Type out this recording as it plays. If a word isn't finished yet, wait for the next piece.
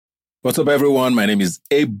What's up, everyone? My name is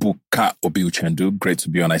Ebuka Obiuchendu. Great to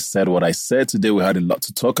be on. I said what I said. Today we had a lot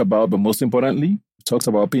to talk about, but most importantly, we talked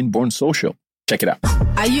about being born social. Check it out.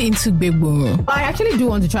 Are you into big boom? I actually do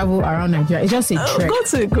want to travel around Nigeria. It's just a trek. Go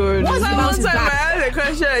to good. One time I asked a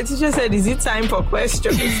question, the teacher said, is it time for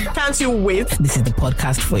questions? Can't you wait? This is the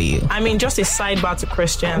podcast for you. I mean, just a sidebar to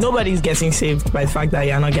Christians. Nobody's getting saved by the fact that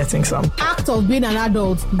you're not getting some. Act of being an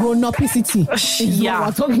adult, grown-upicity is what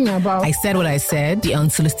we're talking about. I said what I said. The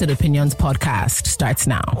Unsolicited Opinions podcast starts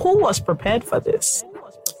now. Who was prepared for this?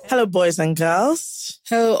 Hello, boys and girls.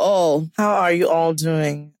 Hello, all. How are you all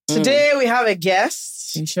doing? Today we have a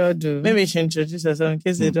guest. You sure do. Maybe you should introduce yourself in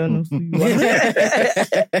case they don't know who you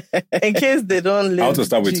are. In case they don't live. I want to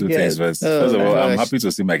start with two things first. First of all, I'm happy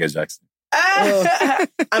to see Michael Jackson.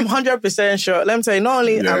 I'm 100% sure. Let me tell you, not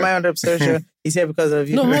only am I 100% sure he's here because of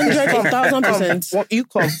you. No, 1,000%. Come, you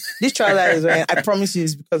come. This trial that is wearing, I promise you,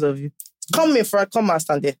 is because of you. Come in front. Come and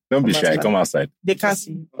stand there. Don't be shy. Come outside. They can't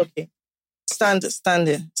see you. Okay. Stand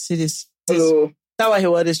there. See this. Hello. That's why he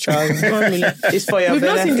wore this trousers. It's for your We've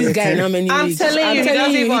not seen this guy in how many weeks? I'm telling you, he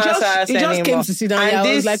doesn't even answer us he just came to sit down and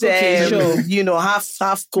I was like, okay, sure. You know, half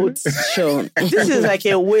coat. Sure. This is like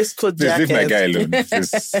a waistcoat jacket. Leave my guy alone.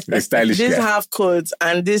 This a stylish this guy. half coat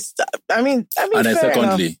and this, I mean, and then fair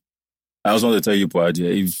secondly, enough. I also want to tell you,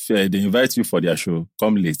 Poadia, if they invite you for their show,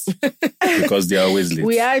 come late. Because they are always late.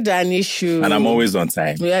 We had an issue. And I'm always on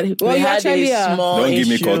time. We had a small Don't give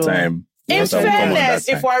me issue. call time. In fairness,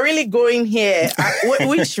 if we're really going here,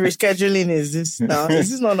 which rescheduling is this now? Is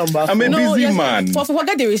this not number 4? I'm a busy man.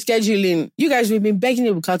 Forget the rescheduling. You guys, we've been begging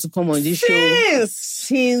Ebuka to come on this show.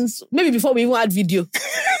 Since maybe before we even had video.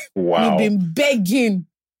 Wow. We've been begging.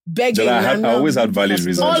 I always had valid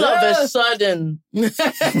reasons. All of a sudden.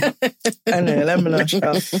 Anyway, let me not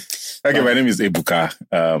shout. Okay, my name is Ebuka.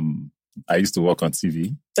 I used to work on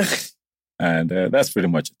TV. And that's pretty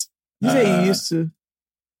much it. You say you used to?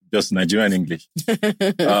 Just Nigerian English.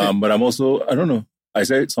 But I'm also, I don't know. I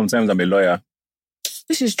say sometimes I'm a lawyer.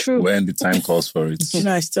 This is true. When the time calls for it. You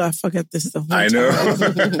know, I forget this the whole I know.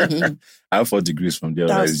 time. I have 4 degrees from there.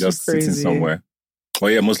 That's It's just crazy. sitting somewhere. But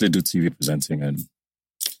yeah, mostly do TV presenting and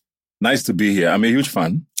nice to be here. I'm a huge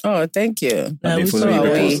fan. Oh, thank you. I've been we following saw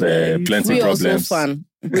you away. people's plenty We problems. also fun.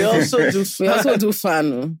 We also do. We also do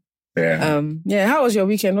fun. Yeah. Yeah. How was your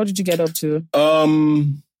weekend? What did you get up to?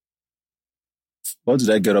 What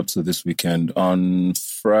did I get up to this weekend? On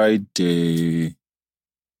Friday,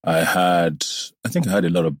 I think I had a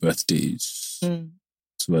lot of birthdays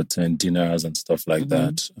to attend dinners and stuff like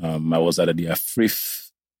that. I was at the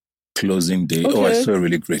Afrif closing day. Okay. Oh, I saw a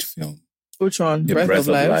really great film. Which one? The Breath of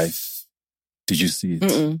Life. Did you see it?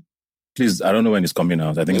 Mm-mm. Please, I don't know when it's coming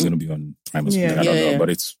out. I think it's going to be on Prime or something. I don't know,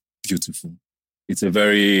 but it's beautiful. It's a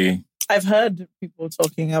very... I've heard people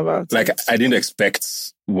talking about Like, it. I didn't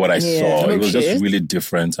expect what I saw. It was just really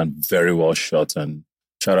different and very well shot. And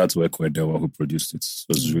shout out to Echo Edewa who produced it. It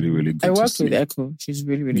was really, really good. I worked to with see. Echo. She's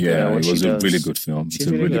really, really good. Yeah, at what it was she a does. really good film. She's It's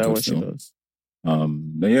a really really good at good what she film. does.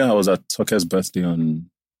 Then I was at Toke's birthday on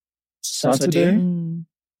Saturday.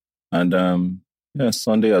 And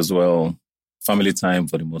Sunday as well. Family time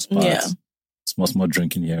for the most part. Yeah. Small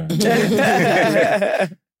drinking here.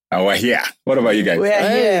 And we're here. What about you guys? We're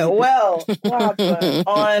here. Well, what happened?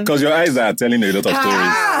 On Because your eyes are telling you a lot of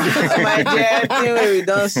stories. my dear, thing we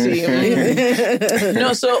don't see.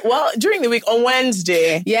 No, during the week on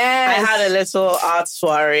Wednesday, Yes. I had a little art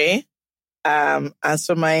soiree. And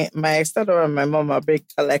so my stepdaughter and my mom are big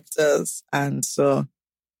collectors, and so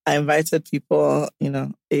I invited people,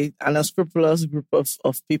 an unscrupulous group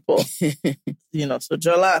of people, so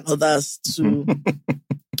Jola and others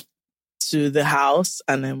to the house,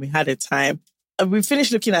 and then we had a time. And we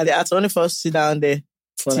finished looking at the art, only for us to sit down there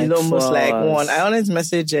till almost like 1. I always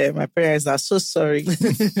message my parents, I'm so sorry.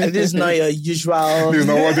 This is not your usual. This is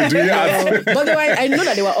not what they do yet. But I know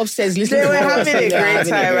that they were upstairs listening. They were to us. having a great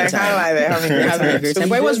time. I can't lie, they're having a great time.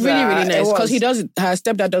 But it was really, really nice because he her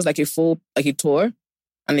stepdad does like a full, like a tour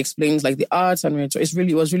and explains like the arts and it was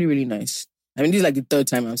really, really nice. I mean, this is like the 3rd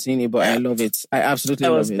time I'm seeing it, but I love it. I absolutely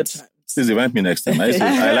love it. Please invite me next time.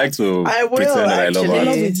 I like to pretend that I love actually. art.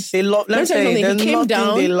 Love it. They love. Let me tell you, he came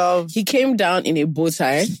down. They love. He came down in a bow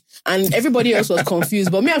tie, and everybody else was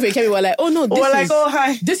confused. But me and Fake were like, "Oh no,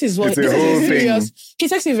 hi. This is what It's a this whole is serious." thing. He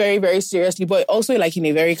takes it very, very seriously, but also like in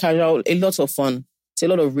a very casual. A lot of fun. It's a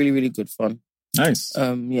lot of really, really good fun. Nice.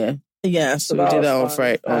 Yeah. So we did that on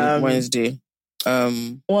Friday, on Wednesday.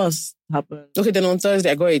 What's happened? Okay, then on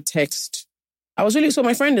Thursday I got a text.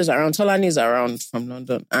 My friend is around. Tolani is around from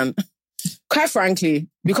London, and quite frankly,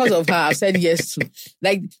 because of her, I've said yes to.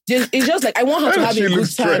 Like, it's just like, I want her to have a good time.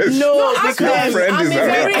 Stressed. No, because I'm a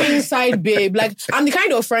very inside babe. Like, I'm the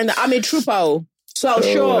kind of friend that I'm a trooper. So I'll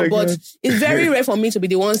show up, but it's very rare for me to be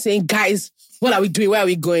the one saying, guys, what are we doing? Where are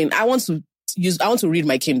we going? I want to read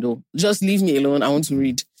my Kindle. Just leave me alone. I want to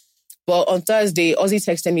read. But on Thursday, Ozzy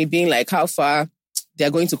texted me being like, how far?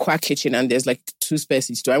 They're going to Quack Kitchen and there's like 2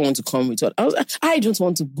 spaces. Do I want to come with her? I was like, I don't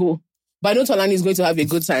want to go. But I know Tolani is going to have a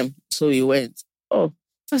good time. So we went. Oh,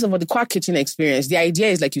 first of all, the Quack Kitchen experience, the idea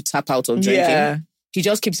is like you tap out of drinking. Yeah. He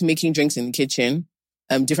just keeps making drinks in the kitchen.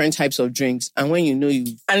 Different types of drinks. And when you know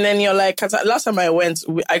you... And then you're like, last time I went,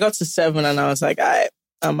 I got to 7 and I was like,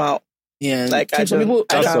 I'm out. Yeah. Like, some people...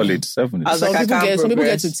 That's solid, 7. Some people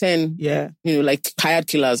get to 10. Yeah. You know, like hired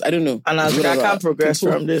killers. I don't know. And I was like, I can't progress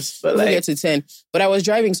from this. But like... get to 10. But I was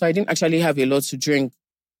driving, so I didn't actually have a lot to drink.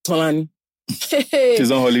 Tolani.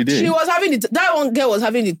 She's on holiday. She was having that one girl was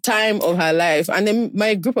having the time of her life. And then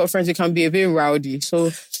my group of friends, we can be a bit rowdy.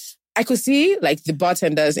 So I could see like the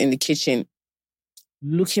bartenders in the kitchen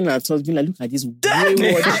looking at us, being like, look at these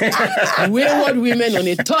wayward women on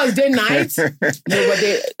a Thursday night. No, but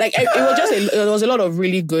it was a lot of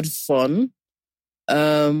really good fun.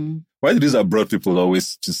 Why do these abroad people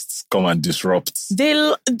always just come and disrupt?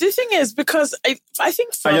 The thing is, because I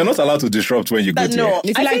think... And you're not allowed to disrupt when you go to No,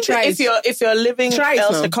 if you're living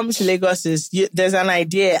else, coming to Lagos, there's an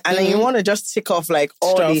idea, and then you want to just tick off like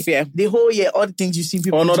all the whole year, all the things you see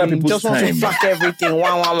people doing. Just want to fuck everything.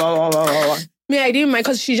 Wah. Me, I didn't mind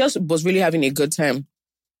because she just was really having a good time.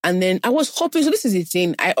 And then I was hoping, so this is the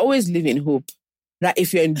thing, I always live in hope that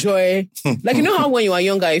if you enjoy, like, you know how when you are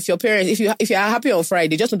younger, if your parents, if you are happy on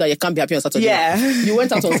Friday, just know that you can't be happy on Saturday. Yeah. You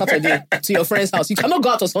went out on Saturday to your friend's house. You cannot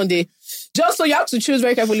go out on Sunday. Just so you have to choose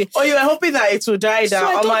very carefully. Or you were hoping that it would die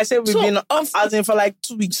down. I said we've been out in for like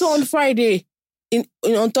 2 weeks. So on Friday,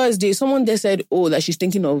 on Thursday, someone there said, that she's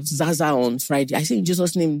thinking of Zaza on Friday. I said, in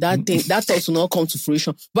Jesus' name, that thought will not come to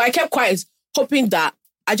fruition. But I kept quiet, hoping that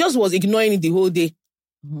I just was ignoring it the whole day.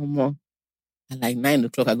 At like 9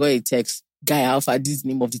 o'clock, I got a text. Guy Alpha, this is the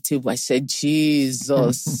name of the table. I said,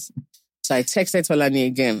 Jesus. So I texted Tolani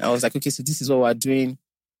again. I was like, okay, so this is what we're doing.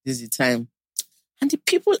 This is the time. And the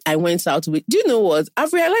people I went out with, do you know what?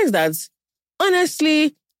 I've realized that,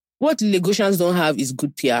 honestly, what Lagosians don't have is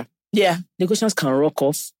good PR. Yeah. Lagosians can rock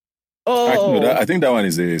off. I think that one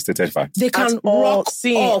is a stated fact. They can rock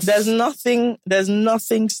off. There's nothing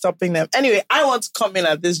stopping them. Anyway, I want to come in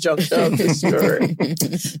at this juncture of the story.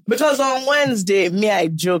 Because on Wednesday, I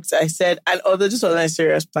joked. I said, and although this was a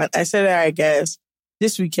serious plan, I said, all right, guys,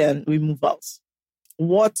 this weekend we move out.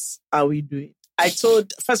 What are we doing?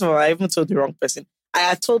 First of all, I even told the wrong person. I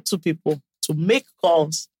had told 2 people to make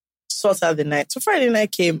calls, sort out the night. So Friday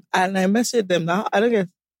night came and I messaged them. Now, I don't get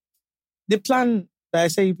the plan that I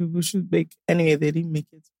said you people should make. Anyway, they didn't make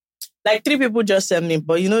it. Like 3 people just sent me,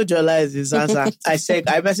 but you know Jola is disaster. I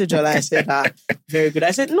messaged Jola, I said, very good.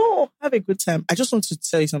 I said, no, have a good time. I just want to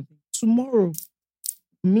tell you something. Tomorrow,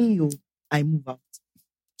 I move out.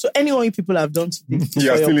 So anyone you people have done today...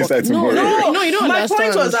 You are still inside tomorrow. No, you don't My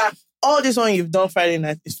understand. point was that all this one you've done Friday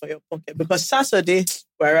night is for your pocket. Because Saturday,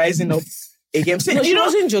 we're rising up again. See, no, she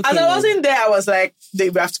wasn't joking. As I wasn't there, I was like, we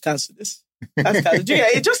have to cancel this.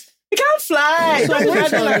 You can't fly. So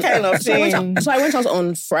I went out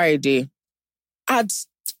on Friday at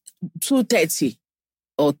 2:30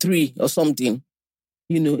 or 3 or something.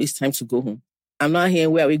 It's time to go home. I'm not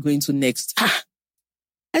hearing where are we going to next.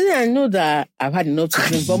 I know that I've had enough to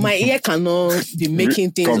drink, but my ear cannot be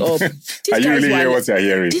making things up. Are you really hearing what you're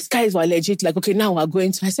hearing? These guys were legit like, okay, now we're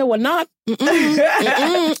going to. I said, well, now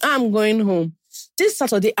I'm going home. This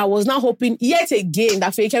Saturday, I was now hoping yet again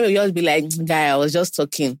that Faye will just be like, guy, I was just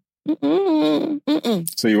talking.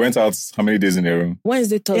 So you went out how many days in a row?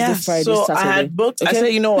 Wednesday, Thursday, Friday, so Saturday. I had booked. Okay. I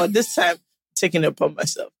said, you know what? This time, taking it upon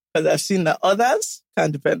myself because I've seen that others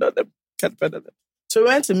can't depend on them. So we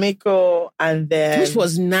went to Miko and then... Which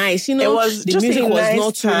was nice. The music was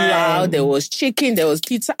not too loud. There was chicken. There was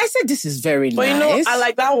pizza. I said, this is very nice. But I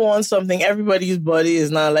like that one something. Everybody's body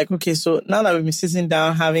is now like, okay, so now that we've been sitting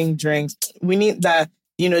down having drinks, we need that...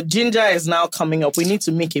 ginger is now coming up. We need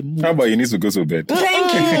to make a move. How about you need to go to bed?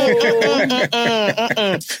 Thank you.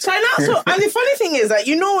 So and the funny thing is that,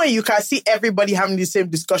 when you can see everybody having the same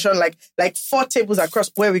discussion, like 4 tables across,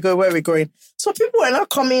 where we going? So people are not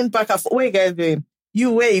coming back and forth. Where you guys going?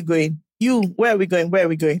 You, where are you going? You, where are we going?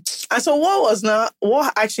 And so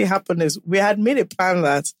what actually happened is we had made a plan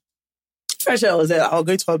that first I was there, I'll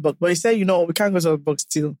go to Hotbox. But he said, we can't go to Hotbox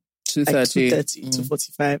till 2:30.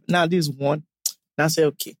 2:45. Now this is 1. And I said,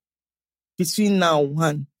 okay, between now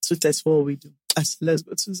 1, 2:30, what will we do? I said, let's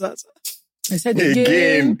go to Zaza. I said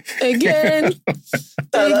again.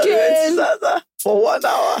 For 1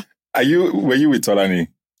 hour. Were you with Tolani?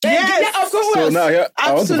 Yes. Yeah, of course. So now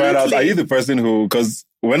I want to find out, Absolutely. are you the person who, because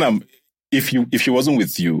if she wasn't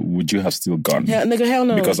with you, would you have still gone? Yeah, nigga, hell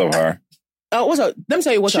no. Because of her? Let me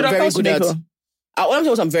tell you what Should I'm I very call good at. Sumiko? Let me tell you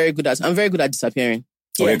what I'm very good at. I'm very good at disappearing.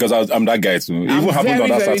 Okay, because I'm that guy too. It even happened on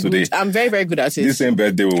that Saturday. I'm very, very good at it. This same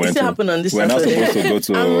birthday we went still to. happened on this We're not Saturday. supposed to go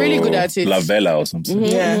to I'm really good at it. La Vela or something.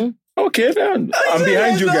 Yeah. Okay, then. I'm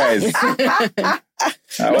behind you guys. I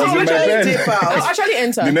was in my bed. I'll actually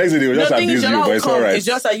enter. The next day they will just abuse you, but it's all right. It's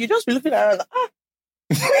just that you just be looking around.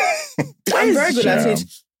 I'm very good at it.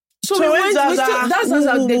 So we went. That's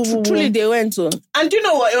how truly they went to. And do you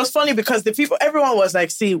know what? It was funny because everyone was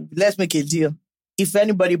like, "See, let's make a deal. If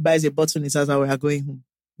anybody buys a bottle in Zaza, we are going home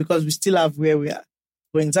because we still have where we are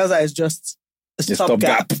going. Zaza is just a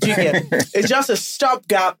stopgap. Do you get? It's just a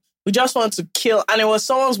stopgap. We just want to kill." And it was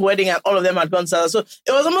someone's wedding, and all of them had gone to Zaza. So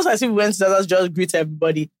it was almost as if we went to Zaza, just greet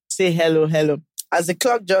everybody, say hello. As the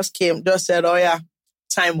clock just came, just said, "Oh yeah,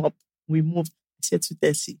 time up." We moved. I said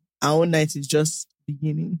 2:30. Our own night is just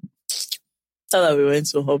beginning. So that we went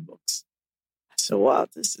to Hotbox. I said, "Wow,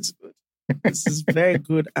 this is good. This is very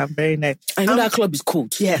good and very nice." I know that club is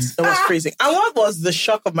cold. Yes, it was freezing. And what was the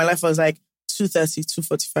shock of my life was like 2:30,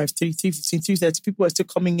 2:45, 3:15, 3:30. People were still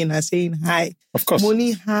coming in and saying hi. Of course.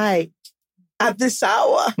 Money hi at this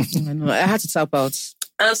hour. I know. I had to tap out.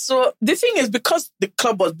 And so the thing is, because the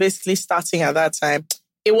club was basically starting at that time,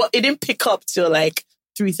 it didn't pick up till like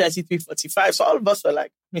 3:30, 3:45. So all of us were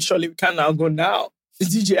like, surely we can now go now. The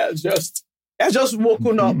DJ has just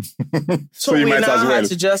woken up. So you we might now as well. had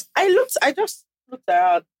to I just looked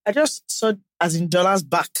around. I just saw, as in Dolla's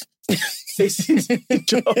back, facing the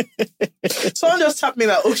door. Someone just tapped me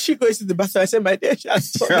like, "Oh, she goes to the bathroom." I said, "My dear, she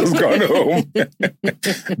has gone home."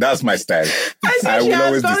 That's my style. I said, I "She will has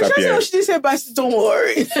always gone." disappear. She didn't say, "But don't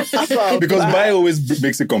worry." Because buy always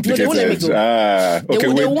makes it complicated. No, they won't let me go.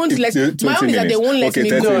 Okay, they won't let me. My own is that they won't let me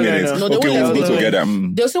 30 go. minutes. No, they Okay, won't let we'll me go go. together.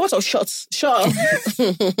 They'll say, "What of shots?" Sure.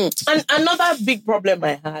 And another big problem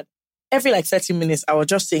I had, every like 30 minutes, I was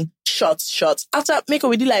just saying, shots. After Miko,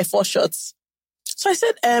 we did like 4 shots. So I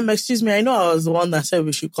said, "Excuse me, I know I was the one that said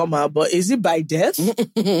we should come out, but is it by death?" She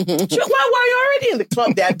went, "Well, you're already in the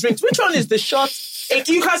club. There are drinks. Which one is the shot?"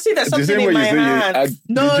 You can see there's The something same in way my you say hand.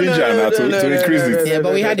 the ginger now to increase it. Yeah,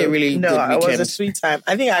 but we had a really No, good it was weekend. a sweet time.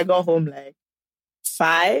 I think I got home like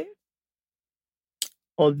 5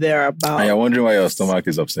 or thereabouts. And you're wondering why your stomach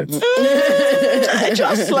is upset.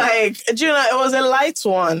 Just like, do you know, it was a light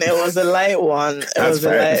one. It was a light one. It was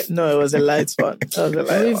a light one.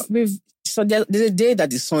 So there's a day that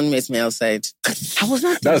the sun met me outside. I was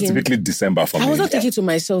not That's thinking. typically December for me. I was not thinking to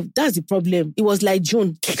myself, that's the problem. It was like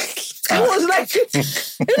June. I was like,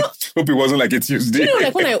 Hope it wasn't like a Tuesday.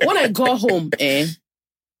 like when I got home,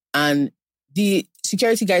 and the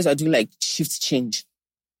security guys are doing like shift change.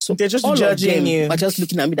 So they're just all judging of them you. are just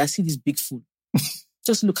looking at me. That see this big fool.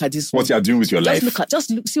 Just look at this. What you're doing with your life.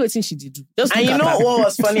 See what thing she did do. Just And look you at know her. what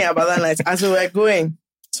was funny about that night? As we were going,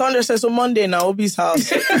 Sandra said, "So Monday in Obi's house."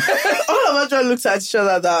 All of us just looked at each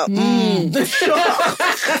other that, Is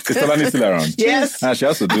Tolani still around? Yes. And she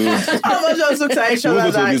has to do. All of us just looked at each other We'll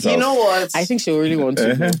go to that, Obi's you house. know what? I think she really wants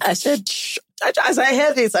to. I said, "Shh." As I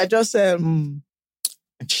heard it, I just said,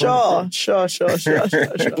 Sure.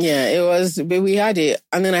 Yeah, it was. But we had it,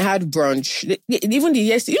 and then I had brunch. Even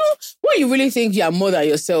yesterday, when you really think you're more than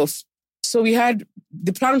yourself. So we had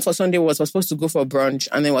the plan for Sunday was we're supposed to go for brunch,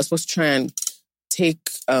 and then we're supposed to try and take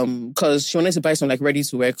because she wanted to buy some like ready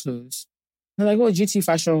to wear clothes. I'm like, "Oh, GT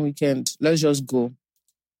Fashion Weekend, let's just go."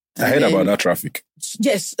 I heard about that traffic.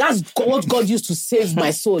 Yes, that's what God used to save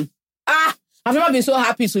my soul. I've never been so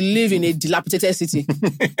happy to live in a dilapidated city.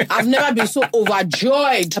 I've never been so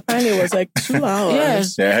overjoyed. Apparently it was like 2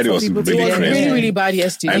 hours. Yeah. Yeah, I heard it was really It was crazy. really, really bad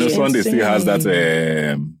yesterday. I know Sunday still has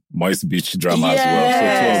that Moist Beach drama as well. So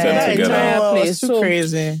two of them together. entire place. It's too So-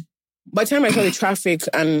 crazy. By the time I saw the traffic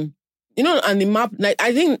and the map,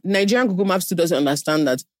 I think Nigerian Google Maps still doesn't understand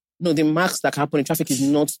that, the max that can happen in traffic is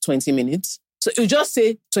not 20 minutes. So it will just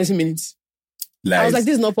say 20 minutes. Lies. I was like,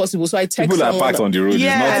 this is not possible. So I texted People are someone. parked on the road.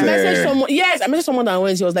 Yeah, I It's messaged not, someone. Yes, I messaged someone that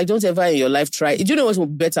went. She was like, don't ever in your life try. Do you know what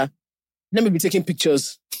would be better? Let me be taking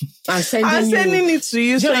pictures and I'm sending it to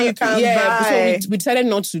you so you can buy. So we decided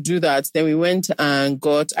not to do that. Then we went and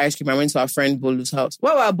got ice cream. I went to our friend Bolu's house.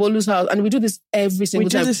 Well, we're at Bolu's house, and we do this every single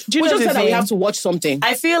time. Do you We know just the said that we thing? have to watch something.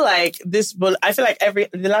 I feel like the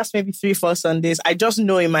last maybe 3-4 Sundays, I just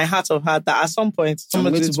know in my heart of heart that at some point I'm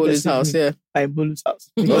somebody going to Bolu's house. Yeah. by Bolu's house.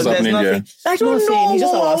 What's Because there's happening nothing. there? I don't Nothing. know He's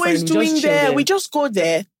just what our we're always friend. We just doing chill there. there. We just go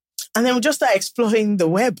there and then we just start exploring the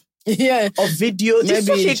web. Yeah. Of videos.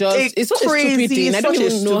 Maybe it's such a stupid thing. I don't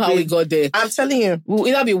even know how we got there. I'm telling you. We'll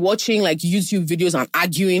either be watching like YouTube videos and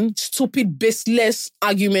arguing, stupid, baseless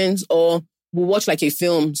arguments, or we'll watch like a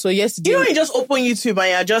film. So yesterday... You just open YouTube and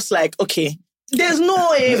you're just like, okay, there's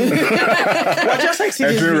no aim. We're just like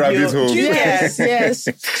seeing this video. Yes.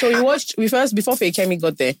 So we first, before Fekemi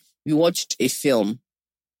got there, we watched a film.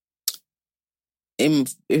 A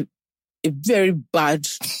very bad...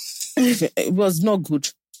 It was not good.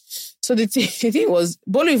 So the thing was,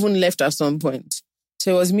 Bolo even left at some point.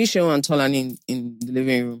 So it was me, Sheon, and Tolan in the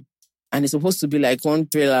living room. And it's supposed to be like one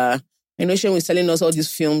thriller. I know Sheon was telling us all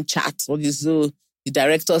this film chats, all this, the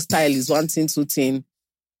director's style is one thing, two thing.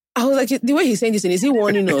 I was like, the way he's saying this, and is he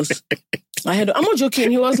warning us? I'm not joking.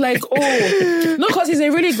 He was like, oh, no, because he's a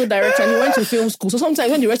really good director and he went to film school. So sometimes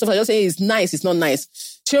when the rest of us are just saying it's nice, it's not nice,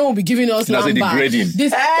 Sheon will be giving us lamba.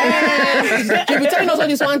 He'll be telling us all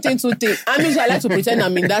this one thing, two thing. I mean, I like to pretend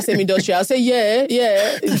I'm in that same industry. I'll say, yeah.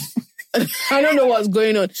 I don't know what's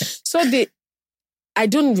going on. So I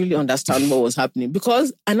don't really understand what was happening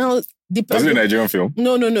because I now... Was it a Nigerian film?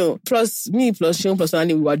 No. Plus me, plus Sheon, plus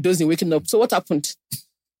Annie, we were dozing, waking up. So what happened?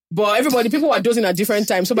 But people were dozing at different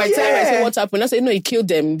times. So by the time I say what happened, I said, no, he killed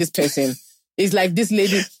them, this person. It's like this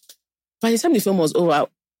lady. By the time the film was over,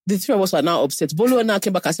 the three of us were now upset. Bolo now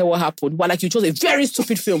came back and said, what happened? Well, like, you chose a very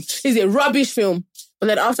stupid film. It's a rubbish film. But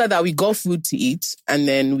then after that, we got food to eat. And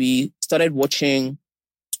then we started watching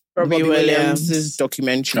Robbie Williams'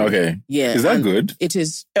 documentary. Okay. Yeah. Is that good? It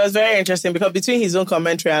is. It was very interesting because between his own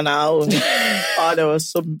commentary and our own, there was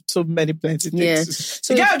so many plenty things. Yeah.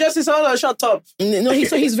 So the guy just is all shut up. No,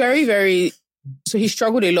 he's very, very... So he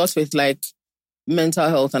struggled a lot with like mental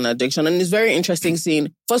health and addiction. And it's very interesting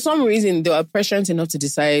seeing, for some reason, they were prescient enough to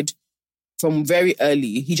decide from very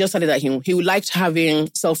early. He just started that he liked having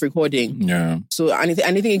self-recording. Yeah. So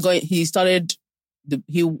anything he started...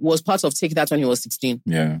 he was part of Take That when he was 16.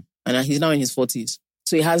 Yeah. And he's now in his 40s.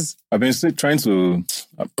 So he has... I've been trying to...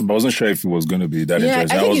 I wasn't sure if it was going to be that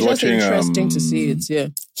interesting. I think it's watching, just interesting to see it, yeah.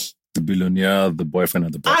 The Billionaire, The Boyfriend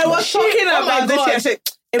and the Bachelor. I was talking about this here. I said,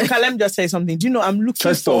 Ebuka, let me just say something. Do you know, I'm looking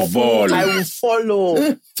First of all, I will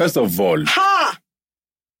follow. First of all,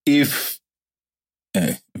 if...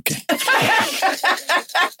 okay.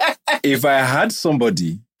 If I had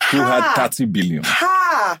somebody who had 30 billion...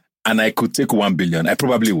 and I could take 1 billion, I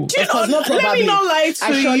probably would. Let me not lie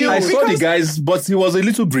to you. I saw the guys, but he was a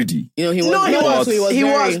little greedy. He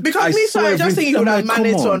was. Because I just think he would have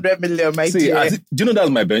managed 200 million, my dear. Do you know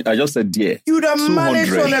that's my bench? I just said, dear. You would have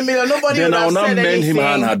managed 200 million. Nobody would have said anything. Then I'll not mend him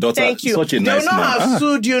and her daughter. Thank you. Such a nice man. They will not have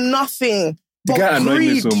sued you, nothing. The guy annoyed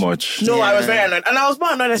me so much. No, I was very annoyed. And I was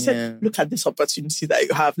more annoyed. I said, look at this opportunity that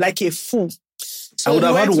you have, like a fool. So I would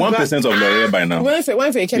have had 1% of L'Oreal by now. When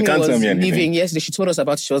Fekemi was leaving yesterday, she told us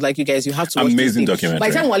about it. She was like, you guys, you have to watch amazing documentary. By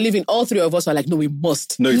the time we're leaving, all three of us were like, no, we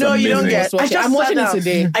must. No, it's amazing. You don't get it. I'm watching it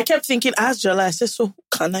today. I kept thinking, I asked Jola, I said, so who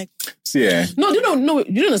can I... See, No, you don't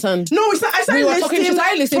understand. No, I started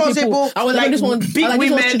listening to people. I was like, this one, big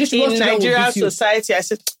women in Nigerian society. I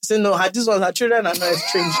said, no, this one, her children are not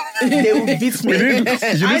strange. They will beat me.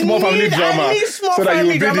 You need more family drama so that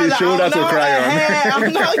you will be the shoulder to cry on.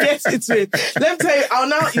 I'm not getting to it. Let me tell you,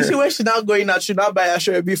 you see where she now going out, she now buy a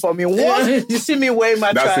show for me. Once you see me wearing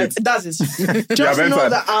my tribe, that's it. Just know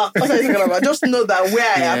that, what are you thinking about? Just know that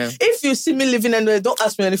where I am. If you see me living anywhere, don't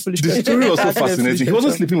ask me any foolish questions. The story was so fascinating. He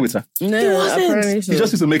wasn't sleeping with her. No, he wasn't. He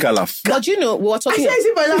just used to make her laugh. But we were talking... I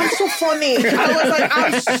said, but I'm so funny. I was like,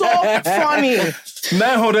 I'm so funny.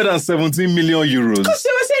 917 million euros. Because they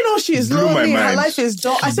were saying, oh, she's lonely, her life is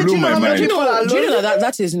dull. I said, do you know how many people are lonely? Do you know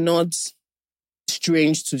that is not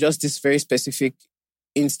strange to just this very specific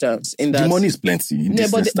instance? In that the money is plenty in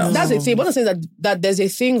this instance. That's the thing. But I'm saying that there's a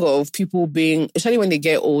thing of people being, especially when they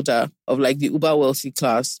get older, of like the uber wealthy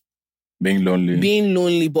class, being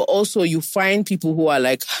lonely, but also you find people who are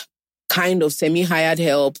like kind of semi-hired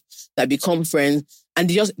help that become friends, and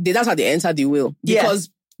that's how they enter the will. Because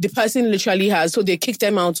the person literally so they kick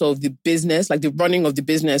them out of the business, like the running of the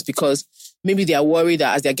business, because maybe they are worried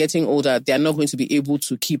that as they're getting older, they're not going to be able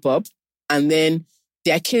to keep up. And then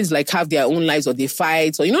their kids like have their own lives, or they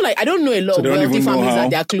fight, or like I don't know a lot of wealthy families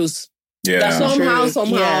that they're close. Yeah. That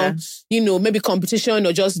somehow, maybe competition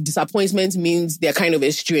or just disappointment means they're kind of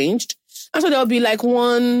estranged. And so there'll be like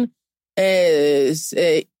one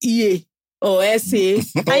EA or SA.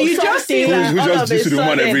 And you just see that all of a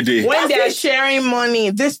sudden, every day. When they're sharing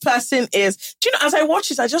money, this person is... Do you know, as I watch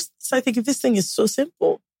this, I started thinking, this thing is so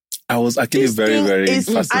simple. I was actually very, very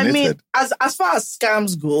fascinated. I mean, as far as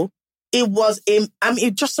scams go, it was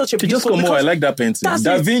just such a beautiful... I like that painting.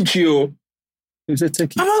 Da Vinci. You said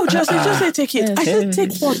take it. Oh, just say take it. I said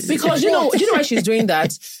take what? Because you know why she's doing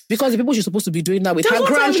that? Because the people she's supposed to be doing that with, her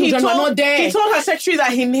grandchildren are not there. He told her secretary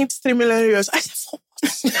that he needs 3 million euros. I said, for what?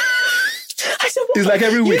 I said, what? It's like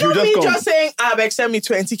every week you just come. Just saying, Abeg, send me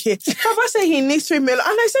 20K. Papa said he needs 3 million.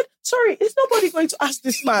 And I said, sorry, is nobody going to ask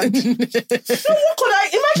this man? No, what could I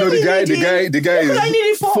imagine? No, the guy is what could I need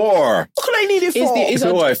it for? 4. What could I need it for?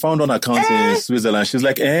 So I found on account in Switzerland. She's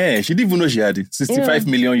like, she didn't even know she had it. 65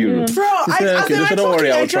 million euros. Bro, don't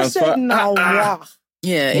worry, I'll transfer. Wow.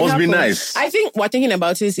 Yeah, must be nice. I think we're thinking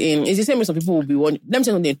about this is the same way some people will be wondering. Let me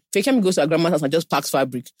tell you something. Fekemi goes to her grandma's house and just packs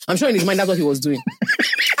fabric. I'm sure in his mind that's what he was doing.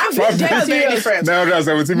 Fabric? That's very different.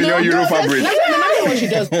 970 million euro fabric. That's what she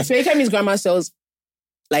does. Fekemi's grandma sells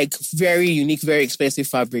like very unique, very expensive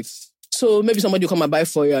fabrics. So maybe somebody will come and buy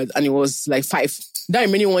 4 yards and it was like 5. That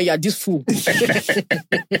remaining 1 yard, this fool. Okay,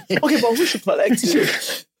 but who should collect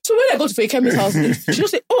it? So when I go to Fekemi's house, she just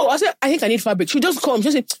say, I think I need fabric. She just come. She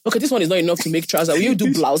just say, okay, this one is not enough to make trousers. Will you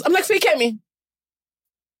do blouse? I'm like, Fekemi.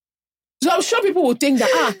 So I'm sure people will think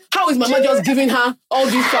that, how is Mama just giving her all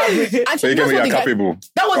this fabric? And Fekemi, you're capable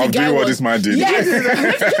of doing what this man did. Yes.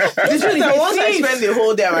 Once I spend the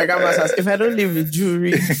whole day at my grandma's house, if I don't leave with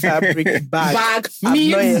jewelry, fabric, bag,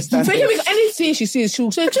 meat, Fekemi, anything she sees,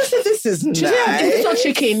 she'll say, just say, this is nice. She said, is this not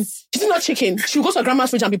chicken? She's not chicken. She'll go to her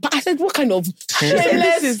grandma's fridge and be I said, what kind of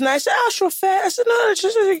this is nice. She said, chauffeur. I said, no, she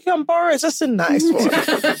said, you can borrow it. That's a nice one.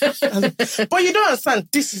 But you don't understand.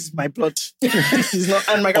 This is my blood. This is not.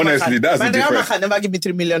 And my grandma honestly, that's the difference. My grandma can never give me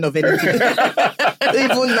 3 million of anything.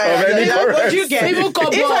 Even now. What do you get?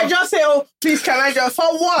 If I just say, please, can I just, for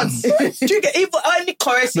once? Do you get even any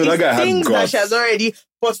currency? Things that she has already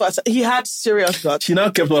bought for herself. He had serious guts. She now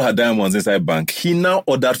kept all her diamonds inside bank. He now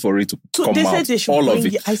ordered for it to come out. All of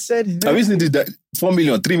it. I said, have you seen this? 4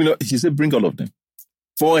 million, 3 million. He said, bring all of them.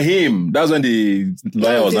 For him, that's when the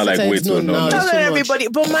lawyer was not like, wait, no. That's when everybody.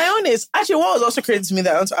 But my own is actually what was also crazy to me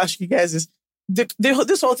that I want to ask you guys is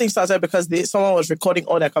this whole thing started because someone was recording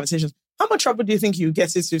all their conversations. How much trouble do you think you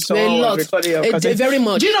get into if someone was recording your conversations? Very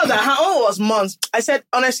much. Do you know that her own was months? I said,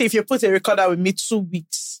 honestly, if you put a recorder with me 2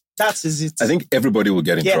 weeks, that is it. I think everybody will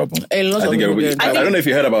get in trouble. A lot of people. I don't know if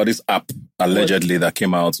you heard about this app allegedly that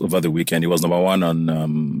came out over the weekend. It was number 1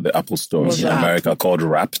 on the Apple Store in America called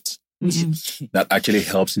Wrapped. Mm-hmm. That actually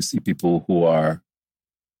helps you see people who are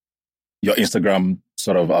your Instagram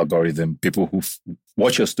sort of algorithm, people who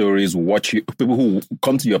watch your stories, people who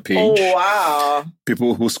come to your page. Oh, wow.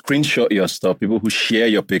 People who screenshot your stuff, people who share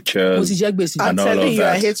your pictures. And all of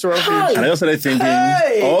that. I hate rubbish. And I just started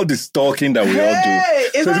thinking, all the stalking that we all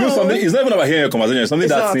do. So it's not even about hearing a conversation, it's something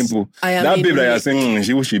that simple. That babe that you're saying,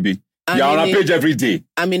 who she be? You're on her page every day.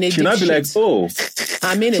 She'll not be like, someone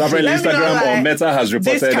Instagram or Meta has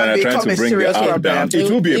reported and are trying to bring the app down. It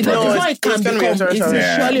will be a problem. It's going to be a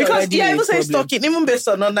problem. Because, even say stalking, even based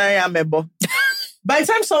on ordinary amebo. By the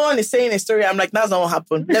time someone is saying a story, I'm like, that's not what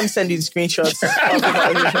happened. Let me send you the screenshots.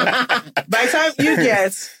 By the time you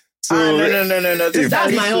get... No.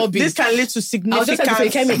 That's my hobby. This can lead to significant...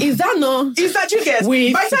 Is that no? Is that you get? By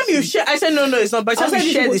the time you share... I said, no, it's not. By the time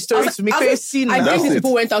you share the story to me, I think these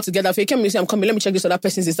people went out together. Fekemi say, I'm coming, let me check this other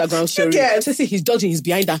person's Instagram story. See, he's dodging, he's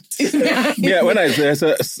behind that. Yeah, when I heard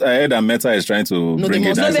that Meta is trying to bring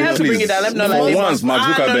it down. No, they have to bring it down. Let me know. For once, Mark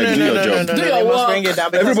Zuckerberg, do your job. Do your work. Bring it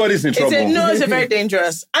down. Everybody's in trouble. It's very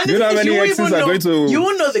dangerous. And you know how many exes are going to... You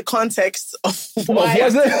won't know the context of why.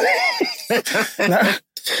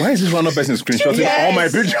 Why is this random person screenshotting all my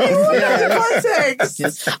pictures? Context.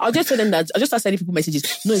 Yes. I'll just tell them that. I'll just start sending people messages.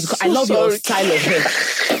 No, it's because I love your style of hair.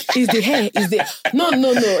 It's the hair. No.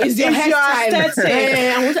 It's your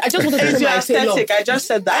hairstyle. I just wanted to show my aesthetic. I just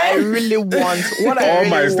said that I really want what I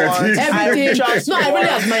really want. Everything. I really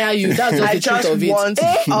admire you. That's just the truth of it. I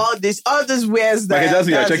just want all this wears that.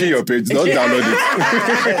 Okay, you're checking your page. Don't download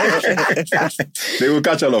it. They will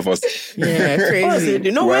catch all of us. Yeah, crazy.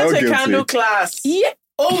 We went to candle class. Yeah.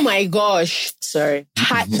 Oh my gosh. Sorry.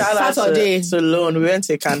 Saturday. So long. We went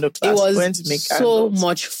to a candle class. It was we went to make so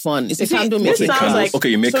much fun. It's a candle making class. Okay,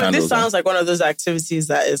 you make candles. This sounds like one of those activities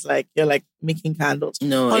that is like, you're like making candles.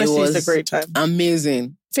 No, honestly, it's a great time.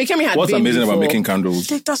 Amazing. Fekemi had What's amazing before. about making candles?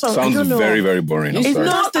 Sounds very, very boring. It's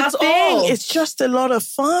not the thing. all. It's just a lot of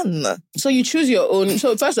fun. So you choose your own.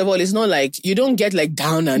 So first of all, it's not like you don't get like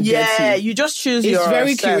down and dirty. Yeah, you just choose your It's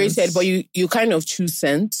very scents. curated, but you kind of choose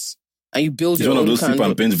scents. and you build It's your one of own those sip candle.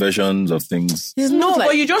 and paint versions of things. It's No, not like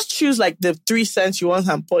but you just choose like the 3 cents you want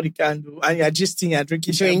and pour the candle, and you're gisting, you're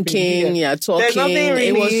drinking, champagne. yeah, talking. There's nothing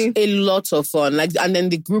really. It was a lot of fun. Like, and then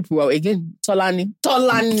the group were again Tolani.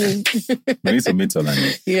 We need to meet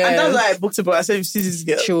Tolani. Yeah, And that's why I booked it. But I said, if you see this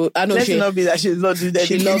girl, I know let it not be that she's not doing that.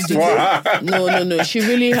 she loved it. No. She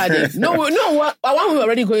really had it. No. One we were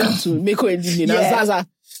already going to Meko and Disney. Zaza.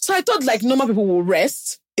 So I thought like normal people will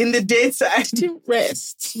rest. In the daytime.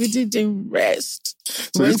 We didn't rest.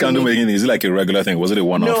 So this candle making, is it like a regular thing? Was it a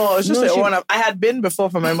one-off? No, it's just a one-off. I had been before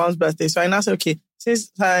for my mom's birthday. So I now said, okay, since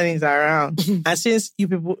Saturday is around, and since you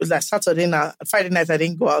people, like Friday night, I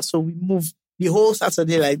didn't go out. So we moved the whole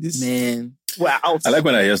Saturday like this. Man. We're out. I like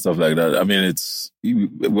when I hear stuff like that. I mean,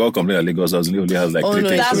 we all complain that Lagos only has like 3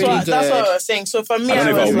 things. That's what I was saying. So for me, I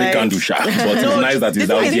don't know if like, we can do sharp, but it's nice that it's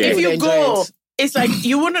out here. If you go, it's like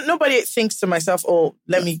nobody thinks to myself, oh,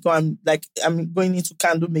 let me go and like, I'm going into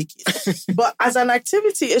candle making. But as an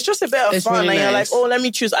activity, it's just a bit of fun. Really and you're like, nice. oh, let me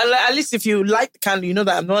choose. At least if you like the candle, you know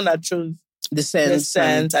that I'm the one that chose the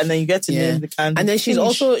scent. and then you get to name the candle. And then she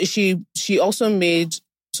also made,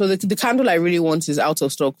 so the candle I really want is out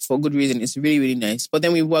of stock for good reason. It's really, really nice. But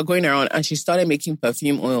then we were going around and she started making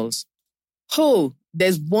perfume oils. Oh,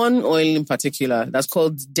 there's one oil in particular that's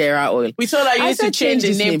called Dera oil. We thought I used to change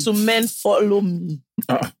the name to Men Follow Me.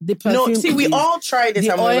 The perfume, No, see, we all tried it.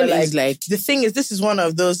 The and we oil were is like... The thing is, this is one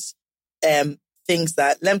of those things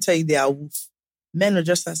that, let me tell you, they are woof. Men are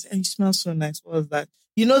just saying, you smell so nice. What was that?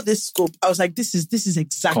 You know this scope. I was like, this is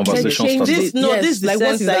exactly Conversation it. started. This is the like,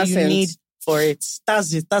 sense that you sense? need for it.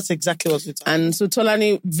 That's it. That's exactly what we're talking about. And so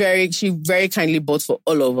Tolani she very kindly bought for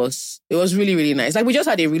all of us. It was really, really nice. Like, we just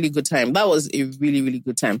had a really good time. That was a really, really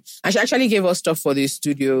good time. And she actually gave us stuff for the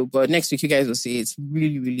studio, but next week you guys will see it's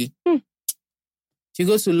really, really... If you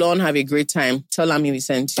go to Lawn, have a great time. Tell Amy we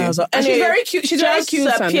sent you. And she's very cute. She's very cute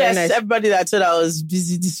and very nice. Everybody that thought I was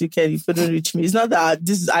busy this weekend, you couldn't reach me. It's not that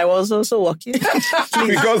I was also working. Because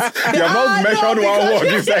you have not mentioned one word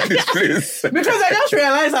inside this place. Because I just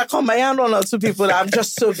realized I call my hand 1 or 2 people that I'm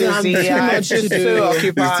just so busy. I'm just so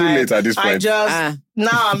occupied. It's too late at this point.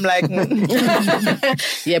 Now I'm like...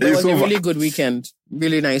 Yeah, but it was a really good weekend.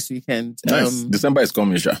 Really nice weekend. Nice. December is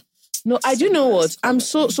coming, Sha. No, I do know what. I'm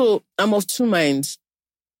I'm of 2 minds.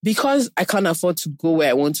 Because I can't afford to go where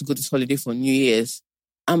I want to go this holiday for New Year's.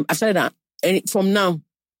 I've decided that from now,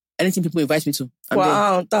 anything people invite me to, I'm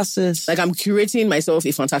there. That's it. Like, I'm curating myself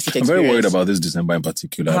a fantastic experience. I'm very worried about this December in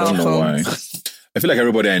particular. I don't know why. I feel like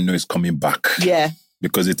everybody I know is coming back. Yeah.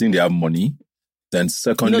 Because they think they have money. Then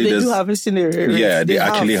secondly, they do have a scenario. Yeah, they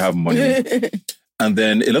actually have money. And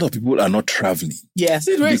then a lot of people are not traveling. Yeah.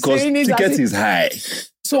 Because ticket is high.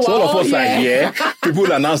 So all of us are here.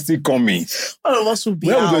 People are now still coming. All of us will be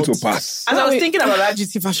Where out. are we going to pass? As I was thinking about that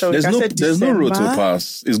GT Fashion Week, there's no road to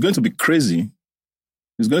pass. It's going to be crazy.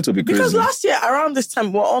 It's going to be crazy. Because last year, around this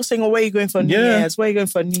time, we're all saying, where are you going for New Year's? Where are you going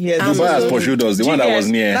for New Year's? Dubai has pursued us, the one that was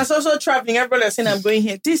near. That's also traveling. Everybody is saying, I'm going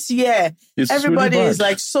here. This year, everybody is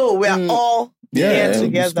like, so we're all here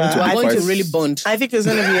together. We're going to really bond. I think it's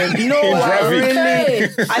going to be really.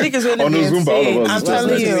 I think it's going to be insane. I'm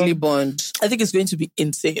telling you, really bond. I think it's going to be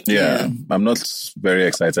insane. Yeah, I'm not very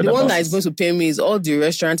excited about it. The one that is going to pay me is all the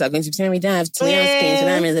restaurants are going to be saying, we don't have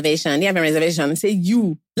reservation. Do you have a reservation? And say,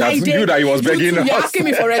 you. That's you that he was begging us. You're asking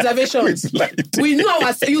me for reservations. We know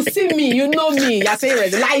you see me, you know me. You're saying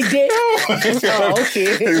like day. Oh, okay.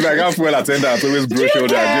 It's like half well attendant, always grow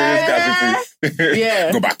shoulder, always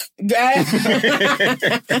yeah. Go back.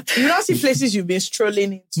 You don't see places you've been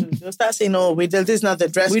strolling into. They'll start saying, oh, wait, this is not the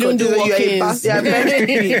dress we code. Don't do walk-ins.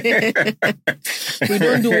 We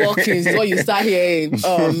don't do walk-ins. What you start hearing.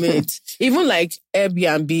 Oh, mate. Even like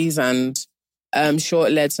Airbnbs and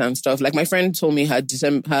shortlets and stuff. Like my friend told me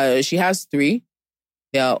she has 3.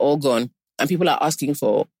 They are all gone. And people are asking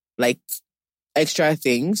for like extra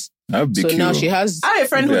things. So now she has... I have a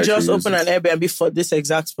friend who just opened an Airbnb for this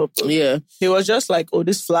exact purpose. Yeah. He was just like, oh,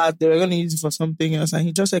 this flat, they were going to use it for something else. And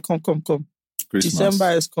he just said, come. Christmas.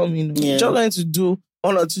 December is coming. Yeah. Just going to do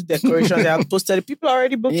 1 or 2 decorations. They have posted. People are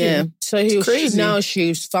already booking. Yeah. So now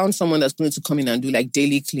she's found someone that's going to come in and do like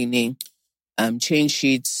daily cleaning, change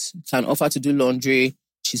sheets, can offer to do laundry.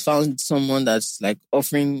 She's found someone that's like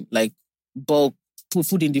offering like bulk, put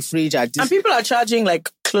food in the fridge. And people are charging like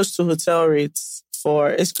close to hotel rates.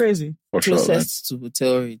 It's crazy. Closest to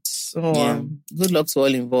hotel rates. Good luck to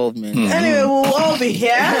all involved, man. Anyway, we'll all be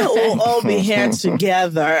here. We'll all be here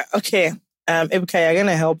together. Okay. Ebuka, you're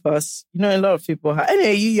gonna help us. You know, a lot of people have.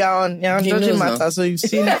 Anyway, you're on Judging Matters, so you've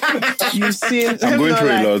seen. I'm going through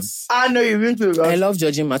a lot. I know you've been through a lot. I love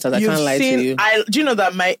Judging Matters. I can't lie to you. Do you know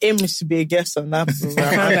that my aim is to be a guest on that program?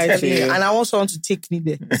 I can't lie to you. And I also want to take me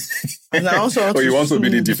there. And I also want you want to be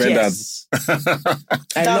the defendant? Yes.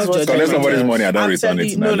 I love Judging Collect somebody's money, I don't return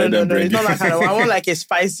it. No. It's not that kind of. I want like a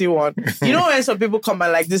spicy one. You know when some people come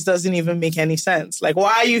and like this doesn't even make any sense. Like,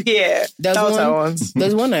 why are you here? That's what I want.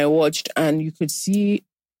 There's one I watched and you could see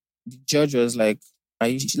the judge was like,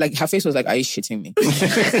 her face was like, are you shitting me?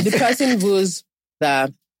 The person was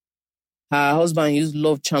that her husband used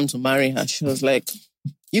love charm to marry her. She was like,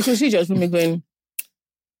 you could see Judge me going,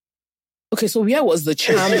 okay, so where was the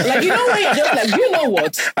charm? Like, you know when you're just like, you know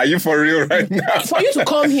what? Are you for real right now? For you to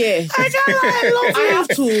come here, I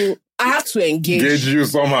have to engage you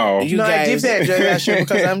somehow. You guys. I deeply enjoy that show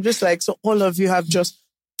because I'm just like, so all of you have just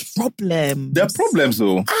problems. There are problems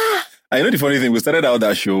though. I know the funny thing, we started out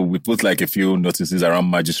that show, we put like a few notices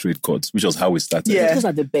around magistrate courts, which was how we started. Yeah. Those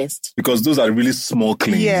are the best. Because those are really small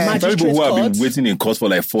claims. Yeah. There are people who have been waiting in court for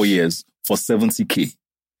like 4 years for 70K.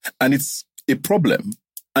 And it's a problem.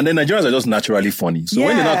 And then Nigerians are just naturally funny. So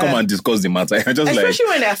when they now come and discuss the matter, I just especially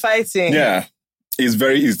when they're fighting. Yeah.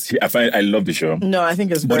 I love the show. No, I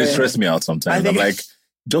think it's But it stresses me out sometimes. I'm like,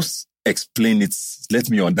 just explain it. Let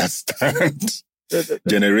me understand.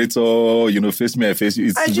 Generator, face me, I face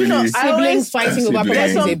you. It's really siblings fighting over property.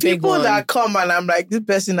 There's some people that come and I'm like, this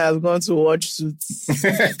person has gone to watch Suits.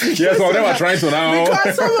 Yes, some of them are trying to now.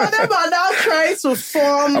 Because some of them are now trying to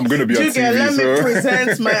form. I'm going to be on TV, let me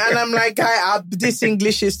present and I'm like, this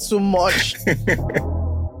English is too much.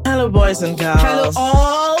 Hello, boys and girls. Hello,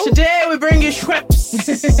 all. Today we bring you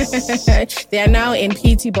Schweppes. They are now in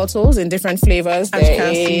PET bottles in different flavors.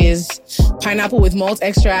 There is pineapple with malt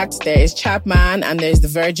extract, there is Chapman, and there's the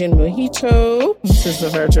Virgin Mojito. This is the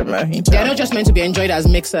Virgin Mojito. They're not just meant to be enjoyed as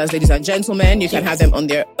mixers, ladies and gentlemen. You can have them on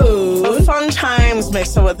their own. For fun times,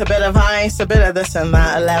 mixed with a bit of ice, a bit of this and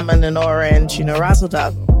that, a lemon and orange, razzled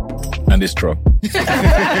up. And a straw.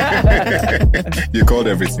 You called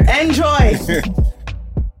everything. Enjoy.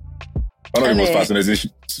 One of the most fascinating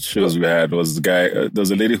shows we had was the guy, there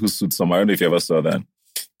was a lady who sued someone. I don't know if you ever saw that,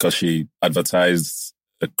 because she advertised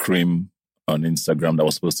a cream on Instagram that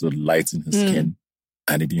was supposed to lighten her skin,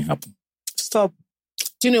 and it didn't happen. Stop.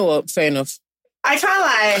 Do you know what? Fair enough. I can't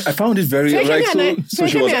lie. I found it very, so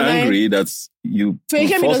she was angry that you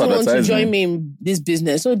Fekemi false doesn't want to advertising. join me in this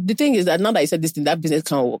business. So the thing is that now that I said this thing, that business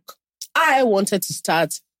can't work. I wanted to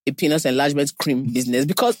start a penis enlargement cream business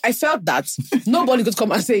because I felt that nobody could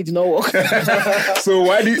come and say it did not work. So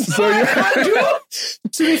why do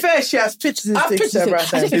To be fair, she has pitched this thing several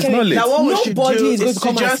times. It's not late. Now what we should do Nobody is going is to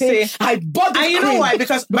come to and just say, say, I bought this and you cream know why?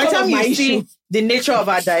 Because by the because time of you my see issue. the nature of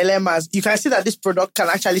our dilemmas, you can see that this product can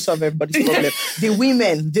actually solve everybody's problem. The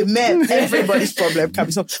women, the men, everybody's problem can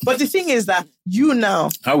be solved. But the thing is that you now,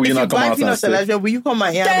 how will you not come out and say? Will you come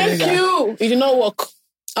and hear me? Thank you. It did not work.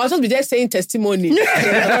 I was supposed to be there saying testimony.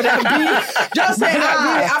 Just say,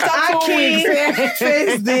 after 2 weeks,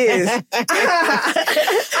 face this.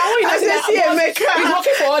 He's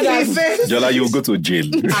working for others. Jola, you'll go to jail.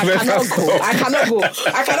 I cannot go.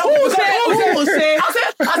 Who will say? I'll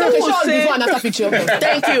say before and after picture.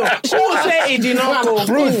 Thank you. Who will say it did not go?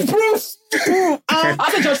 Proof. I'll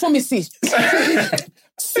say, Judge, for me, see.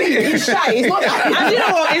 He's shy. He's not that. And you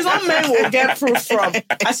know what? It's not men will get proof from.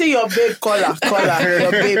 I say your babe call her.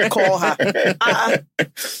 Your babe call her.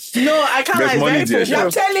 No, I can't. It's very foolproof.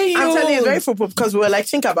 I'm telling you, it's very foolproof because we were like,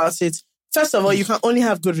 think about it. First of all, you can only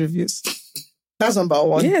have good reviews. That's number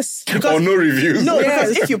one. Yes. Or no reviews. No,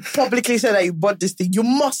 because if you publicly say that you bought this thing, you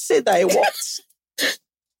must say that it works.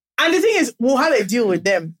 And the thing is, we'll have a deal with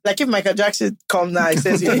them. Like if Michael Jackson comes now and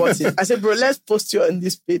says he bought it, I said, bro, let's post you on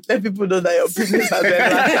this page. Let people know that your business has been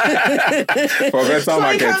for better so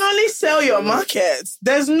market. you can only sell your market.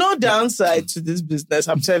 There's no downside to this business,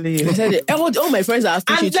 I'm telling you. All my friends are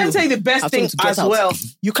asking. And let me tell you the best thing as well.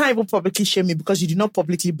 You can't even publicly shame me because you did not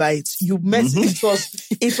publicly buy it. You met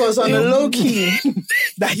it was on a low key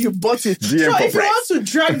that you bought it. So if you want to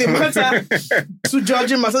drag the matter to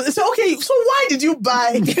judging myself, say, okay, so why did you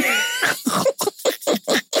buy? How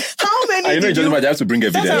many did you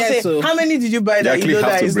How many did you buy that you know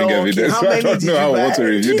that is not okay? How many did you buy? I want to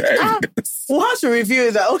review the evidence. We'll have to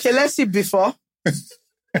review that. Okay, let's see before. That's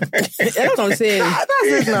what I'm saying. That's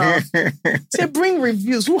it now. Say bring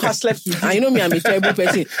reviews. Who has slept with you? And you know me, I'm a terrible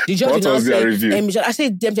person. The judge What was their review? I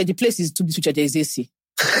said, the place is too switched. There is AC.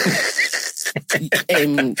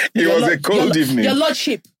 It was a cold evening. Your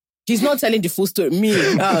lordship. He's not telling the full story. Me,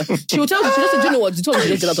 she will tell. She doesn't. You know what? She told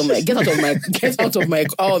me, get out of my.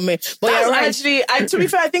 Oh man! But That's you're right. actually, to be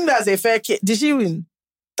fair, I think that's a fair case. Did she win?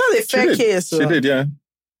 That's a fair case. She did, yeah.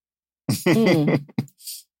 Because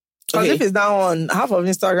if it's that one, half of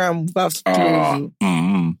Instagram will have to close you.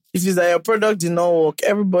 If it's that your product did not work,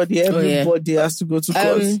 everybody has to go to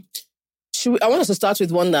court. I want us to start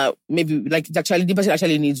with one that maybe the person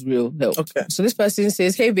actually needs real help. Okay. So this person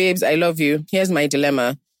says, "Hey babes, I love you. Here's my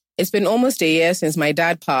dilemma. It's been almost a year since my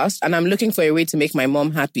dad passed, and I'm looking for a way to make my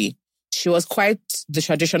mom happy. She was quite the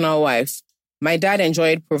traditional wife. My dad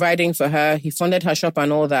enjoyed providing for her. He funded her shop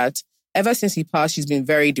and all that. Ever since he passed, she's been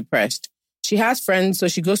very depressed. She has friends, so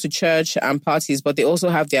she goes to church and parties, but they also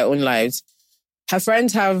have their own lives. Her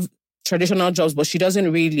friends have traditional jobs, but she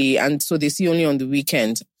doesn't really, and so they see only on the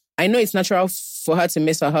weekend. I know it's natural for her to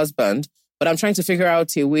miss her husband, but I'm trying to figure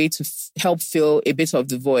out a way to help fill a bit of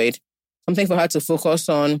the void. Something for her to focus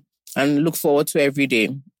on and look forward to every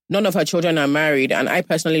day. None of her children are married, and I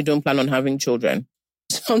personally don't plan on having children.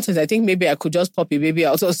 Sometimes I think maybe I could just pop a baby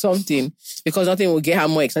out or something, because nothing will get her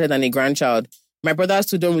more excited than a grandchild. My brothers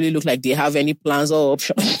too don't really look like they have any plans or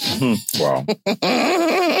options." Wow. What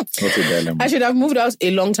a dilemma. I should have moved out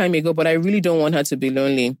a long time ago, but I really don't want her to be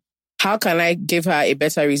lonely. How can I give her a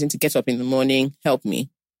better reason to get up in the morning? Help me.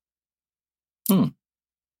 So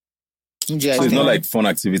it's not like fun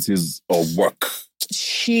activities or work.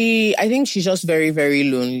 I think she's just very, very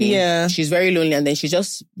lonely. Yeah. She's very lonely, and then she's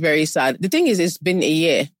just very sad. The thing is, it's been a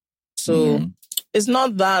year. So it's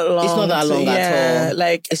not that long. It's not that long at all.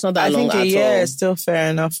 Like, it's not that long at all. I think a year is still fair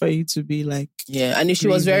enough for you to be like... Yeah, and if she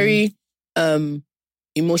was very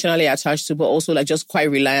emotionally attached to, but also like just quite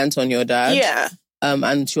reliant on your dad. Yeah.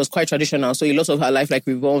 And she was quite traditional, so a lot of her life like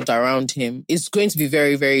revolved around him. It's going to be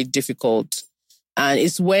very, very difficult. And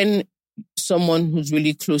it's when someone who's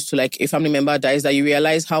really close to like a family member dies that you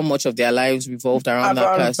realize how much of their lives revolved around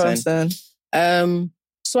that person.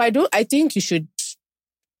 So I think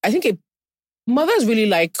mothers really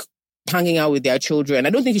like hanging out with their children.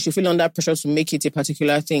 I don't think you should feel under pressure to make it a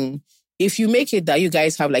particular thing. If you make it that you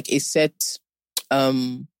guys have like a set,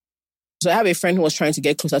 so I have a friend who was trying to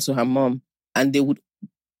get closer to her mom, and they would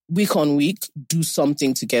week on week do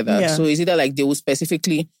something together. Yeah. So it's either like they would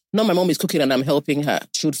specifically, no, my mom is cooking and I'm helping her.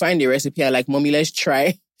 She would find a recipe and like, "Mommy, let's try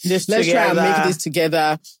and make this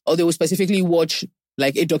together." Or they would specifically watch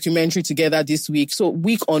like a documentary together this week. So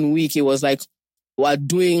week on week, it was like, we're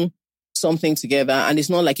doing something together. And it's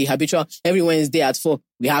not like a habitual, every Wednesday at 4,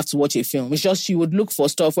 we have to watch a film. It's just she would look for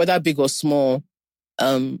stuff, whether big or small,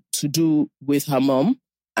 to do with her mom.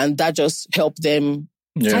 And that just helped them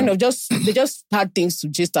kind of they just had things to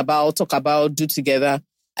gist about, talk about, do together.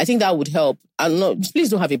 I think that would help. And no, please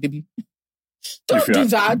don't have a baby. Don't do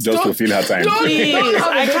that. Just to fill her time. Please,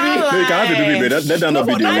 I can't lie. You can have a baby, but let that not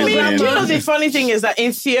be the reason. You know, the funny thing is that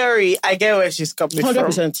in theory, I get where she's coming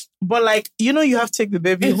 100%. from. But like, you know, you have to take the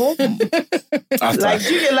baby home. After. Like,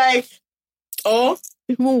 you get like,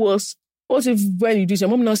 Even worse, what if when you do, your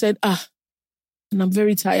mom now said, and I'm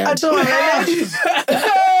very tired. I don't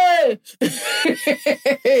I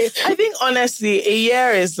think honestly, a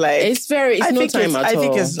year is like it's no time at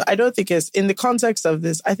all. I don't think it's in the context of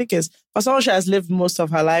this. I think it's for someone she has lived most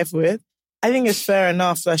of her life with. I think it's fair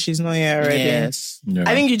enough that she's not here already. Yes,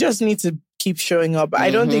 I think you just need to keep showing up.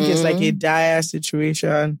 I don't think it's like a dire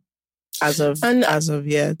situation as of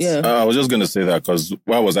yet. Yeah, I was just going to say that because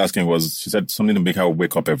what I was asking was, she said something to make her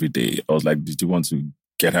wake up every day. I was like, did you want to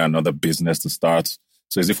get her another business to start?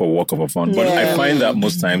 So is it for work or for fun? But I find that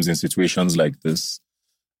most times in situations like this,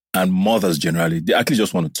 and mothers generally, they actually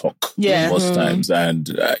just want to talk. Yeah. Most times. And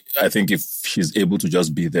I think if she's able to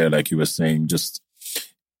just be there, like you were saying, just,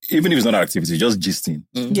 even if it's not an activity, just gisting.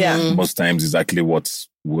 Yeah. Most times is actually what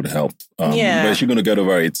would help. But is she going to get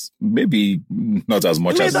over it? Maybe not as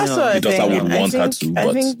much as the daughter would want her to.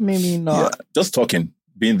 I think maybe not. Yeah, just talking,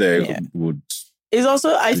 being there would... It's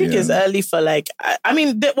also, I think it's early for like, I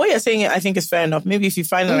mean, what you're saying, I think is fair enough. Maybe if you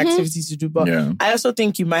find an activity to do, but I also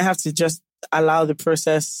think you might have to just allow the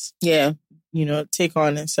process, take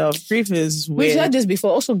on itself. Grief is weird. We've said this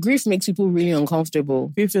before. Also, grief makes people really uncomfortable.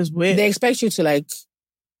 Grief is weird. They expect you to like...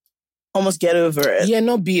 almost get over it. Yeah,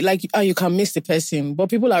 not be like, you can miss the person. But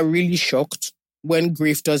people are really shocked when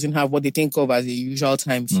grief doesn't have what they think of as a usual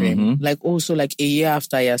time frame. Like also like a year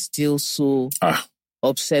after, you're still so...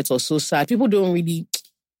 upset or so sad. People don't really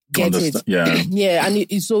get it. Yeah.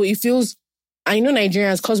 And so it feels, I know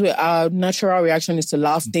Nigerians, because our natural reaction is to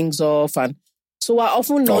laugh things off, and so we're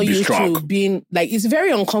often not used to being like, it's very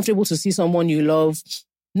uncomfortable to see someone you love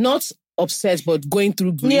not upset but going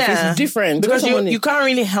through grief. Yeah. It's different because you can't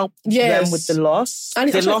really help them with the loss,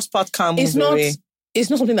 and the loss part can't move away. it's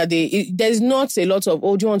not something that there's not a lot of,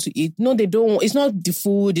 oh, do you want to eat? No, they don't. It's not the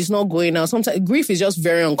food. It's not going out. Sometimes grief is just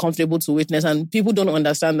very uncomfortable to witness, and people don't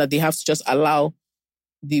understand that they have to just allow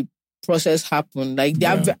the process happen. Like they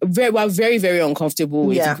are we're very, very uncomfortable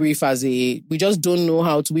with grief we just don't know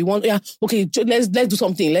how to. We want, okay, let's do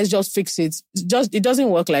something. Let's just fix it. It doesn't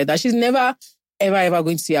work like that. She's never, ever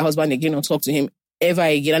going to see her husband again or talk to him ever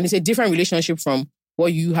again. And it's a different relationship from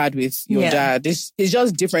what you had with your dad. It's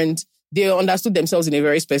just different. They understood themselves in a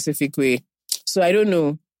very specific way. So I don't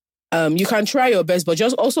know. You can try your best, but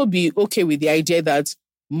just also be okay with the idea that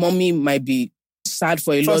mommy might be sad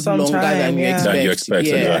for a lot longer than you expect. Than you expect,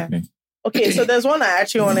 exactly. Okay, so there's one I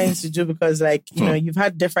actually wanted to do because, like, you know, you've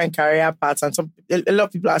had different career paths and a lot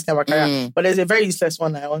of people ask about career, but there's a very useless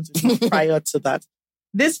one I want to do prior to that.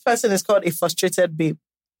 This person is called a frustrated babe.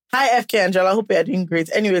 Hi, FK Angela. Hope you're doing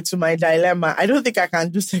great. Anyway, to my dilemma, I don't think I can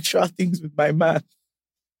do sexual things with my man.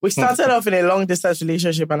 We started off in a long-distance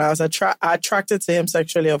relationship and I was attracted to him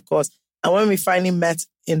sexually, of course. And when we finally met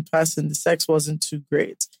in person, the sex wasn't too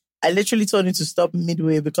great. I literally told him to stop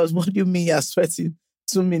midway because what do you mean you're sweating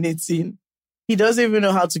 2 minutes in? He doesn't even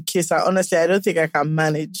know how to kiss. And honestly, I don't think I can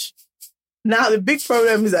manage. Now, the big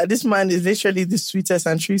problem is that this man is literally the sweetest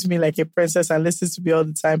and treats me like a princess and listens to me all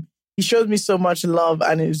the time. He shows me so much love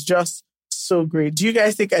and it's just so great. Do you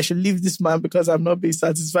guys think I should leave this man because I'm not being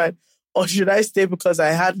satisfied? Or should I stay because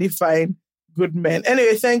I hardly find good men?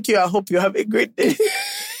 Anyway, thank you. I hope you have a great day.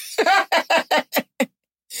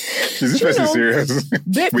 Is this person serious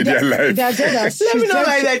with their life? Let me know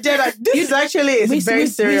like that. This is actually very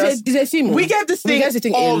serious. It's a theme. We get this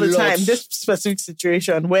thing all the time. This specific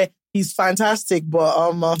situation where he's fantastic,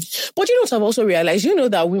 but But you know what I've also realized? You know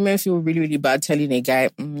that women feel really, really bad telling a guy,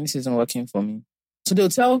 this isn't working for me. So they'll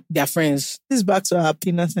tell their friends. This is back to our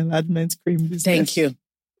penis enlargement cream business. Thank you.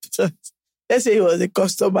 So, let's say he was a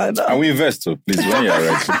customer now. And we invest too, please, when you're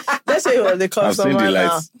ready. Let's say he was a customer I've seen the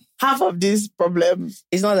now. lights. Half of these problems.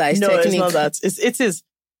 It's not that. No, it's not that. It is.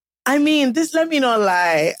 I mean, let me not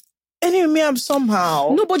lie. Anyway, me, I'm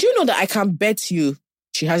somehow. No, but you know that I can bet you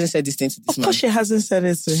she hasn't said this thing to this man. Of course she hasn't said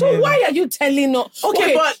it to him. So why are you telling her?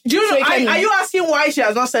 Okay, but do you know, are you asking why she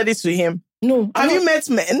has not said it to him? No. Have you met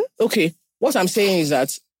men? Okay. What I'm saying is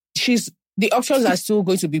that the options are still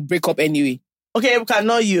going to be break up anyway. Okay, Ebuka,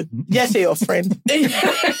 not you. Yes, say your friend.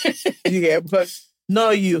 Yeah, but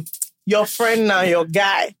not you. Your friend now, your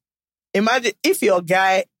guy. Imagine if your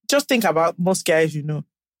guy, just think about most guys you know,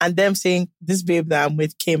 and them saying, this babe that I'm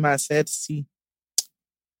with came and said, see.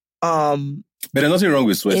 But there's nothing wrong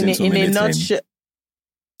with sweating 2 minutes in.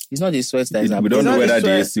 It's not the sweat that is happening. We don't know whether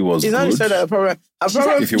the AC was good. It's not the sweat that's a problem.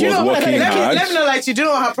 If he was working hard. Let me know, like, you do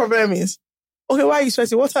know what her problem is. Okay, why are you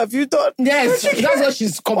sweating? What have you done? Yes, that's what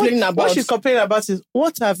she's complaining about. What she's complaining about is,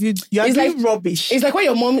 what have you done? You're doing rubbish. It's like when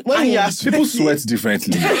your mom... People sweat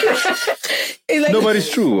differently. Like, no, but it's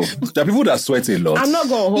true. There are people that sweat a lot. I'm not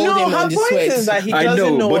going to hold him on the sweat. Is that he I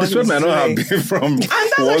doesn't know, what but the sweat might not have been from and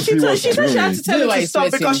that's what she told. She said she had to tell him to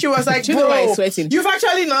stop because she was like, bro, you've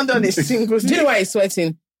actually not done a single thing. Do you know why he's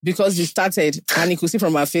sweating? Because he started and he could see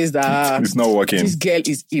from her face that it's not working. This girl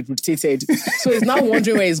is irritated. So he's now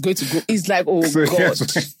wondering where he's going to go. He's like, oh, God.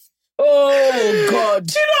 Yes. Oh, God.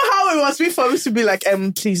 Do you know how it must be for me to be like,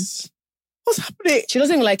 please, what's happening? She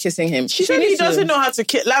doesn't even like kissing him. She said he doesn't know how to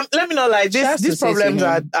kiss. Let me know, like, these problems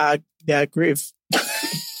are grave.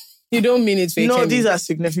 You don't mean it, no, these are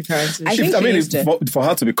significant. I mean, for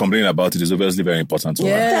her to be complaining about it is obviously very important to her.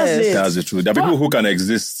 That's the truth. There are people who can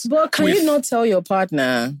exist. But can you not tell your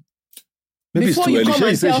partner? Maybe it's too early.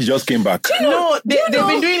 She said she just came back. No, they've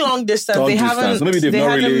been doing long distance. Long distance. So maybe they've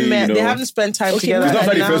not really met. They haven't spent time together. It's not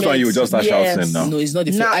like the first one you will just start shouting now. No, it's not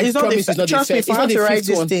the first. I promise it's not the first. It's not the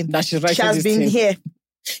fifth one that she's writing. She has been here.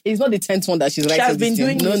 It's not the 10th one that she's writing. She has been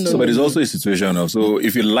doing no. So, but it's also a situation of, so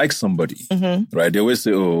if you like somebody, right, they always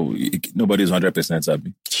say, oh, nobody's 100%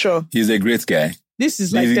 happy. Sure. He's a great guy. This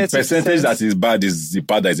is like the percentage that is bad is the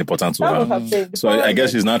part that is important to her. So I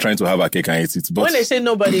guess she's not trying to have a cake and eat it. But when they say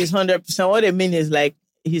nobody is 100%, what they mean is like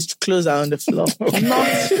his clothes are on the floor.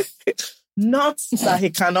 Not that he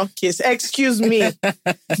cannot kiss. Excuse me.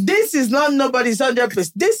 This is not nobody's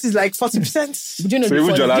 100%. This is like 40%. You know, so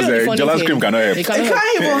even Jola's cream cannot help. It can't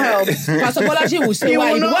even help. Pastor Bolaji will say,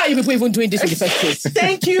 why are you people even doing this in the first place?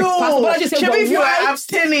 Thank you. Pastor Bolaji said, if you are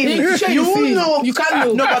abstaining, you won't know. You can't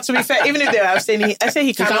know. No, but to be fair, even if they're abstaining, I say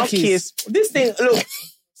he cannot kiss. This thing, look.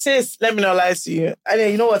 Sis, let me not lie to you. I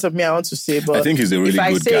mean, you know what I want to say, but I think he's a really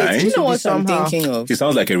good guy. You know what I'm thinking of? He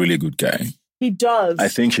sounds like a really good guy. He does. I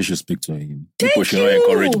think she should speak to him. People should not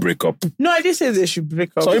encourage breakup. No, I didn't say they should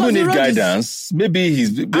break up. So even if guidance, maybe he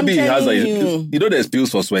has there's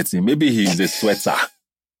pills for sweating. Maybe he's a sweater.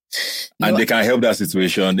 And they can help that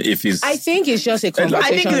situation if it's... I think it's just a conversation. I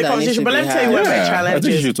think it's a conversation, but let me tell you what my challenge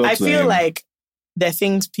is. I feel like there are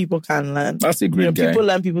things people can learn. That's a great guy. People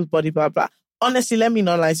learn people's body, blah, blah. Honestly, let me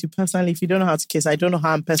not lie to you personally. If you don't know how to kiss, I don't know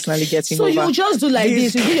how I'm personally getting over. So you just do like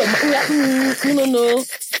this. You do your... No.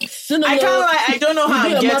 I can't lie. I don't know how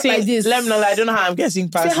I'm getting... Like this. Let me not lie. I don't know how I'm getting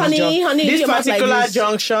past honey, this particular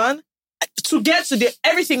junction. To get to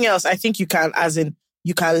everything else, I think you can, as in,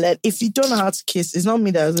 you can let... If you don't know how to kiss, it's not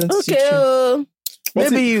me that doesn't teach you.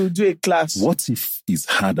 Maybe you do a class. What if it's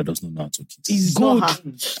her that doesn't know how to kiss? It's not her.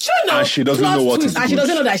 And she doesn't know what is good. And she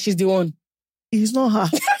doesn't know that she's the one. It's not her.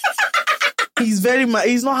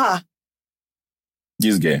 He's not her.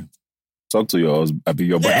 This guy. Talk to your husband,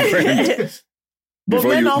 your boyfriend.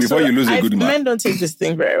 before you lose a good man. Men don't take this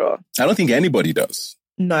thing very well. I don't think anybody does.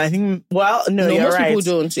 No, I think, you're right. Most people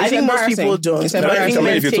don't. I think most people don't.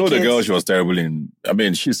 If you told the girl she was terrible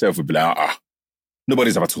she herself would be like,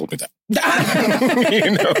 nobody's ever told me that.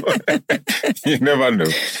 You never know.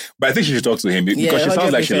 But I think she should talk to him because she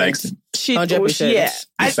sounds like she likes him. She 100%. Yeah.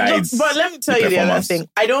 But let me tell you the other thing.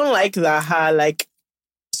 I don't like that her,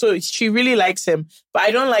 so she really likes him, but I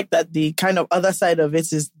don't like that the kind of other side of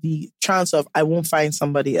it is the chance of I won't find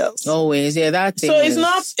somebody else. Always, yeah, that thing. So it's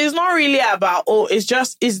not really about, it's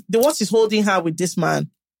what is holding her with this man.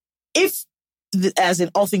 If, as in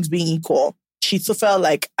all things being equal, she felt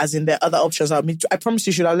like, as in the other options, I promise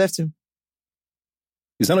you should have left him.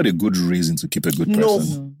 Is that not a good reason to keep a good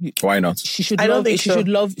person? No. Why not? She should love.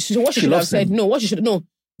 What she should have said. No, what she should no.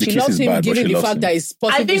 She loves him, given the fact that it's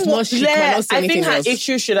possible. I think her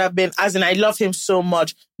issue should have been, as in, I love him so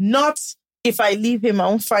much. Not if I leave him, I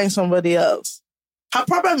won't find somebody else. Her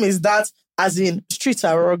problem is that, as in, streets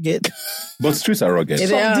are rugged. But streets are rugged. So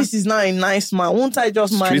this is not a nice man. Won't I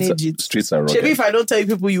just manage it? Streets are rugged. Maybe if I don't tell you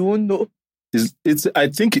people, you won't know. I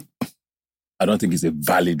don't think it's a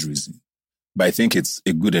valid reason, but I think it's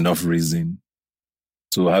a good enough reason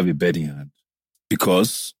to have a bed in hand.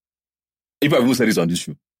 Because, if I've even said this on this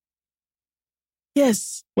show.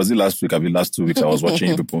 Yes. Was it last week? Last 2 weeks I was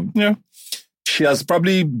watching people. Yeah. She has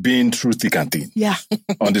probably been through thick and thin. Yeah.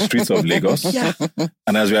 On the streets of Lagos. Yeah.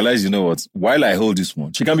 And has realized, you know what? While I hold this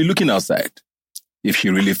one, she can be looking outside if she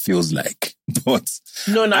really feels like. But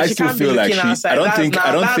no, I she still can't feel be looking like outside. I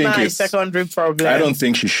don't think it's a secondary problem. I don't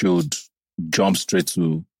think she should jump straight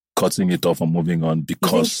to cutting it off and moving on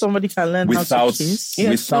because somebody can learn how to kiss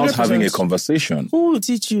without having a conversation. Who will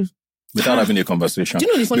teach you? Without having a conversation. Do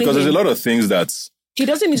you know the funny because thing? There's a lot of things that he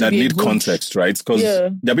doesn't need to be need context, right? Because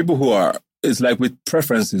there are people who are, it's like with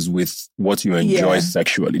preferences with what you enjoy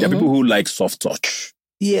sexually. There are people who like soft touch.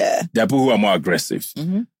 Yeah. There are people who are more aggressive.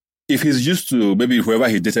 Mm-hmm. If he's used to, maybe whoever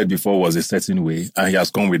he dated before was a certain way and he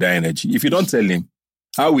has come with that energy, if you don't tell him,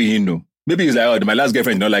 how will he know? Maybe he's like, my last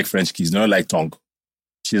girlfriend did not like French kiss, did not like tongue.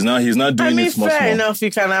 He's not doing it small. Fair enough,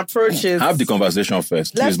 you can approach it. Have the conversation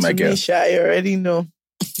first. Please, my girl. I already know.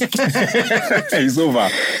 It's over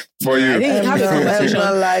for you. I think have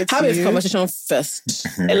a conversation first.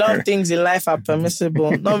 A lot of things in life are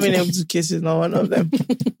permissible. Not being able to kiss is not one of them.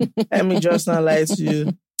 Let me just not lie to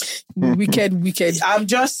you. Wicked. I'm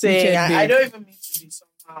just saying, I don't even mean to be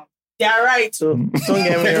somehow. They are right, so don't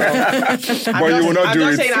get me wrong. But you will not do it.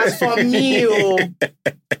 I'm just saying, as for me,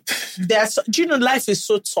 do you know, life is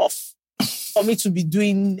so tough for me to be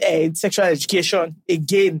doing sexual education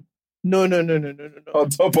again. No. On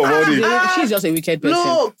top of all this. She's just a wicked person.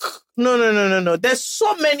 Look, no. There's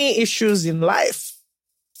so many issues in life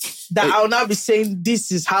that I'll now be saying,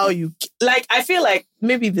 this is how you... Like, I feel like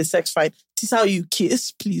maybe the sex fight, this is how you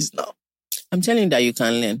kiss, please, no. I'm telling you that you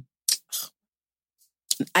can learn.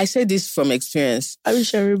 I say this from experience. I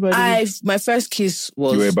wish everybody... My first kiss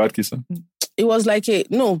was... You were a bad kisser? It was like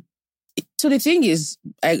no. So the thing is,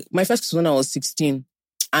 my first kiss was when I was 16.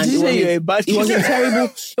 And it was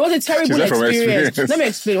a terrible experience. Let me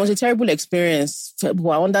explain. It was a terrible experience. We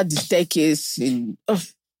were under the staircase in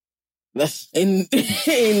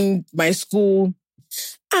my school.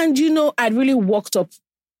 And, you know, I'd really worked up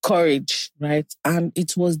courage, right? And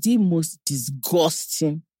it was the most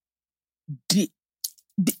disgusting,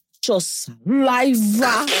 just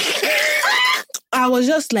saliva. I was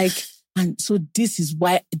just like, and so this is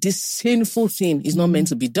why this sinful thing is not meant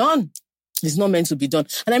to be done. It's not meant to be done.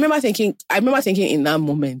 And I remember thinking in that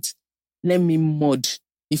moment, let me mud.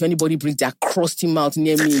 If anybody brings their crusty mouth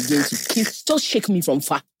near me again to kiss, just shake me from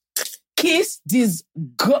far. Kiss this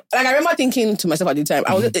girl. Like, I remember thinking to myself at the time,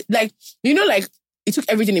 I was like, you know, like, it took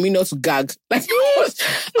everything in me not to gag. Like, I was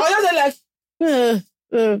just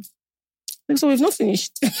like, so we've not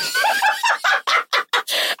finished. And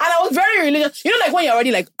I was very religious. You know, like when you're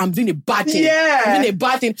already like, I'm doing a bad thing. Yeah. I'm doing a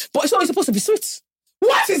bad thing. But it's always supposed to be sweet.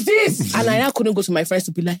 what is this? And I now couldn't go to my friends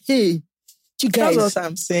to be like, hey, you guys. That's what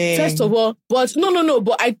I'm saying. First of all, but no.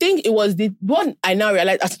 But I think it was the one I now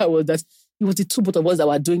realized afterwards that it was the two both of us that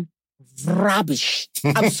were doing rubbish.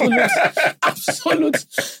 Absolute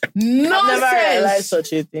nonsense. I've never realized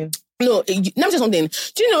such a thing. No, let me tell you something.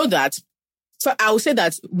 Do you know that? I would say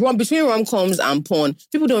that between rom-coms and porn,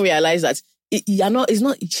 people don't realize that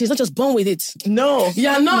she's not just born with it. No.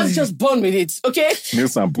 You're not just born with it, okay? New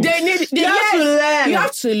sample. You have to learn. You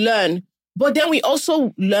have to learn. But then we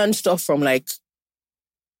also learn stuff from like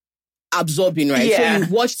absorbing, right? Yeah. So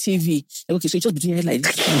you watch TV. Okay, so you just be turning your head like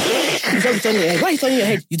this. You just be turning your head. Why are you turning your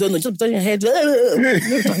head? You don't know. You just be turning your head.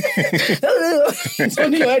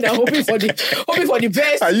 Turning your head and hoping for the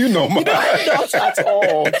best. Are you normal? You don't not at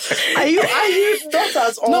all. Are you not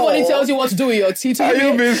at all? Nobody tells you what to do with your teeth. Are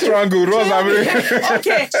you being strangled? What's happening?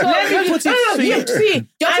 Okay, so let me put it to you. See,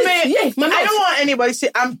 I don't want anybody to say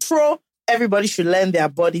I'm pro. Everybody should learn their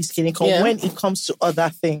body skin when it comes to other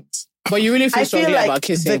things. But you really feel strongly like about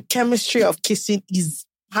kissing. The chemistry of kissing is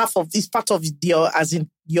part of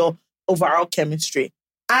your overall chemistry.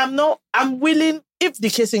 I'm willing, if the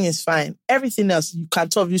kissing is fine, everything else you can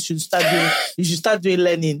tell you should start doing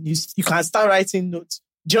learning. You can start writing notes,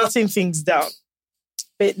 jotting things down.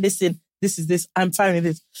 But listen, this is this, I'm fine with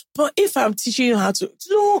it. But if I'm teaching you how to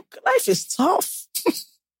look, life is tough.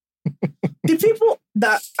 The people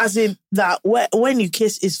when you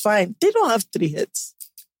kiss is fine, they don't have 3 hits.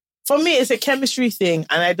 For me, it's a chemistry thing,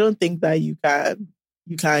 and I don't think that you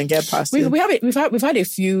can get past it. We've had a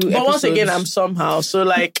few but episodes. Once again, I'm somehow, so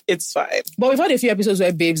like it's fine. But we've had a few episodes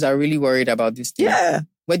where babes are really worried about this thing. Yeah.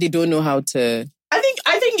 Where they don't know how to. I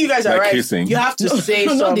think you guys are right. Kissing. You have to say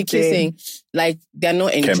something. Not the kissing. Like they're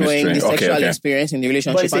not enjoying the sexual experience in the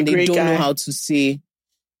relationship, and they don't know how to say.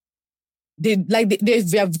 They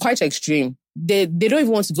are quite extreme. They don't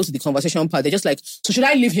even want to go to the conversation part. They're just like, so should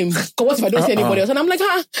I leave him? What if I don't see anybody else? And I'm like,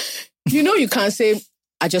 you can't say,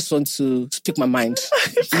 I just want to speak my mind.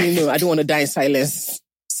 I don't want to die in silence.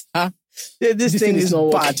 This thing is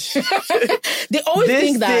not bad. They always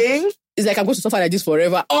think that it's like I'm going to suffer like this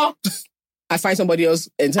forever. Or I find somebody else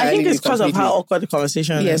entirely. I think it's because of how awkward the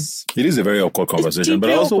conversation is. Yes. It is a very awkward conversation. But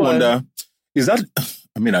I also wonder, is that,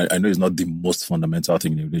 I mean, I know it's not the most fundamental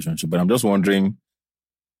thing in a relationship, but I'm just wondering,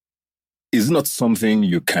 is it not something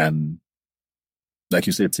you can, like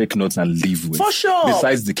you say, take notes and live with? For sure.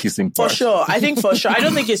 Besides the kissing part. For sure. I think for sure. I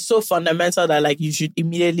don't think it's so fundamental that like you should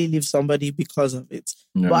immediately leave somebody because of it.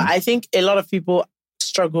 Yeah. But I think a lot of people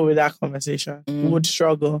struggle with that conversation, would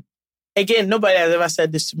struggle. Again, nobody has ever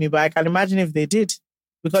said this to me, but I can imagine if they did.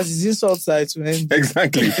 Because it's insults that it will end.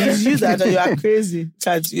 Exactly. It's you that you are crazy.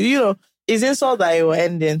 It's insult that it will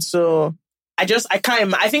end in. So I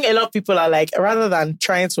think a lot of people are like, rather than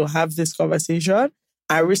trying to have this conversation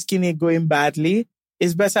and risking it going badly,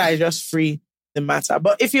 it's better I just free the matter.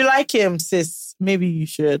 But if you like him, sis, maybe you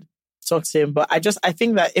should talk to him. But I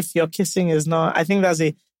think that if your kissing is not, I think that's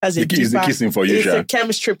a deeper, is the kissing for you, it's a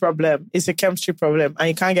chemistry problem. It's a chemistry problem and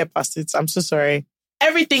you can't get past it. I'm so sorry.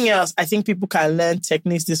 Everything else, I think people can learn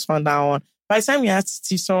techniques this one, that one. By the time you have to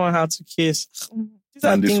teach someone how to kiss, these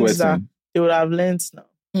are things that they would have learned now.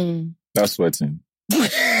 That's sweating. No,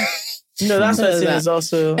 that's sweating is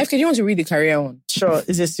also... FK, do you want to read the career one? Sure,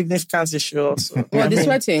 it's a significant issue also. The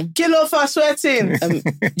sweating? Kill for sweating. Do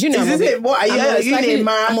you know,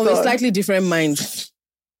 I'm of a slightly different mind.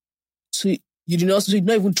 So you do not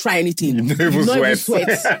even try anything. You don't even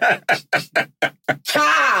sweat.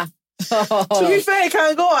 Ha! To be fair, it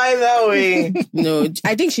can go either way. No,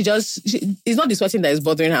 I think it's not the sweating that is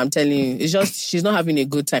bothering her, I'm telling you. It's just she's not having a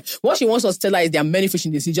good time. What she wants us to tell her is there are many fish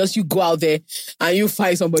in the sea. Just you go out there and you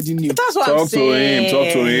find somebody new. That's what I'm saying.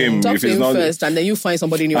 Talk to him. Talk to him first and then you find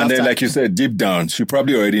somebody new. And after. then, like you said, deep down, she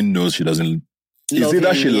probably already knows she doesn't. It's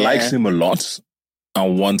either she likes him a lot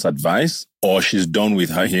and wants advice, or she's done with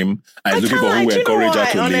him and is looking for who will encourage her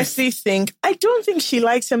to I leave. honestly think, I don't think she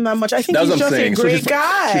likes him that much. I think he's just a great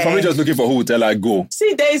guy. She's probably just looking for who will tell her go.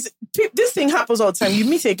 See, this thing happens all the time. You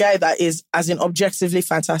meet a guy that is, as in objectively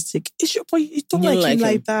fantastic. But you don't like him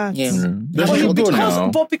like that. Yeah.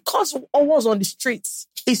 But because of what was on the streets,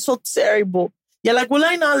 he's so terrible. You're like, will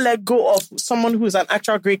I now let go of someone who's an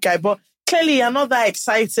actual great guy? But clearly you're not that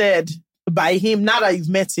excited by him now that you've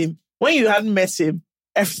met him. When you hadn't met him,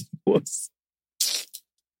 everything was...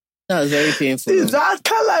 That was very painful. Is that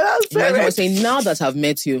color? That's very... I was saying, now that I've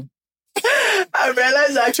met you. I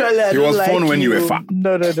realized actually it was fun when you were fat.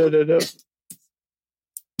 No.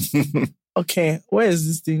 Okay, where is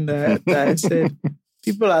this thing that I said?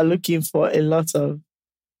 People are looking for a lot of...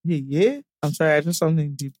 Yeah? I'm sorry, I did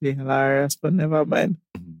something deeply hilarious, but never mind.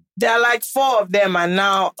 There are like 4 of them and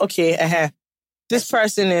now... Okay, This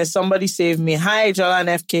person is Somebody Save Me. Hi, Jola and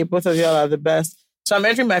FK. Both of y'all are the best. So I'm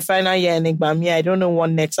entering my final year in Enigma. I don't know what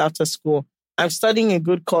next after school. I'm studying a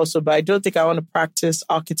good course, but I don't think I want to practice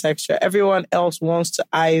architecture. Everyone else wants to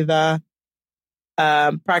either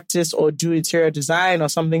practice or do interior design or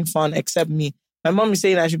something fun except me. My mom is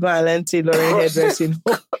saying I should go and learn tailoring, hairdressing.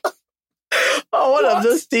 All of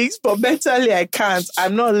those things, but mentally I can't.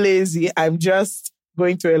 I'm not lazy. I'm just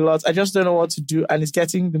going through a lot. I just don't know what to do, and it's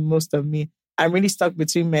getting the most of me. I'm really stuck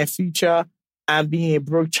between my future and being a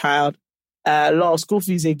broke child. Lot of school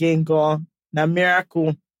fees again gone. Now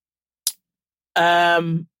miracle.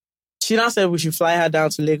 She now said we should fly her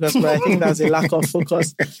down to Lagos, but I think there's a lack of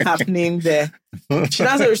focus happening there. She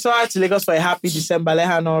now said we should fly her to Lagos for a happy December. Let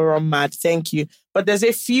her not run mad. Thank you. But there's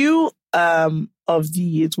a few of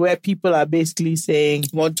these where people are basically saying,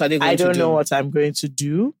 what are they going I to don't do? know what I'm going to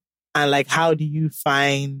do. And like, how do you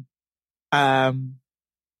find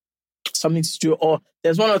something to do? Or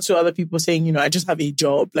there's one or two other people saying, you know, I just have a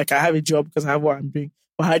job. Like I have a job because I have what I'm doing.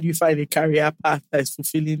 But how do you find a career path that is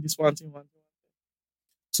fulfilling this one thing?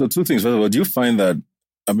 So two things. First of all, do you find that,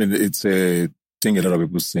 I mean, it's a thing a lot of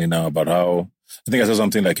people say now about how, I think I saw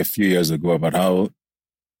something like a few years ago about how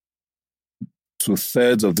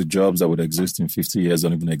 2/3 of the jobs that would exist in 50 years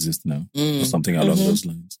don't even exist now, or something along those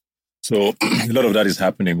lines. So a lot of that is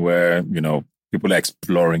happening where, you know, people are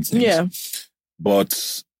exploring things. Yeah.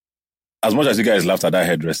 But as much as you guys laughed at that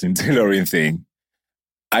hairdressing, tailoring thing,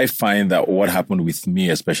 I find that what happened with me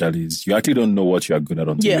especially is you actually don't know what you are good at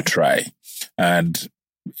until you try. And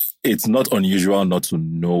it's not unusual not to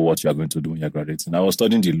know what you are going to do when you're graduating. I was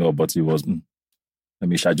studying the law, but it was, let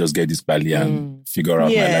me just get this badly and figure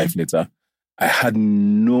out my life later. I had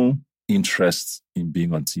no interest in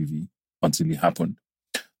being on TV until it happened.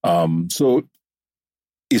 So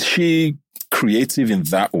is she creative in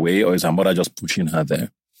that way, or is her mother just pushing her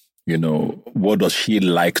there? You know, what does she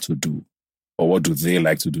like to do? Or what do they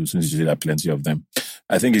like to do, since you see there are plenty of them?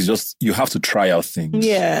 I think it's just, you have to try out things.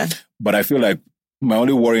 Yeah. But I feel like my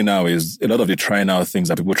only worry now is a lot of the trying out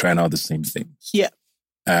things are people trying out the same things. Yeah.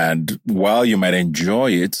 And while you might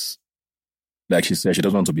enjoy it, like she said, she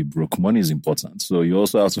doesn't want to be broke. Money is important. So you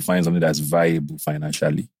also have to find something that's viable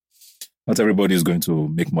financially. Not everybody is going to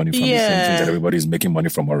make money from the same things that everybody is making money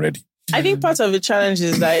from already. I think part of the challenge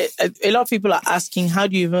is that a lot of people are asking, how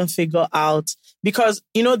do you even figure out? Because,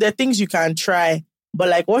 you know, there are things you can try, but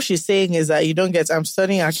like what she's saying is that you don't get, I'm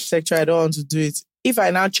studying architecture, I don't want to do it. If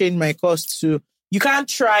I now change my course to, you can't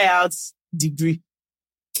try out degree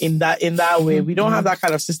in that way. We don't have that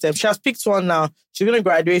kind of system. She has picked one now. She's going to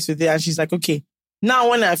graduate with it. And she's like, okay, now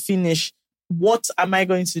when I finish, what am I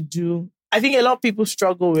going to do? I think a lot of people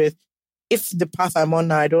struggle with, if the path I'm on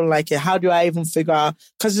now, I don't like it, how do I even figure out?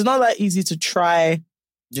 Because it's not that easy to try.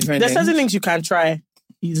 There's certain things you can try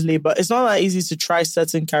easily, but it's not that easy to try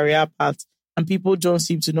certain career paths. And people don't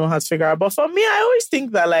seem to know how to figure out. But for me, I always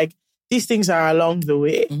think that like these things are along the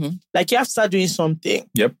way. Like you have to start doing something.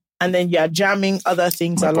 Yep. And then you're jamming other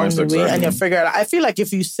things along the way and you're figuring out. I feel like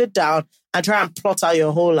if you sit down and try and plot out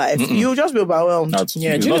your whole life, you'll just be overwhelmed. It's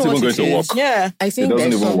not even going to work. Yeah. I think it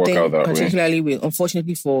doesn't there's even work out something that particularly with,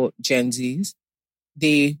 unfortunately for Gen Zs,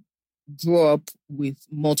 they grow up with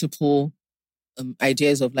multiple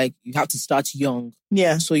ideas of like, you have to start young.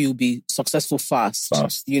 Yeah. So you'll be successful fast.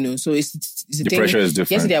 Fast. You know, so it's the thing. Pressure is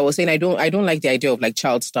different. Yesterday I was saying I don't like the idea of like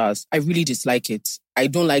child stars. I really dislike it. I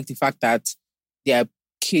don't like the fact that there are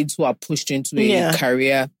kids who are pushed into a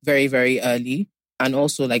career very, very early. And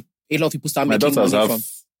also like a lot of people start making money from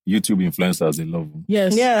YouTube influencers, they love them.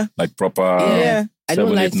 Yes. Yeah. Like proper I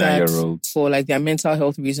don't 7, like 8, 9-year-olds. for like their mental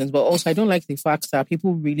health reasons, but also I don't like the fact that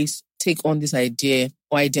people really take on this idea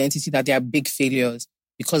or identity that they are big failures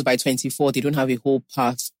because by 24 they don't have a whole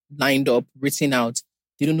path lined up, written out.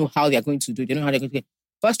 They don't know how they are going to do it. They don't know how they're going to do it.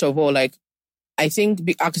 First of all, like I think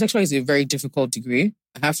architecture is a very difficult degree.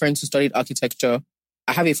 I have friends who studied architecture.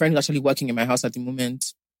 I have a friend who's actually working in my house at the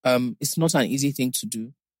moment. It's not an easy thing to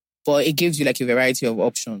do, but it gives you like a variety of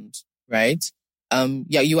options, right?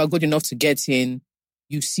 You are good enough to get in.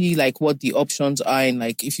 You see like what the options are, and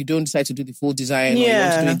like if you don't decide to do the full design, or you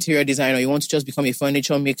want to do interior design, or you want to just become a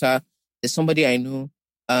furniture maker. There's somebody I know,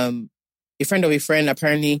 a friend of a friend,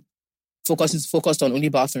 apparently focused on only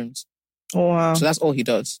bathrooms. Oh wow! So that's all he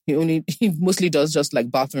does. He mostly does just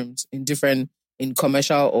like bathrooms in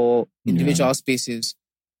commercial or individual spaces.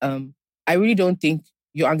 I really don't think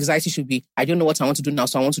your anxiety should be, I don't know what I want to do now,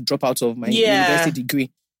 so I want to drop out of my university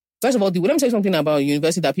degree. First of all, let me tell you something about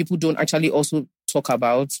university that people don't actually also talk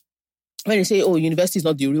about. When they say, oh, university is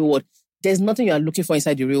not the real world, there's nothing you are looking for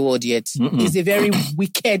inside the real world yet. It's a very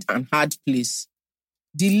wicked and hard place.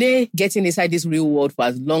 delay getting inside this real world for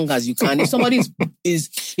as long as you can. If somebody is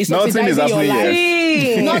Nothing is subsidizing your happening life,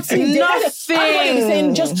 yet. nothing. Everybody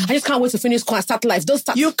saying, I just can't wait to finish school and start life. Don't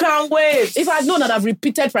start. You can't wait. If I'd known that I've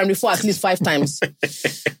repeated primary 4 at least 5 times.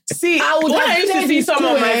 See, I would when have I used to stayed see in some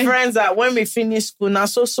of school, my friends that when we finish school, now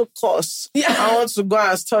so course. Yeah. I want to go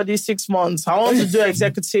and study 6 months. I want to do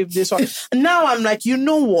executive this one. Now I'm like, you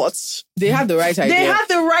know what? They have the right idea. They have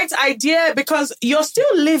the right idea because you're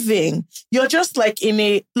still living. You're just like in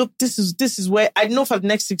a, look, this is where, I know for the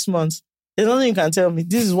next 6 months, there's nothing you can tell me.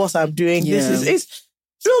 This is what I'm doing. Yeah.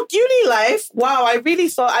 Look, uni life, wow, I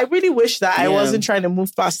really wish that I wasn't trying to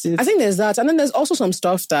move past it. I think there's that. And then there's also some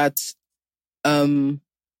stuff that will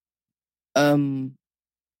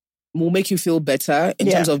make you feel better in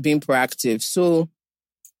terms of being proactive. So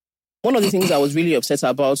one of the things I was really upset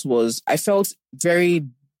about was I felt very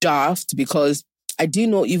daft because I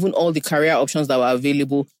didn't know even all the career options that were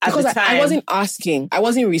available. Because I wasn't asking, I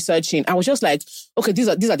wasn't researching. I was just like, okay, these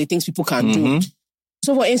are the things people can do.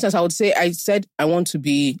 So for instance, I said I want to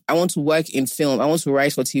work in film, I want to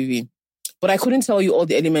write for TV. But I couldn't tell you all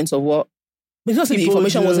the elements of what, because the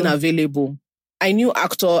information wasn't available. I knew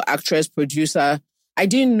actor, actress, producer. I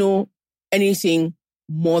didn't know anything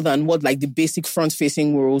more than what like the basic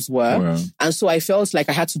front-facing roles were. Wow. And so I felt like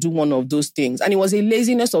I had to do one of those things. And it was a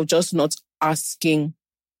laziness of just not asking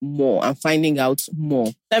more and finding out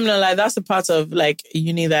more. I'm not like, that's the part of like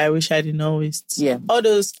uni that I wish I didn't always. Yeah. All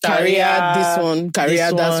those career, that one. That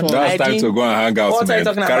was time to go and hang out. What are you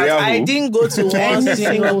talking about? I didn't go to one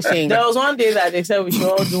single thing. There was one day that they said we should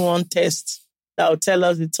all do one test that would tell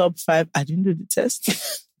us the top 5. I didn't do the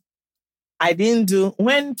test. I didn't do.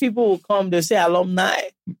 When people will come, they say alumni.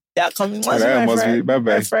 They are coming.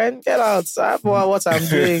 My friend, get out. I forgot what I'm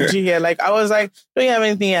doing. Here, like I was like, don't you have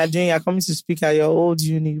anything you're doing? You're coming to speak at your old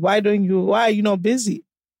uni. Why are you not busy?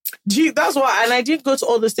 That's why. And I didn't go to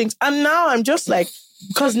all those things. And now I'm just like,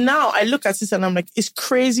 because now I look at this and I'm like, it's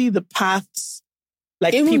crazy the paths.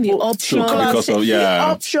 Like even people, the options. The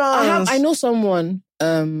options. I know someone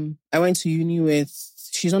I went to uni with.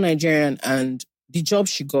 She's not Nigerian, and the job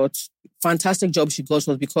she got, fantastic job she got,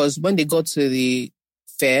 was because when they got to the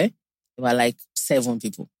fair, there were like 7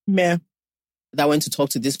 people that went to talk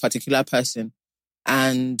to this particular person.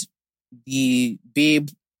 And the babe,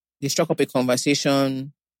 they struck up a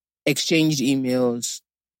conversation, exchanged emails,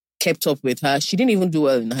 kept up with her. She didn't even do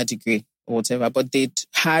well in her degree or whatever, but they'd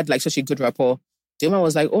had like such a good rapport. The woman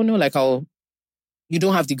was like, oh no, like you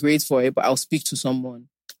don't have the grades for it, but I'll speak to someone.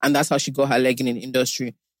 And that's how she got her leg in the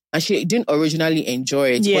industry. And she didn't originally enjoy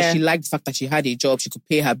it, but she liked the fact that she had a job, she could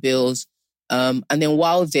pay her bills. And then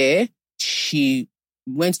while there, she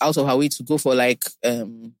went out of her way to go for so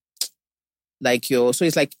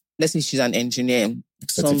it's like, let's say she's an engineer.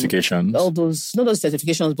 Certifications. Not those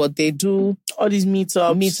certifications, but they do all these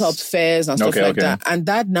meetups, fairs and stuff like that. And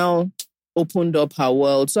that now opened up her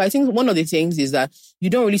world. So I think one of the things is that you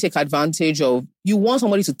don't really take advantage of, you want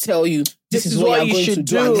somebody to tell you, this is what you're going to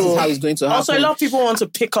do and this is how it's going to happen. Also, a lot of people want to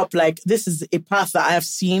pick up like, this is a path that I have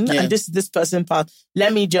seen and this person's path.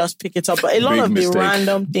 Let me just pick it up. But a lot of the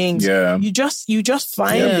random things, you just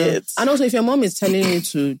find it. And also, if your mom is telling you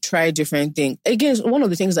to try different things, again, one of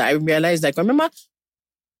the things that I realized, like, I remember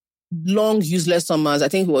long useless summers, I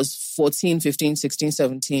think it was 14, 15, 16,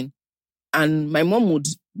 17. And my mom would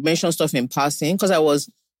mention stuff in passing because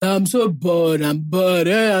I'm so bored, I'm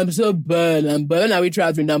so bored, when are we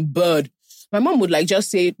traveling, I'm bored. My mom would like just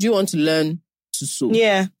say, do you want to learn to sew?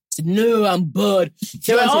 Yeah. Said, no, I'm bored.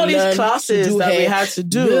 There were all these classes that we had to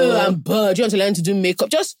do. No, I'm bored. Do you want to learn to do makeup?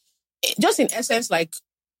 Just in essence, like,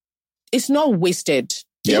 it's not wasted.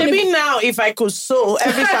 Maybe now, if I could sew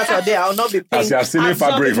every Saturday, I'll not be paying. As you're stealing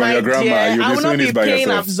fabric from your grandma, you'll be sewing it by yourself. I will not be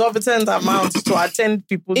paying exorbitant amounts to attend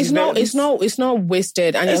people's events. It's not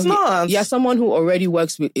wasted. And it's not. You're someone who already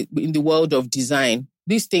works in the world of design.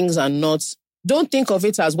 These things are not. Don't think of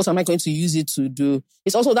it as what am I going to use it to do.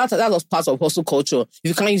 It's also that was part of hustle culture. If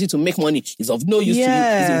you can't use it to make money, it's of no use to you.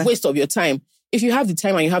 It's a waste of your time. If you have the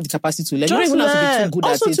time and you have the capacity to learn, you don't even have to be too good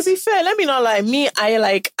at it. Also, to be fair, let me not lie. Me,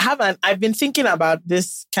 I've been thinking about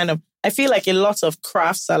this kind of, I feel like a lot of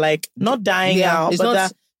crafts are like not dying out,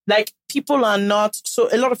 but like people are not, so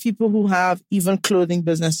a lot of people who have even clothing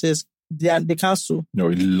businesses, they can't sew. No,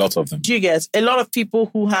 a lot of them. Do you get? A lot of people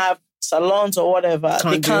who have salons or whatever,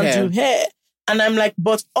 they can't do hair. And I'm like,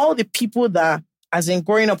 but all the people that, as in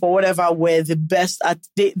growing up or whatever, were the best at,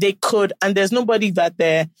 they could, and there's nobody that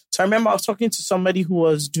there. So I remember I was talking to somebody who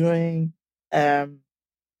was doing like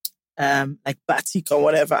batik or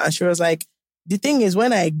whatever, and she was like, the thing is,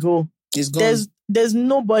 when I go, it's gone. There's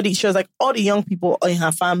nobody. She was like, all the young people in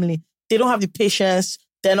her family, they don't have the patience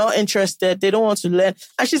They're not interested. They don't want to learn.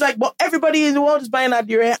 And she's like, but everybody in the world is buying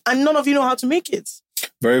Adire and none of you know how to make it.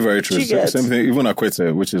 Very, very true. Same thing, even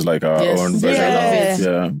Akwete, which is like our own version of it.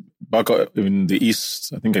 Yeah. Back in the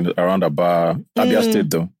East, I think around Abia State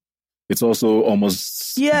though, it's also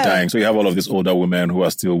almost dying. So you have all of these older women who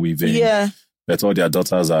are still weaving. Yeah. But all their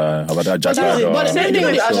daughters are Jakarta. But same thing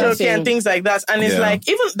with Ashoke and things like that. And it's like,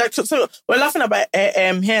 even like, so we're laughing about hair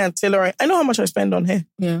and tailoring. I know how much I spend on hair.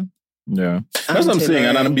 Yeah. Yeah. That's what I'm saying.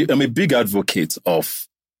 And I'm a big advocate of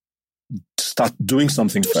start doing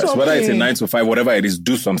something first. Whether it's a 9 to 5, whatever it is,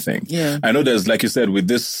 do something. Yeah. I know there's, like you said, with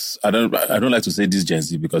this, I don't like to say this Gen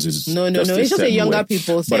Z because it's no. It's just a younger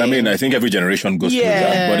people thing. But I mean, I think every generation goes through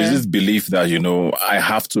that. But it's this belief that, I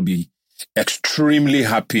have to be extremely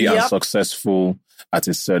happy and successful at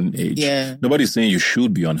a certain age. Yeah. Nobody's saying you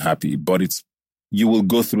should be unhappy, but you will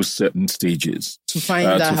go through certain stages to find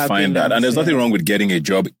that. And there's nothing wrong with getting a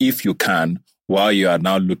job if you can, while you are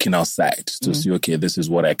now looking outside to see, okay, this is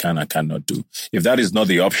what I can and cannot do. If that is not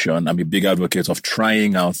the option, I'm a big advocate of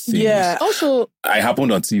trying out things. Yeah. Also, I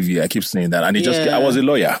happened on TV. I keep saying that. And I was a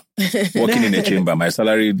lawyer working in a chamber. My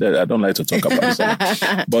salary, I don't like to talk about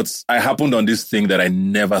it. But I happened on this thing that I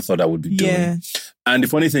never thought I would be doing. Yeah. And the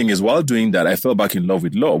funny thing is, while doing that, I fell back in love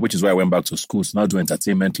with law, which is why I went back to school to now do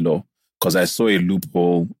entertainment law, because I saw a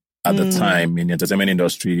loophole at the time in the entertainment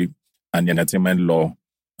industry and the entertainment law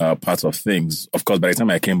parts of things. Of course, by the time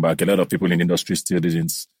I came back, a lot of people in the industry still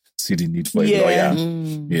didn't see the need for a lawyer,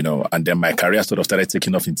 and then my career sort of started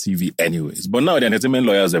taking off in TV anyways. But now the entertainment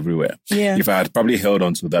lawyers everywhere. Yeah. If I had probably held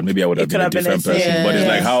on to that, maybe I would have been a different person. Yeah. But it's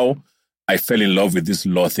like how I fell in love with this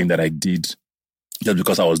law thing that I did just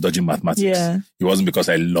because I was dodging mathematics. Yeah. It wasn't because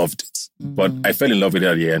I loved it. But I fell in love with it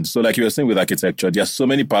at the end. So like you were saying with architecture, there's so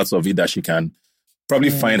many parts of it that she can probably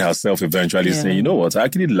find herself eventually saying, you know what, I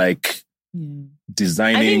actually like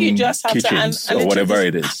designing kitchens or whatever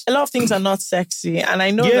it is. A lot of things are not sexy. And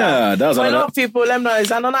I know that for a lot of people, let me know,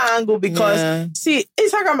 it's another angle because, see,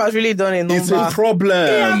 Instagram has really done a number. It's a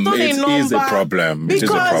problem. It is a problem.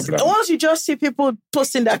 Because once you just see people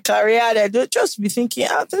posting their career, they'll just be thinking,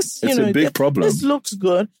 this, it's a big problem. This looks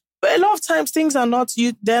good. But a lot of times things are not,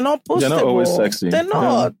 they're not postable. They're not always sexy. They're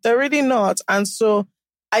not. Yeah. They're really not. And so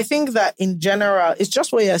I think that in general, it's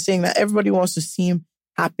just what you're saying, that everybody wants to seem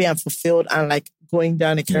happy and fulfilled and like going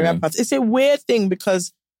down a career path. It's a weird thing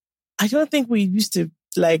because I don't think we used to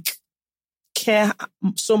like care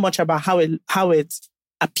so much about how it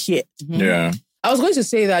appeared. Yeah. I was going to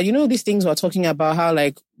say that, these things we're talking about, how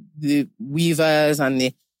like the weavers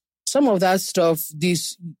and some of that stuff,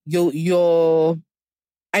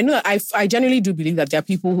 I know I genuinely do believe that there are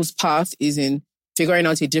people whose path is in figuring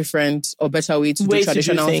out a different or better way to do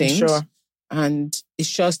traditional things. Sure. And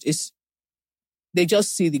they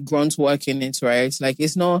just see the grunt work in it, right? Like,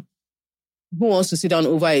 it's not, who wants to sit down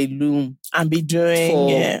over a loom and be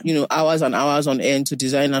doing, hours and hours on end to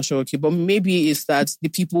design and show, okay, but maybe it's that the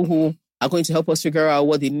people who are going to help us figure out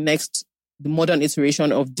what the modern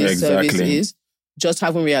iteration of this service is, just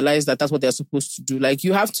haven't realized that that's what they're supposed to do. Like,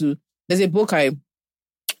 there's a book I'm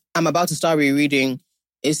about to start rereading.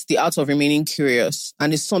 It's The Art of Remaining Curious.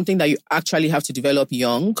 And it's something that you actually have to develop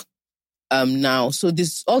young. Now. So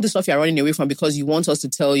all this stuff you're running away from because you want us to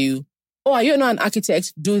tell you, oh, are you not an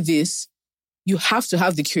architect? Do this. You have to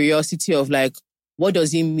have the curiosity of like, what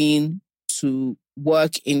does it mean to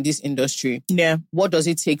work in this industry? Yeah. What does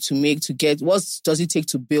it take what does it take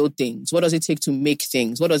to build things? What does it take to make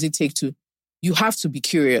things? What does it take you have to be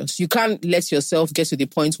curious. You can't let yourself get to the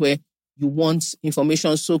point where you want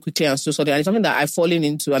information so quickly and so suddenly. And it's something that I've fallen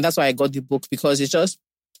into. And that's why I got the book, because it's just,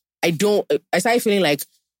 I started feeling like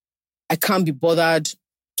I can't be bothered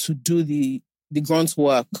to do the grunt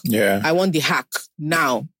work. Yeah. I want the hack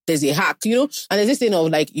now. There's a hack, and there's this thing of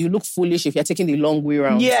like, you look foolish if you're taking the long way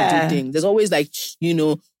around to do things. There's always like,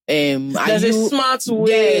 there's a smart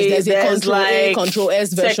way. Yes, there's a Control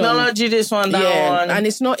S version. Technology, this one, that one. And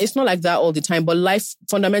it's not like that all the time. But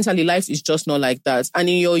fundamentally, life is just not like that. And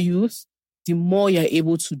in your youth, the more you're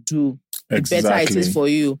able to do, the better it is for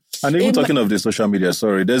you. And even talking of the social media,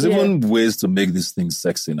 there's even ways to make these things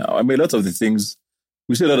sexy now. I mean, a lot of the things,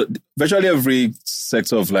 we see virtually every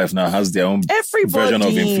sector of life now has their own version of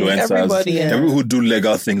influencers. People who do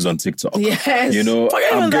legal things on TikTok. Yes.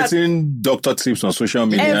 I'm getting doctor tips on social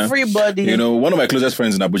media. Everybody. One of my closest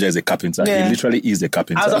friends in Abuja is a carpenter. Yeah. He literally is a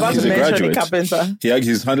carpenter. I was about he's to a mention graduate. a carpenter.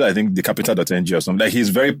 He's handled, I think, the carpenter.ng or something. Like, he's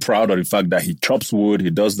very proud of the fact that he chops wood, he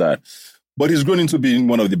does that. But he's grown into being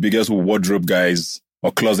one of the biggest wardrobe guys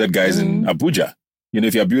or closet guys in Abuja.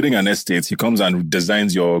 If you're building an estate, he comes and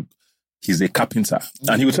designs he's a carpenter.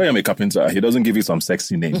 And he will tell you I'm a carpenter. He doesn't give you some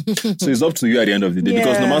sexy name. So it's up to you at the end of the day.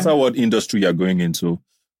 Because no matter what industry you're going into,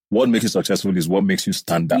 what makes you successful is what makes you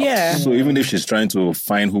stand out. Yeah. So even if she's trying to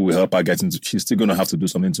find who will help her get into, she's still going to have to do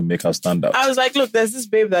something to make her stand out. I was like, look, there's this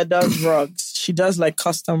babe that does rugs. She does like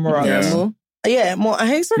custom rugs. Yeah. Yeah, more. I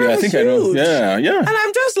think I think I know. Yeah. And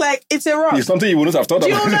I'm just like, it's a rug. It's something you wouldn't have thought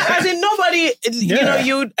about. As in nobody,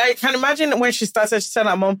 I can imagine when she started, she said,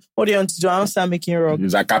 her mom, what do you want to do? I want to start making rugs.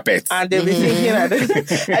 It's a carpet. And they'll be thinking,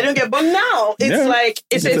 I don't get, but now it's like,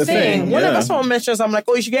 it's a thing. Whenever someone mentions, I'm like,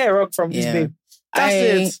 oh, you should get a rug from this babe. That's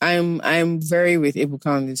it. I'm very with Ebuka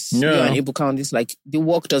on this. Yeah. You and Ebuka on this. Like, the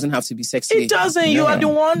work doesn't have to be sexy. It doesn't. You are the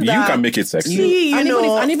one that... You can make it sexy.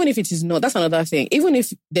 Even if it is not, that's another thing. Even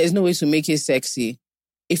if there's no way to make it sexy,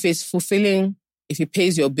 if it's fulfilling, if it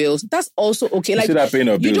pays your bills, that's also okay. Like, you see that paying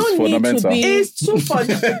your bills, you don't fundamental. need to be... It's too fun.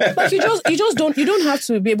 But you don't have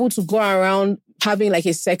to be able to go around having like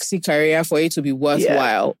a sexy career for it to be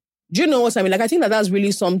worthwhile. Yeah. Do you know what I mean? Like, I think that's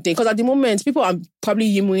really something. Because at the moment, people are probably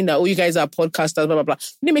yimmering that, oh, you guys are podcasters, blah, blah, blah.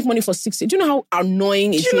 They make money for 60. Do you know how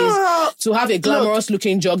annoying it is to have a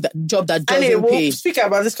glamorous-looking job that doesn't pay? Speak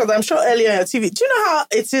about this because I'm sure earlier on your TV. Do you know how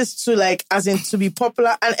it is to like, as in to be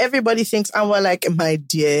popular and everybody thinks, and we're like, my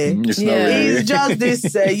dear, it's not really. It's just this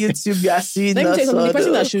YouTube you are seeing. Let me tell you something. The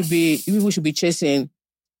person that we should be chasing,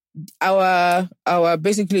 our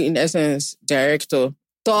basically, in essence, director,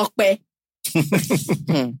 Tokpe.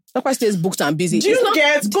 Tokpe stays booked and busy. Do you Go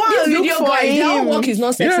and look for him. Their work is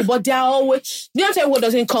not sexy, but they are always. You don't tell me what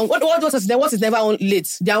doesn't come. What is never on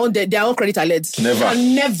late? Their own credit are late. Never.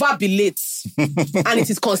 Can never be late, and it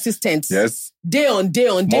is consistent. Yes. Day on day.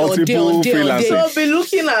 Don't be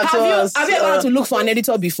looking at us. Have you ever had to look for an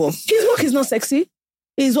editor before? His work is not sexy.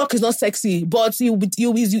 His work is not sexy, but you are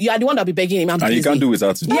the one that be begging him. And you can't do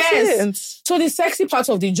without it. Yes. So the sexy part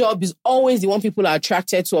of the job is always the one people are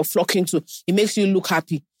attracted to or flocking to. It makes you look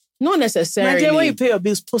happy. Not necessarily. My dear, when you pay your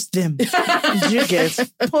bills, post them. Do you get?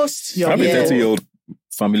 Post your bills. I have a 30-year-old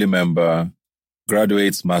family member,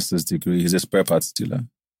 graduates, master's degree. He's a spare parts dealer.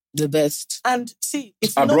 The best. And see,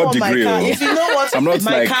 if you know what my car, if you know what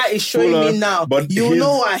my car is showing me now, but you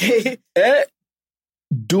know why.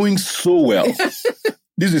 Doing so well.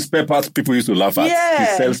 This is spare parts people used to laugh at.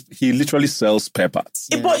 Yeah. He literally sells spare parts.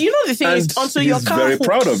 Yeah. But you know the thing is, until your car very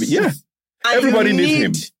proud of it. Yeah. Everybody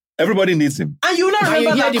needs him. Everybody needs him. And you not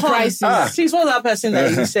remember that the prices. She's one of that person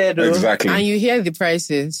that you said. Exactly. And you hear the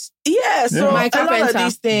prices. Yeah, so my carpenter,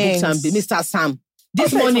 these things. Mr. Sam.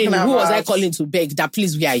 This morning, who was I calling to beg that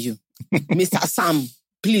please, where are you? Mr. Sam,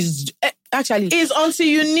 please. Actually, it's until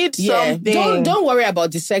you need something. Don't worry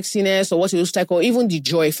about the sexiness or what it looks like or even the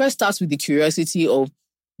joy. First starts with the curiosity of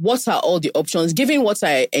what are all the options, given what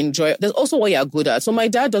I enjoy. There's also what you're good at. So my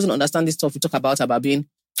dad doesn't understand this stuff we talk about being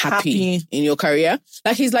happy in your career.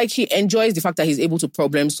 He enjoys the fact that he's able to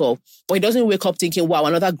problem solve, but he doesn't wake up thinking, wow,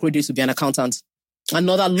 another great day to be an accountant.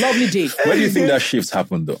 Another lovely day. Where do you think that shift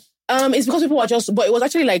happened though? It's because people were but it was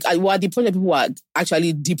actually like, at the point that people were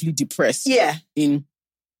actually deeply depressed. Yeah. In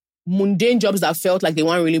mundane jobs that felt like they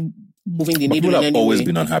weren't really moving the needle. People have always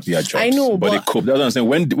been unhappy at jobs. I know, but they cope. That's what I'm saying.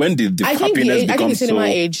 When did the happiness become the cinema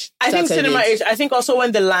age. I think cinema age. I think also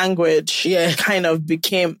when the language kind of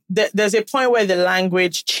became. There's a point where the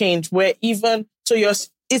language changed. Where even so,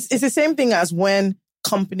 it's the same thing as when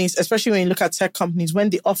companies, especially when you look at tech companies, when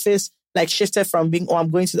the office like shifted from being I'm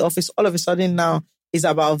going to the office, all of a sudden now it's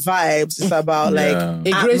about vibes. It's about like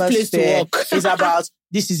a great place to work. It's about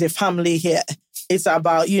this is a family here. It's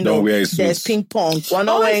about, there's ping pong. We're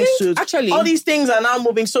not wearing suits. Actually, all these things are now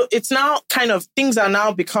moving. So it's now things are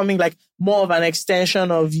now becoming like more of an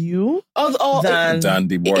extension of you than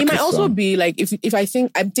the work. It might also be like, if I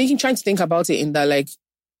think, trying to think about it in that like,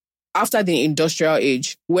 after the industrial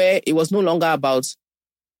age, where it was no longer about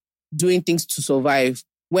doing things to survive,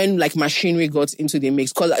 when like machinery got into the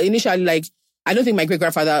mix. Because initially, like, I don't think my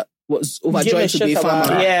great-grandfather was overjoyed to be a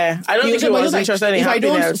farmer. Yeah. I don't think he was interested in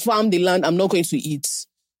happiness. If I don't farm the land, I'm not going to eat.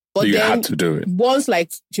 But you then, had to do it. Once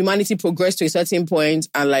like humanity progressed to a certain point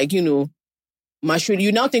and like, machinery,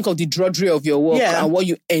 you now think of the drudgery of your work and what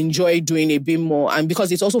you enjoy doing a bit more. And because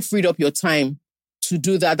it's also freed up your time to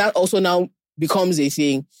do that, that also now becomes a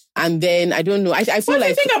thing. And then, I don't know, I feel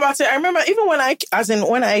like... If you think about it, I remember even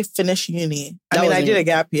when I finished uni, I did a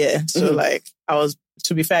gap year. So like,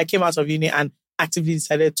 to be fair, I came out of uni and actively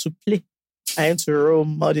decided to play. I went to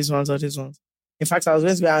Rome, all these ones. In fact, I was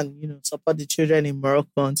going to go and, support the children in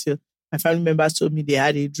Morocco until my family members told me they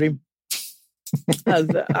had a dream.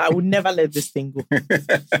 I would never let this thing go.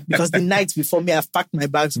 Because the night before me, I've packed my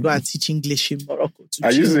bags to go and teach English in Morocco.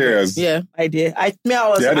 Are you serious? Yeah. I did. I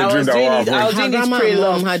was doing it pretty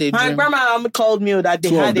long. My grandma called me that they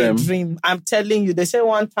had a dream. I'm telling you, they say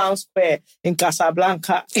 1 town square in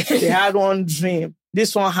Casablanca. They had one dream.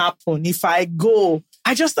 This one happened. If I go,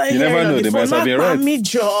 I just started You hearing never on know, the they phone, might have been right. me,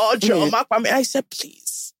 George, I said,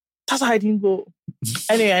 please. That's how I didn't go.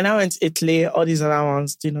 Anyway, I now went to Italy, all these other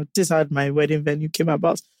ones, you know, this had my wedding venue came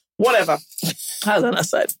about. Whatever. That's an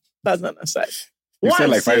aside. You said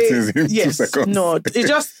like 5 things in 2 seconds. No, it's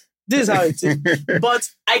just, this is how it is. But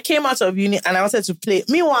I came out of uni and I wanted to play.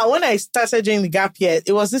 Meanwhile, when I started during the gap year,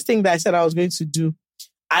 it was this thing that I said I was going to do.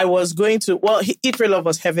 I was going to, Eat, Pray, Love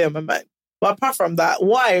was heavy on my mind. But apart from that,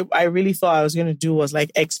 what I really thought I was going to do was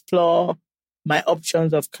like explore my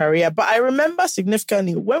options of career. But I remember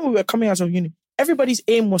significantly when we were coming out of uni, everybody's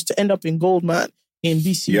aim was to end up in Goldman, in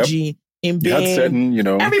BCG, in Bain. You had certain, you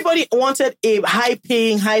know. Everybody wanted a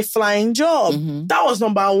high-paying, high-flying job. That was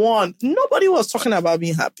number one. Nobody was talking about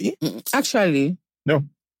being happy. Actually, no.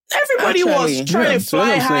 Everybody was trying to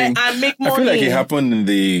fly high and make money. I feel like it happened in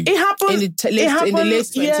the... It happened in the late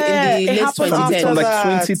 2010s. From like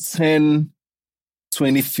 2010...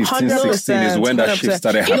 2015, 16 is when that shift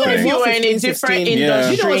started happening. If you were in a different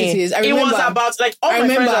industry, you know what it is? It was about, like, all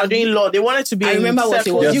my friends are doing law. They wanted to be I remember what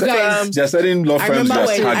it was. You guys... There are certain law firms that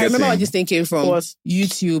targeting. I remember where this thing came from.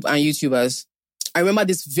 YouTube and YouTubers. I remember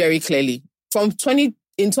this very clearly. From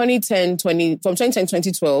 2010,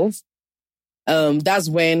 2012, that's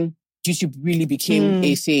when YouTube really became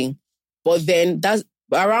a thing. But then that's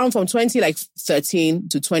around from 2013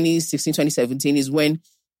 to 2016, 2017 is when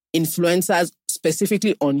influencers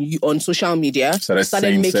specifically on social media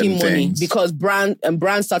started making money because brands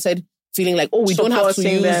started feeling like, we don't have to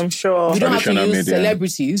use them, we don't have to use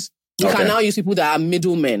celebrities. We can now use people that are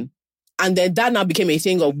middlemen. And then that now became a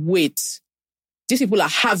thing of these people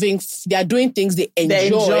they are doing things they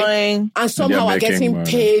enjoy and somehow are getting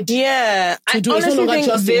paid. Yeah. To do. It's no longer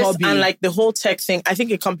just a hobby. And like the whole tech thing, I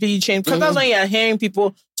think it completely changed. Because that's when you're hearing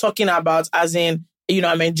people talking about as in, you know,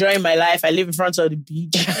 I'm enjoying my life. I live in front of the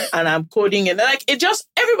beach and I'm coding. And like,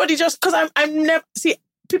 everybody because I'm never,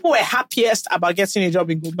 people were happiest about getting a job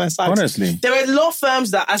in Goldman Sachs. Honestly. There were law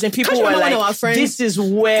firms that, as in people were like, our friends, this is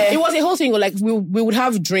where... It was a whole thing. Like, we would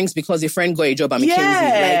have drinks because a friend got a job at McKinsey.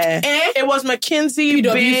 Yeah. It was McKinsey,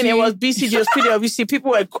 Bain, it was BCG, it was PwC.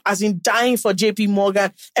 People were, as in, dying for JP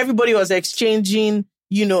Morgan. Everybody was exchanging,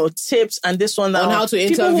 you know, tips and this one. On how to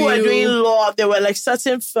interview. People who were doing law, there were like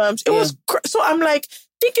certain firms. It was... So I'm like,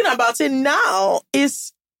 thinking about it now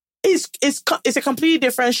is... It's a completely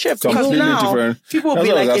different shift. Because now, people will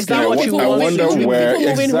be like, is that what people want to do? I wonder where people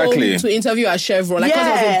moving exactly home to interview at Chevron. Like,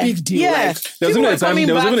 that was a big deal. Yeah. Like, there was even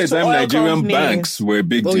a time Nigerian banks were a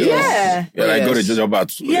big deal. Yeah. I got a job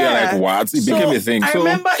at, like, what? It became a thing. I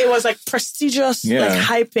remember it was like prestigious, like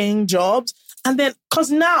high-paying jobs. And then,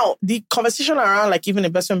 because now the conversation around like even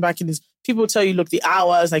investment banking is people tell you, look, the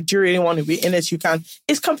hours, like, do you really want to be in it? You can.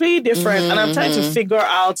 It's completely different. And I'm trying to figure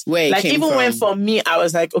out, like, even when for me, I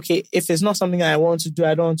was like, okay, if it's not something that I want to do,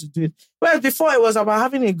 I don't want to do it. Whereas before it was about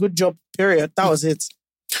having a good job, period. That was it.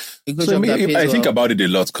 I think about it a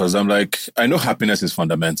lot because I'm like, I know happiness is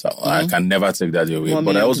fundamental. I can never take that away. 100%.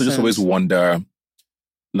 But I also just always wonder,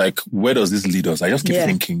 like, where does this lead us? I just keep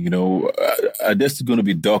thinking, you know, are there still going to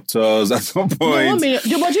be doctors at some point? But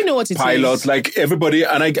you know what it pilots, like everybody,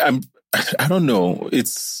 and I don't know. It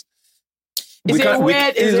doesn't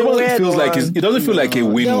feel like a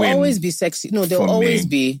win-win. There'll always be sexy. No, there'll always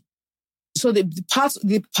be. So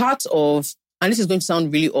the part of, and this is going to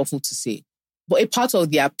sound really awful to say, but a part of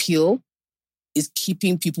the appeal is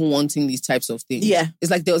keeping people wanting these types of things. Yeah. It's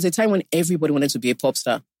like there was a time when everybody wanted to be a pop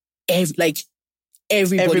star.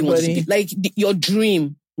 Everybody wants to be. Like, your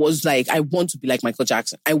dream was like, I want to be like Michael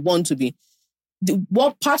Jackson. I want to be.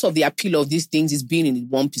 What part of the appeal of these things is being in the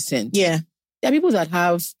 1%. Yeah. There are people that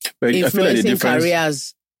have influencing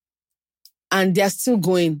careers and they're still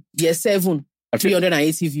going, year 7,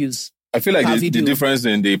 380 views. I feel like the difference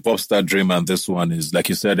in the pop star dream and this one is, like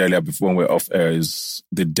you said earlier before when we're off air, is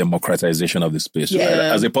the democratization of the space. Yeah.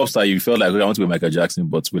 Right? As a pop star, you feel like, I want to be Michael Jackson,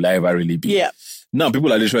 but will I ever really be? Yeah. Now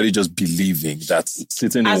people are literally just believing that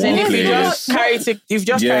sitting in one place. You've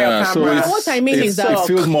just carry a camera. So what I mean is that it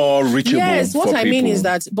feels more reachable. Yes, what I mean people. is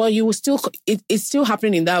that, but you will still, it's still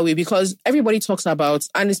happening in that way because everybody talks about,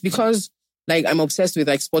 and it's because like I'm obsessed with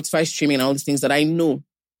like Spotify streaming and all these things that I know.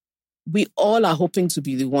 We all are hoping to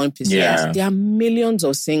be the 1%. Yeah. There are millions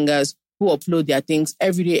of singers who upload their things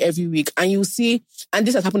every day, every week, and you see, and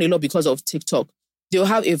this has happened a lot because of TikTok. They'll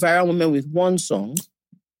have a viral moment with one song,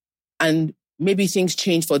 and maybe things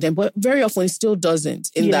change for them, but very often it still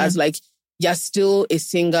doesn't. That's like, you're still a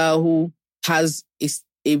singer who has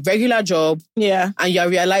a regular job. Yeah. And you're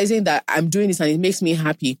realizing that I'm doing this and it makes me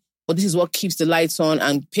happy, but this is what keeps the lights on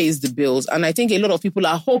and pays the bills. And I think a lot of people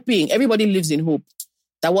are hoping, everybody lives in hope,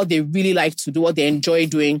 that what they really like to do, what they enjoy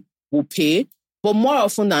doing will pay. But more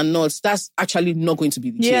often than not, that's actually not going to be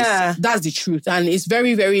the case. Yeah. That's the truth. And it's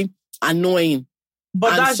very, very annoying.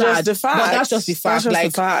 But that's sad. just the fact. But that's just the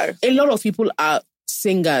fact. A lot of people are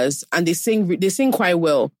singers and they sing quite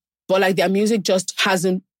well. But like their music just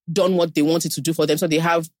hasn't done what they wanted to do for them. So they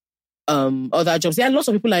have other jobs. There are lots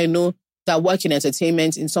of people I know that work in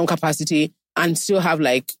entertainment in some capacity and still have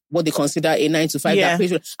like what they consider a 9-to-5.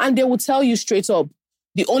 Yeah. And they will tell you straight up,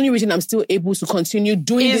 the only reason I'm still able to continue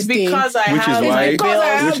doing this thing because I which have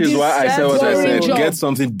is why I said what I said. job. Get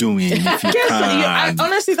something doing if you can.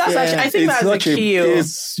 Honestly, that's actually, I think that's the key.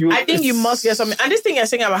 I think you must get something. And this thing you're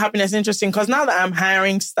saying about happiness is interesting because now that I'm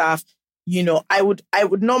hiring staff, you know, I would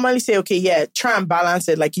normally say, okay, yeah, try and balance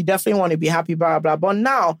it. Like you definitely want to be happy, blah, blah, blah. But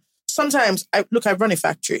now, sometimes, I run a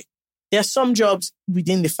factory. There are some jobs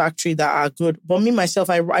within the factory that are good. But me, myself,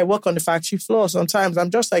 I work on the factory floor. Sometimes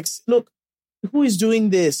I'm just like, look, who is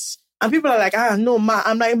doing this? And people are like, no, ma.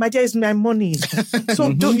 I'm like, my dear, it's my money.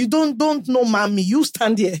 So don't know, mommy. You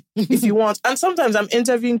stand here if you want. And sometimes I'm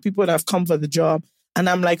interviewing people that have come for the job. And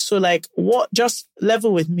I'm like, so like, what? Just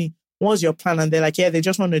level with me. What's your plan? And they're like, yeah, they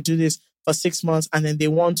just want to do this for 6 months. And then they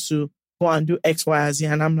want to go and do X, Y, or Z.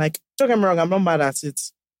 And I'm like, don't get me wrong, I'm not mad at it.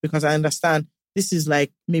 Because I understand this is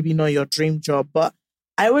like maybe not your dream job. But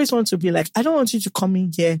I always want to be like, I don't want you to come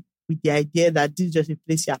in here with the idea that this is just a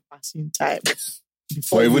place you're passing time.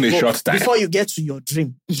 Or even a short time. Before you get to your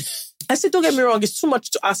dream. I said, don't get me wrong, it's too much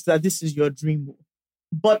to ask that this is your dream.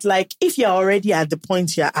 But like, if you're already at the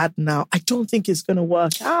point you're at now, I don't think it's going to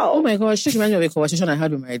work out. Oh my gosh, just remind me of a conversation I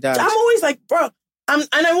had with my dad. I'm always like, bro, and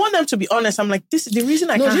I want them to be honest. I'm like, the reason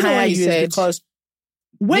I can't hire you is because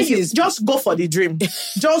when you just go for the dream,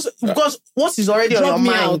 just because what is already on your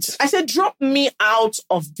mind. I said, drop me out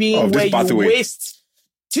of being where you waste.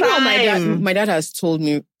 Do you know what my dad has told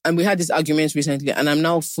me? And we had this argument recently, and I'm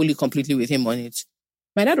now fully, completely with him on it.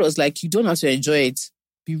 My dad was like, you don't have to enjoy it.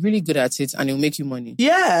 Be really good at it, and it'll make you money.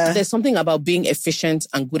 Yeah. There's something about being efficient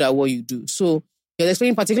and good at what you do. So you're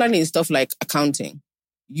explaining, particularly in stuff like accounting.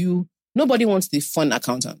 Nobody wants the fun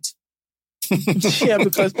accountant. Yeah,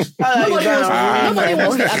 because nobody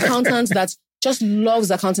wants the accountant that just loves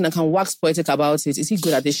accounting and can wax poetic about it. Is he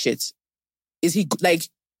good at this shit? Is he like,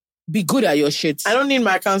 be good at your shit? I don't need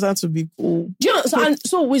my accountant to be cool. Do you know,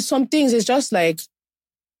 so with some things, it's just like,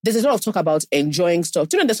 there's a lot of talk about enjoying stuff.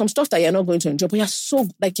 Do you know, there's some stuff that you're not going to enjoy, but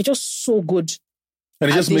you're just so good.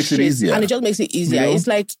 And it just makes it easier. And it just makes it easier. You know? It's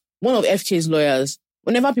like one of FK's lawyers.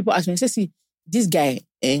 Whenever people ask me, I say, see, this guy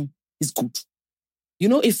is good. You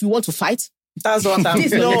know, if you want to fight, that's what I'm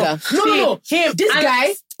saying. No. Him, this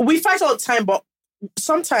guy. We fight all the time, but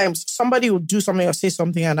sometimes somebody will do something or say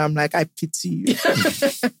something and I'm like, I pity you.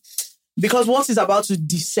 Because what is about to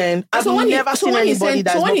descend, I've never seen anybody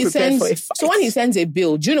that's not prepared for a fight. So when he sends a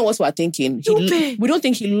bill, do you know what we're thinking? We don't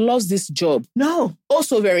think he loves this job. No.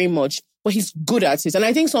 Also very much, but he's good at it. And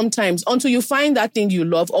I think sometimes, until you find that thing you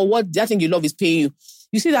love or what that thing you love is paying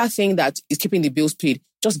you see that thing that is keeping the bills paid,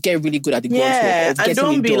 just get really good at the grunt work. Yeah, and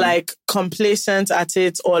don't be like complacent at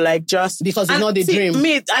it or like just... Because it's not the dream.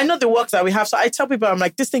 I know the work that we have. So I tell people, I'm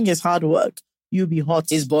like, this thing is hard work. You'll be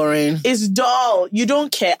hot. It's boring. It's dull. You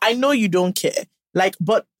don't care. I know you don't care. Like,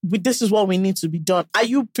 but this is what we need to be done. Are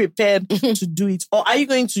you prepared to do it? Or are you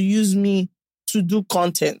going to use me to do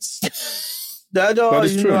content?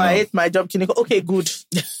 I hate my job. Okay, good.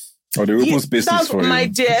 Or the open spaces that's for my you.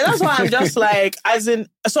 dear. That's why I'm just like,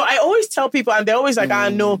 so I always tell people, and they're always like, I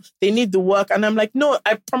know they need the work. And I'm like, no,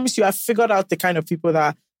 I promise you, I figured out the kind of people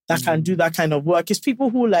that can do that kind of work. It's people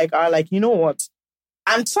who are like, you know what?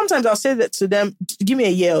 And sometimes I'll say that to them, give me a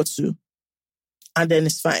year or two, and then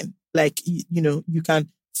it's fine. Like, you can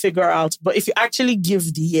figure out. But if you actually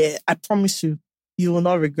give the year, I promise you, you will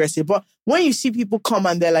not regret it. But when you see people come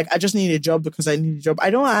and they're like, I just need a job because I need a job, I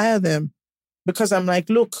don't hire them because I'm like,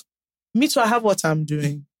 look, me too, I have what I'm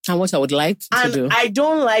doing. And what I would like to do. And I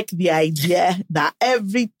don't like the idea that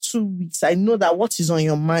every 2 weeks, I know that what is on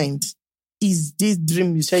your mind is this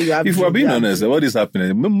dream you say you have. If we're being honest, what is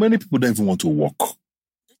happening? Many people don't even want to work.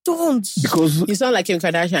 Don't. Because you sound like Kim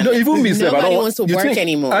Kardashian. No, even me, nobody wants to work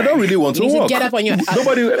anymore. I don't really want to work. Get up on your...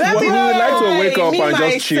 Nobody would like to wake up and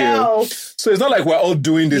just chill. So it's not like we're all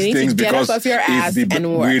doing these things because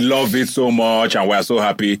we love it so much and we're so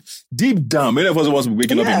happy. Deep down, many of us want to be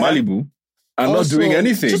waking up in Malibu and not doing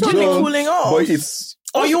anything. Just want to be cooling off. But it's...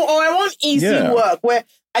 Or I want easy work where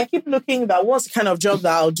I keep looking that what's the kind of job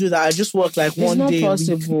that I'll do that I just work like one day. It's not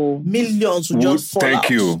possible. Millions will just fall Thank out.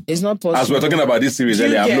 you. It's not possible. As we're talking about this series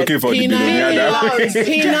earlier, I'm looking for the billionaire now.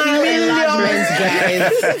 Penal enlargements,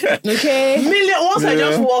 guys. Okay? Once I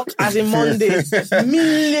just work as a Monday,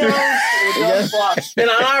 millions will just fall out. Then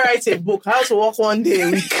I'll write a book, how to work one day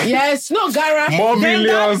a week. Yes. No, Gara. More Then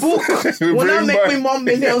millions. that book will not make me more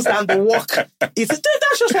millions than the work.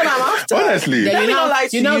 That's just what I'm after. Honestly. Then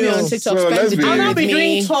you know be on TikTok. So let's be- I'll not be me.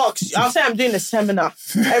 doing talks. I'll say I'm doing a seminar.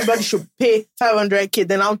 Everybody should pay 500K.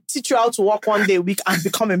 Then I'll teach you how to work one day a week and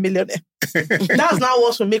become a millionaire. That's not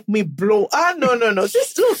what will make me blow. No.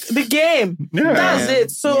 Just look, the game. Yeah. That's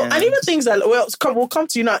it. So, and even things that, we'll come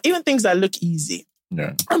to you now. Even things that look easy.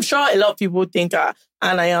 Yeah. I'm sure a lot of people think, and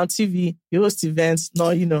I am on TV, you host events.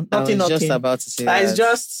 No, nothing. Just about to say that. It's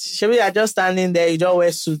just, Shebi, are just standing there, you don't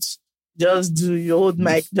wear suits. Just do your old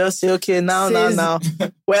mic. Just say, okay, now.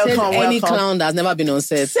 Welcome. Any clown that's never been on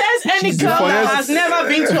set. Says any clown that has never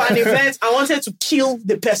been to an event and wanted to kill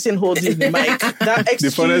the person holding the mic.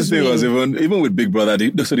 The funniest thing was even with Big Brother,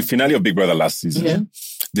 the finale of Big Brother last season,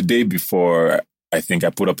 the day before, I think I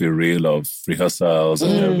put up a reel of rehearsals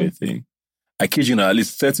and everything. I kid you not, at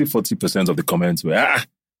least 30-40% of the comments were,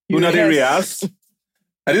 you know they rehearse?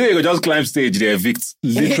 I didn't even just climb stage, they evict.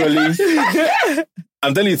 Literally.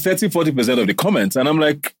 I'm telling you, 30-40% of the comments. And I'm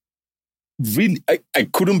like, really? I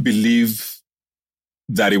couldn't believe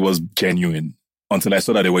that it was genuine until I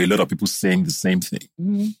saw that there were a lot of people saying the same thing.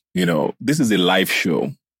 Mm-hmm. This is a live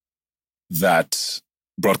show that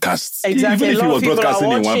broadcasts. Exactly. Even if it was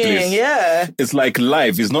broadcasting in one place. Yeah. It's like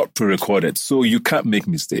live. It's not pre-recorded. So you can't make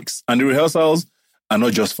mistakes. And the rehearsals are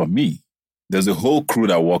not just for me. There's a whole crew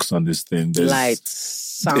that works on this thing. There's lights,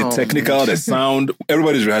 sound. The technical, the sound.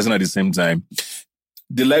 Everybody's rehearsing at the same time.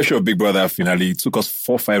 The live show of Big Brother finale took us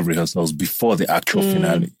 4 or 5 rehearsals before the actual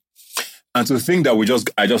finale. And to think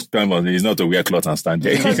that I just climb on it's not to wear cloth and stand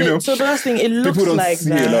there. So the last thing, it looks people don't like see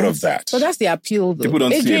that. a lot of that. So that's the appeal, though. People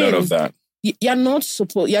don't see a lot of that. You're not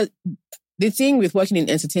supposed... The thing with working in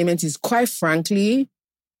entertainment is, quite frankly,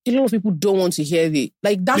 a lot of people don't want to hear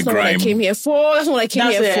that's not what I came here for. That's not what I came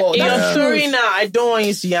here for. In your That's story now, I don't want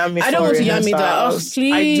you to yam me. I don't want to yam me that. Oh,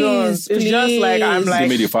 please, I don't. It's just like, I'm like... Give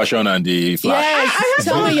me the fashion and the flash. Yes,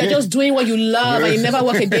 tell me you're just doing what you love and you never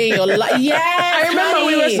work a day in your life. Yes, I remember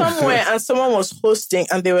we were somewhere and someone was hosting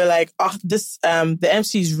and they were like, the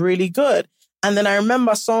MC is really good. And then I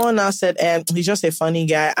remember someone now said, he's just a funny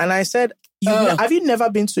guy. And I said, have you never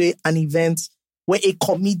been to an event where a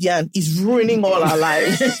comedian is ruining all our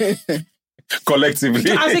lives?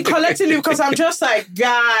 Collectively. I say collectively because I'm just like,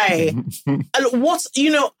 guy, what's,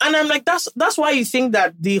 and I'm like, that's why you think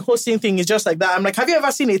that the hosting thing is just like that. I'm like, have you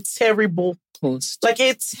ever seen a terrible host? Like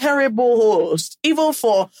a terrible host, even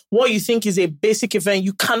for what you think is a basic event,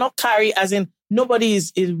 you cannot carry, as in nobody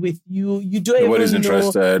is with you. You don't Nobody's even know.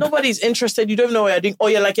 interested. Nobody's interested. You don't know what you're doing. Or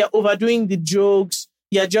you're overdoing the jokes.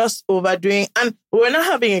 You're just overdoing. And we're not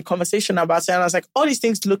having a conversation about it. And I was like, all these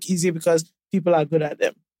things look easy because people are good at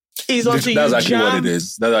them. That's actually what it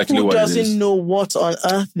is. That's actually what it is. Who doesn't know what on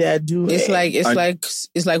earth they're doing? It's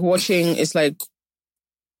like watching. It's like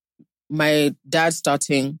my dad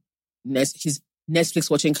starting his Netflix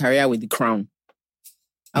watching career with The Crown.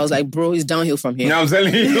 I was like, bro, it's downhill from here. No, I'm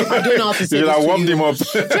telling you. I don't know how to say this I warmed to you. him up.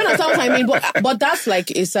 Do you understand what I mean? But that's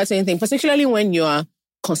like a certain thing, particularly when you are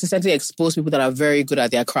consistently exposed to people that are very good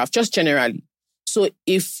at their craft, just generally. So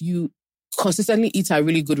if you consistently eat at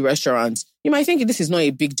really good restaurants, you might think this is not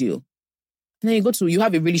a big deal. And then you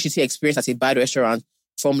have a really shitty experience at a bad restaurant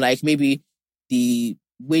from like maybe the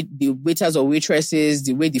waiters or waitresses,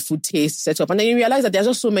 the way the food tastes, set up. And then you realize that there's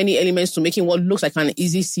just so many elements to making what looks like an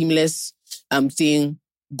easy, seamless thing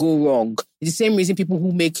go wrong. It's the same reason people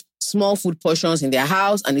who make small food portions in their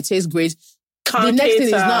house and it tastes great. The next thing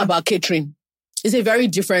is not about catering. It's a very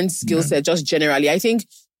different skill set, just generally. I think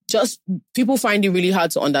just people find it really hard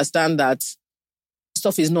to understand that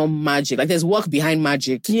stuff is not magic. Like there's work behind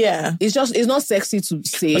magic. Yeah. It's not sexy to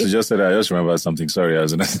say. As you just said, I just remember something. Sorry,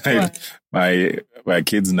 as an aside. My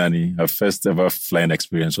kid's nanny, her first ever flying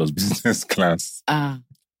experience was business class.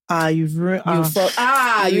 You've ruined. You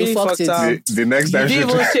fucked it. The next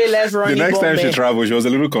time she traveled, she was a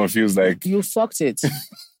little confused. Like you fucked it.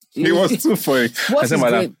 It was too funny. I said,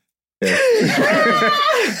 madam, this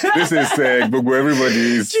is Gbogbo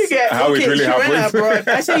everybody is how it really happens.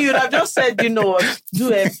 I said you'd have just said, do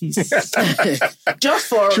a piece. Just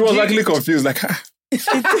for. She was actually confused, like. This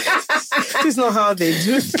is not how they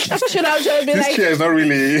do. That's what should have just been this like. This chair is not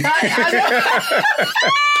really.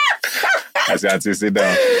 I said, Auntie, sit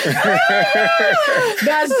down.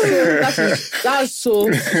 That's so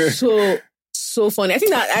so funny. I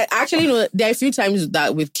think that I actually know there are a few times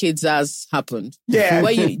that with kids has happened. Yeah.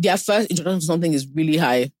 Where their first introduction to something is really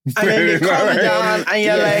high. And then they calm down and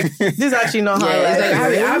you're like, this is actually not how It's like life I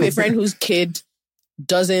is. have a friend whose kid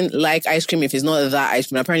doesn't like ice cream if it's not that ice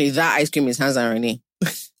cream. Apparently that ice cream is Hans and Renee.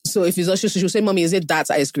 So if it's not, she'll say, Mommy, is it that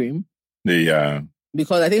ice cream? Yeah.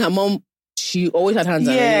 Because I think her mom, she always had Hans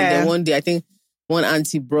and Renee. Then one day, I think one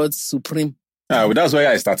auntie brought Supreme. Well, that's where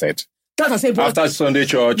I started. After Sunday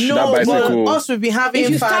church, that bicycle. But us will be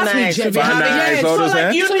having fan nights. Fan nights, all those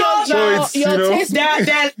things. You know,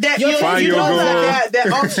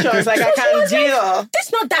 they're options. Like, I can deal.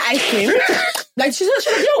 It's not that ice cream. Like, her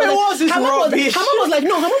mom was like,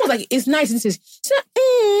 no, her mom was like, it's nice. She said,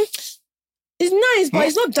 it's nice, but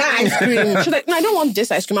it's not that ice cream. She's like, no, I don't want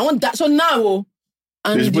this ice cream. I want that. So now,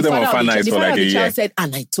 and they should put them on fan nights for like a year. Said,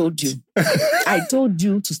 and I told you. I told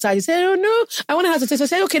you to start. He said, oh no, I want to have to taste. So I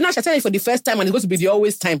said, okay, now I tell you for the first time and it's going to be the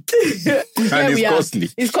always time. And it's costly.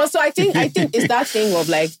 It's costly. So I think it's that thing of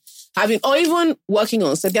like having, or even working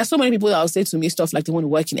on set. There are so many people that will say to me stuff like they want to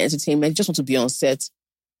work in entertainment, just want to be on set.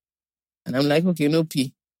 And I'm like, okay, no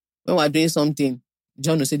P. When we're doing something,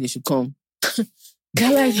 John will say they should come.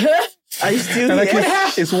 They're like, huh? Are you still here? Like,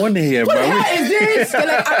 it's 1 a.m. What the hell is this? They're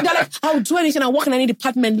like, I'll do anything. I'll work in any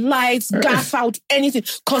department, lights, gas out, anything,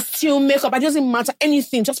 costume, makeup. It doesn't matter,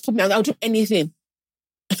 anything. Just put me out. I'll do anything.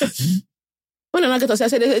 When I get us, I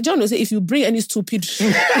said, John will say, if you bring any stupid...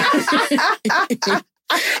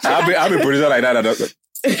 I'll be a producer like that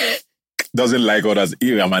doesn't like others.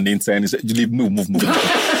 I'm an intern. He said, move.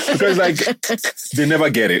 Because like, they never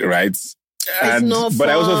get it, right? But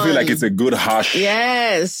I also feel like it's a good, harsh...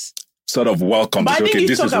 Yes. Sort of welcome. But I think you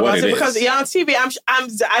this talk is about what it it because is. you're on TV. I'm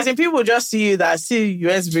as in people just see you that see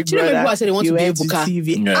US Big Do you know Brother. people I said they want to be Ebuka?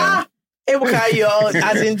 TV. Yeah. Ebuka,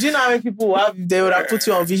 as in, do you know how many people they would have put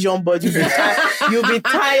you on vision board? You'll be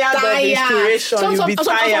tired of the inspiration. You'll be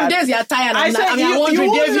tired. Some days you're tired. I said, you won't know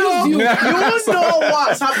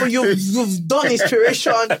what's happened. You've done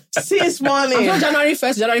inspiration since morning. I'm January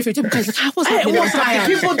 1st, January 15th. Because like, what's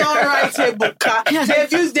happening? People don't write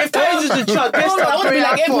Ebuka. They've tried to the church. I want to be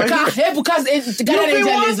like Ebuka's gathering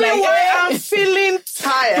angel is like, I'm feeling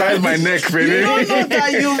tired. Tired my neck, baby. You don't know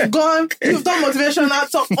that you've done motivational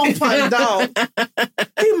talk up and down.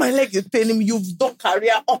 My leg is paining me. You've done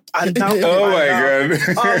career up and down. Oh my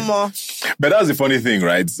God. But that's the funny thing,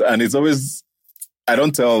 right? And it's always, I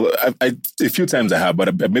don't tell, a few times I have,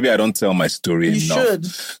 but maybe I don't tell my story enough. You should.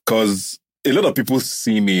 Because a lot of people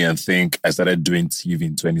see me and think I started doing TV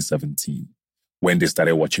in 2017 when they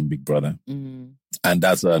started watching Big Brother. Mm. And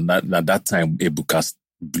that's at that time, Ebuka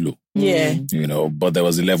blew. Yeah. You know, but there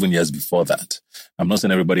was 11 years before that. I'm not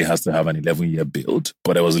saying everybody has to have an 11-year build,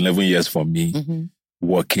 but there was 11 years for me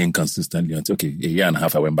working consistently until, a year and a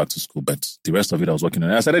half I went back to school, but the rest of it I was working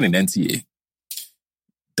on. I started in NTA.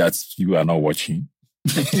 That's, you are not watching.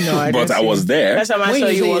 No, but I was there. That's how I saw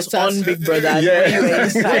you was on Big Brother. Yeah. You were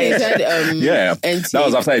inside. NTA. That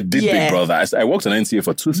was after I did Big Brother. I worked on NTA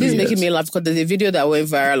for 2-3 years. This is making me laugh because there's a video that went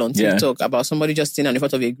viral on TikTok about somebody just sitting on the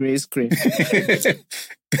front of a grey screen.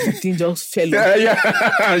 The thing just fell off.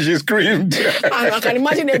 Yeah. She screamed. And I can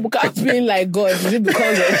imagine Ebuka being like, God, is it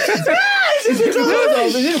because of... Is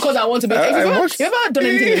it because I want to be... If you ever done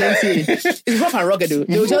anything in NTA, it's rough and rugged.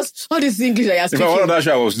 They will just... All these things that you're speaking. If I wanted that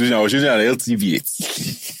show I was using an LTV8.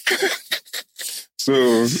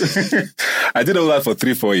 So I did all that for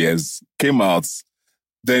 3-4 years. Came out.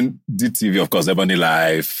 Then did TV, of course, Ebony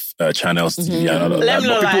Life, Channels TV, and all of that.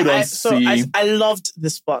 But people don't see... I loved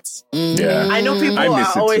the spots. Yeah. I know people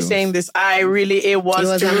are always saying this. It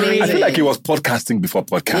was amazing. I feel like it was podcasting before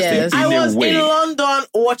podcasting. Yes. I was in London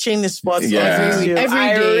watching the spots every day.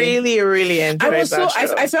 I really, really enjoyed that show.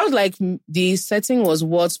 I felt like the setting was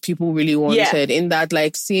what people really wanted in that,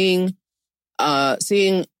 like, seeing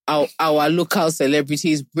our local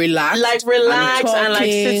celebrities relax and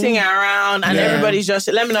like sitting around and everybody's just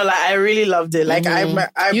let me know. Like I really loved it. Like I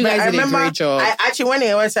remember. A great job. I actually when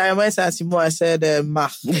I went to Simo, I said, "Ma,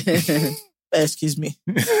 excuse me,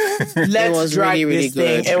 let's drag really, really this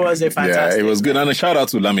good. Thing." It was a fantastic. Yeah, it was good. And a shout out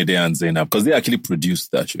to Lamide and Zainab because they actually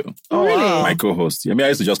produced that show. Oh, really? My co-host. I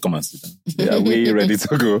used to just come and sit down. Yeah, we ready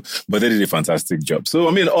to go. But they did a fantastic job. So,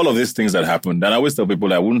 all of these things that happened, and I always tell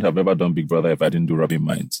people I wouldn't have ever done Big Brother if I didn't do Rubbing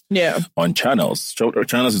Minds. Yeah. On Channels.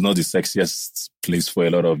 Channels is not the sexiest place for a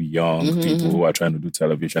lot of young people who are trying to do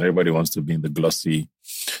television. Everybody wants to be in the glossy.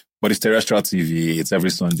 But it's terrestrial TV. It's every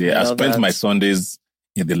Sunday. I spent my Sundays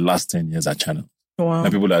in the last 10 years at Channel. Wow.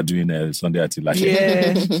 And people are doing Sunday at Ilashi.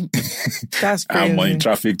 Yeah. That's crazy. I'm in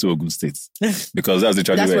traffic to Ogun State. Because that's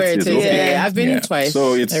literally where it is. Yeah, I've been in twice.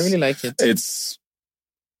 So I really like it.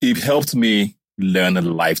 It helped me learn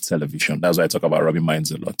live television. That's why I talk about rubbing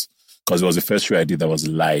minds a lot. Because it was the first show I did that was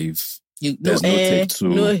live. There's no take two.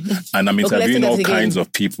 No. And I'm interviewing all kinds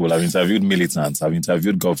of people. I've interviewed militants. I've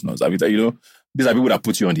interviewed governors. These are people that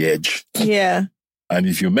put you on the edge. Yeah. And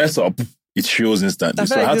if you mess up, it shows instantly.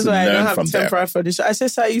 So I had to learn from there. For this. I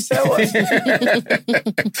said, sir, you said what?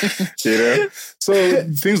 So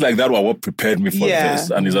things like that were what prepared me for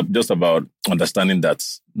this. And it's just about understanding that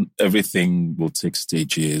everything will take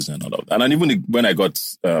stages and all of that. And even when I got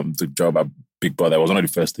the job at Big Brother, it was one of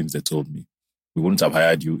the first things they told me. We wouldn't have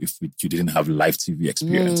hired you if you didn't have live TV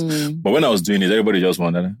experience. But when I was doing it, everybody just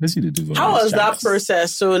wondered, let's see the do. How was that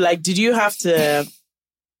process? So, did you have to,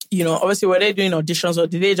 obviously, were they doing auditions or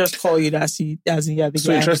did they just call you as in the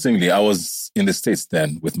So, interestingly, I was in the States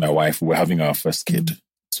then with my wife. We were having our first kid,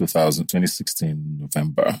 2016,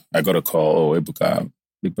 November. I got a call, Ebuka,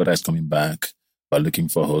 Big Brother is coming back. We're looking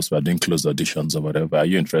for hosts. We're doing closed auditions or whatever. Are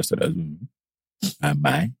you interested? Am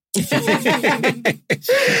I? Are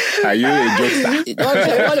you a jokester?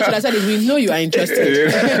 What I said is, we know you are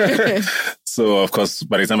interested. So, of course,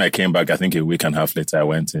 by the time I came back, I think a week and a half later, I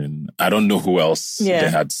went in. I don't know who else they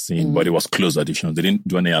had seen, but it was closed auditions. They didn't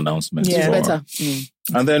do any announcements. Yeah, better.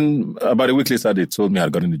 And then about a week later, they told me I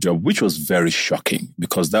had gotten the job, which was very shocking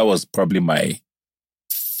because that was probably my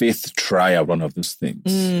 5th try at one of those things.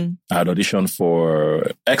 I had auditioned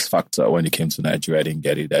for X Factor when it came to Nigeria. I didn't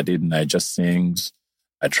get it. I did Niger Sings.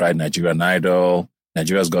 I tried Nigerian Idol,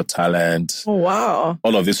 Nigeria's Got Talent. Oh, wow.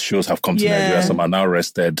 All of these shows have come to Nigeria. Some are now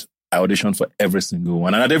rested. I auditioned for every single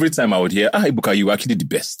one. And at every time I would hear, Ebuka, you were actually the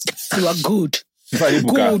best. You are good. In fact,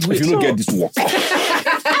 Ebuka, if you don't get this work.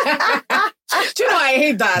 Do you know I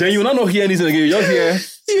hate that? Then you will not hear anything again. You just hear,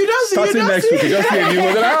 starting next week, you just hear you.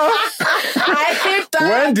 I hate that.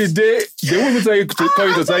 When did they won't even tell you to call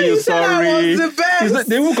you to tell you sorry.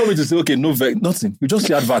 They won't come in to say, okay, nothing. You just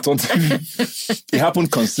see advert on TV. It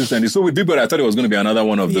happened consistently. So with Big Brother, I thought it was going to be another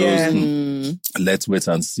one of those. Let's wait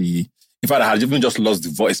and see. In fact, I had even just lost the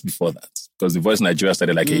voice before that because the voice in Nigeria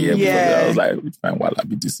started like a year before that. I was like, fine, well, I'll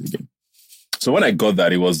be this again. So when I got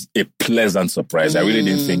that, it was a pleasant surprise. I really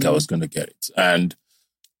didn't think I was going to get it. And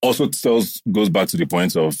also goes back to the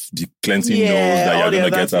point of the plenty no's that you're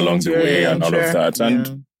going to get along the way and all of that.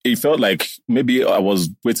 And it felt like maybe I was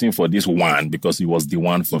waiting for this one because it was the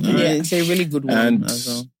one for me. Yeah, it's a really good one. And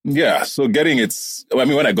as well. So getting it,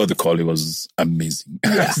 when I got the call, it was amazing.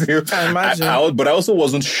 Yeah, I imagine. But I also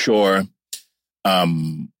wasn't sure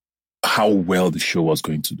how well the show was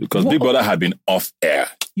going to do because Big Brother had been off air.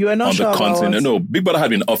 You were not on sure the continent. No, Big Brother had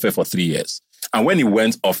been off air for 3 years. And when he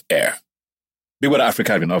went off air, Big Brother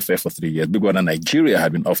Africa had been off air for 3 years. Big Brother Nigeria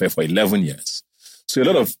had been off air for 11 years.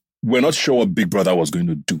 So we're not sure what Big Brother was going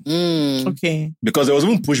to do. Okay. Because there was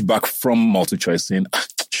even pushback from MultiChoice saying,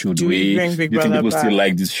 should we? Do you think people still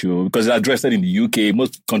like this show? Because it addressed it in the UK.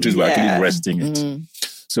 Most countries were actually resting it.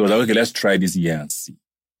 So I was like, okay, let's try this year and see.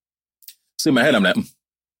 So in my head, I'm like,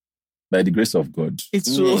 by the grace of God,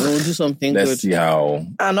 we'll do something let's good. see how.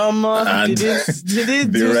 And did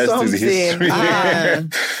it the do rest something? is history.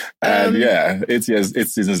 And 8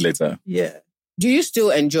 seasons later. Yeah. Do you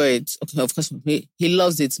still enjoy it? Okay, of course, he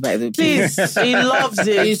loves it, by the way. Please, he loves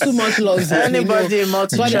it. He too much loves it. Anybody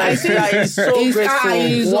But I think he's so grateful.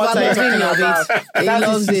 He's overloving of it. He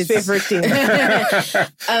loves his it. favorite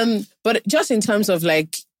thing. But just in terms of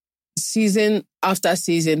season after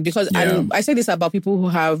season, because I say this about people who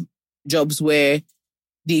have jobs where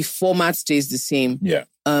the format stays the same. Yeah.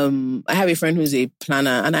 I have a friend who's a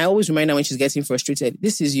planner, and I always remind her when she's getting frustrated,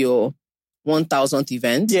 this is your 1,000th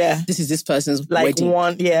event. Yeah. This is this person's wedding.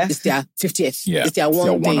 It's their 50th. Yeah. It's their one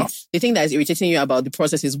thing. One-off. The thing that is irritating you about the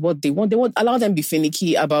process is what they want. They won't allow them to be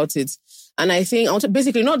finicky about it. And I think,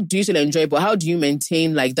 basically, not do you still enjoy, but how do you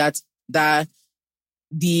maintain the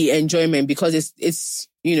enjoyment? Because it's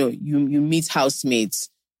you meet housemates,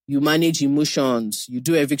 you manage emotions, you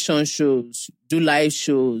do eviction shows, do live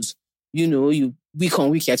shows, you week on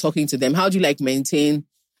week, you're talking to them. How do you maintain,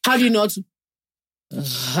 how do you not,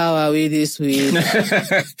 how are we this week?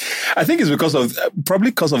 I think it's because of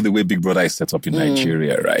the way Big Brother is set up in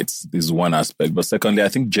Nigeria, right? This is one aspect. But secondly, I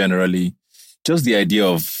think generally, just the idea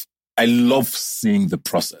of, I love seeing the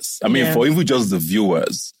process. I mean, for even just the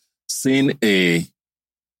viewers, seeing a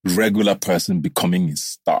regular person becoming a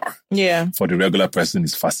star. Yeah. For the regular person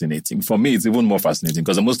is fascinating. For me, it's even more fascinating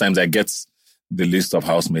because most times I get the list of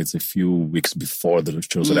housemates a few weeks before the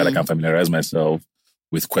show so that I can familiarize myself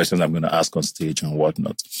with questions I'm going to ask on stage and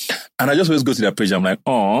whatnot. And I just always go to their page. I'm like,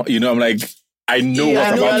 I know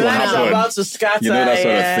what's about to happen. About to scatter, that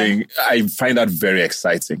sort of thing. I find that very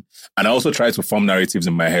exciting. And I also try to form narratives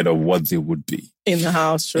in my head of what they would be. In the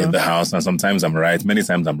house, sure. In the house. And sometimes I'm right. Many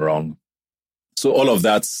times I'm wrong. So all of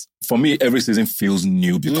that, for me, every season feels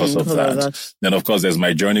new because of that. Then, of course, there's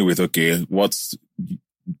my journey with, okay, what's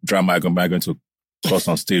drama am I going to cause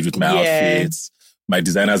on stage with my outfits? My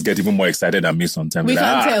designers get even more excited than me sometimes. We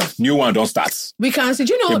can tell. New one, don't start. We can see.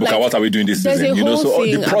 Do you know, Ebuka, what are we doing this season? You know, so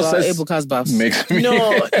the process about Ebuka's buffs. makes me...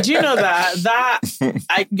 No, do you know that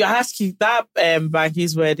you have to that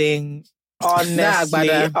Banky's wedding,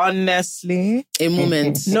 honestly, a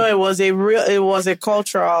moment. No, it was a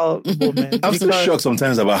cultural moment. I'm so shocked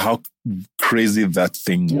sometimes about how crazy that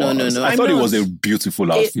thing was. No. I thought it was a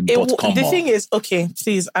beautiful outfit, but come on. The thing is, okay,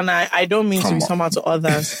 please, and I don't mean to be somehow to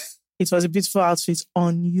others. It was a beautiful outfit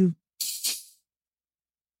on you.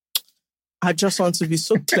 I just want to be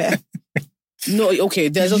so clear. No, okay,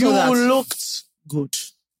 there's also that. You looked good.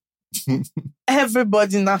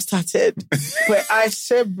 Everybody now started. Where I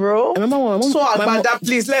said, bro,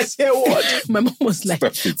 please, let's hear what. My mom was like, I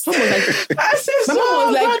said,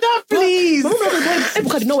 please. My mom was like,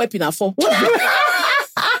 Ebuka did not wipe in her for.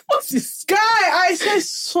 What's this? Guy, I said,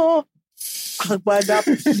 so. Agbada,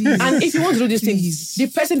 please. And if you want to do this thing, the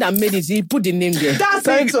person that made it, he put the name there.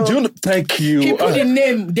 Thank you. He put the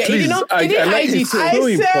name there. Please, he didn't hide it. It's so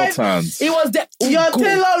important. It was the your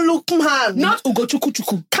Taylor Lookman. Not Ugo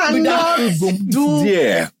Chuku. Cannot do.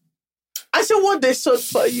 Yeah. I said what they sold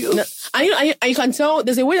for you. No, and you can tell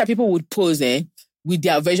there's a way that people would pose with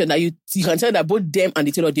their version that you can tell that both them and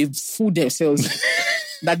the tailor, they fooled themselves.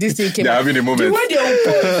 That this thing came They're having a moment. The way they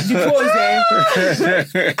pose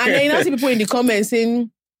and then you now see people in the comments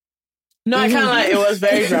saying, no, I can't lie, it was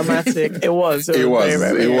very dramatic. It was. Very,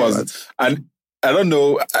 very dramatic. And I don't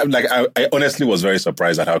know, I honestly was very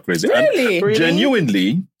surprised at how crazy. Really?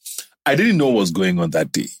 Genuinely, I didn't know what was going on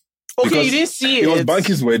that day. Okay, you didn't see it. It was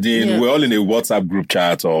Banky's wedding. Yeah. We're all in a WhatsApp group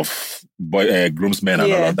chat of groomsmen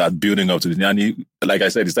and all of that, building up to this. And like I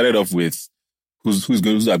said, it started off with whose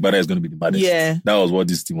Agbada is going to be the maddest. Yeah. That was what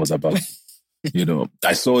this thing was about.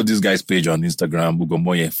 I saw this guy's page on Instagram,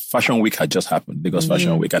 Ugomoye. Fashion Week had just happened, Lagos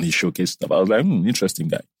Fashion Week, and he showcased stuff. I was like, interesting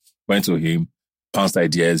guy. Went to him, pounced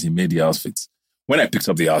ideas, he made the outfits. When I picked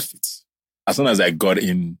up the outfits, as soon as I got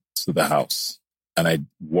into the house and I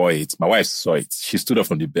wore it, my wife saw it. She stood up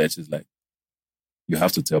from the bed. She's like, you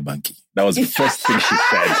have to tell Banky. That was the first thing she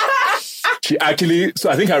said. She actually, so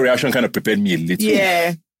I think her reaction kind of prepared me a little.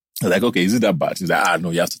 Yeah. I was like, okay, is it that bad? She's like,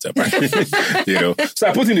 no, you have to tell Banky. So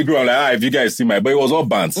I put in the group, I'm like, if you guys see but it was all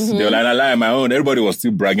bands. Mm-hmm. They were like, I lie on my own. Everybody was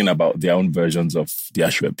still bragging about their own versions of the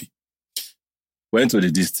Ashwebi. Went to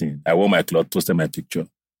this thing. I wore my cloth, posted my picture.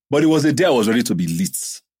 But it was a day I was ready to be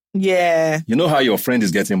lit. Yeah. You know how your friend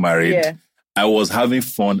is getting married? Yeah. I was having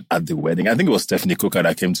fun at the wedding. I think it was Stephanie Coker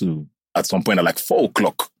that came to at some point at like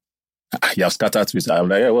 4:00. He have scattered Twitter. I'm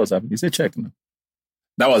like, yeah, what's happening? He said, check now.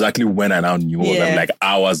 That was actually when I now knew what was like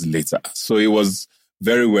hours later. So it was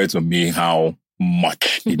very weird to me how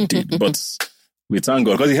much it did. But we thank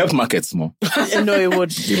God because it helped markets more. No, it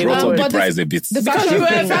would. It brought up the price a bit. Because you were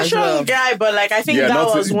a fashion guy, but like I think that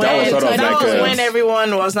was when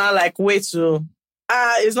everyone was not like, wait to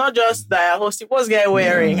it's not just that host, what's guy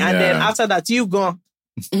wearing? And then after that, you go.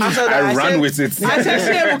 After that, I ran with it. I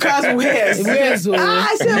said, Ebuka's wears.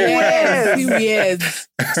 I said,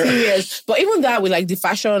 Serious. But even that with like the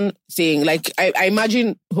fashion thing, like I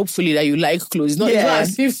imagine hopefully that you like clothes. It's not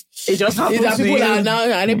as if it just happens that people are now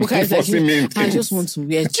and Ebuka is like, I just want to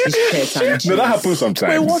wear t-shirts and jeans. No, that happens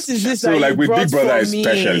sometimes. Wait, what is this? So like with Big Brother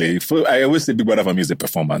especially, I always say Big Brother for me is a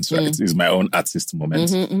performance, right? It's my own artist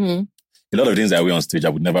moment. A lot of things I wear on stage, I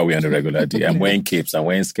would never wear on a regular day. I'm wearing capes, I'm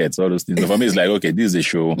wearing skirts, all those things. So for me, it's like, okay, this is a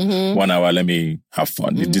show. 1 hour, let me have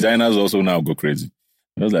fun. The designers also now go crazy.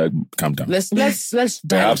 I was like, calm down. Let's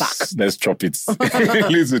dial back. Let's chop it.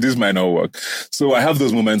 This might not work. So I have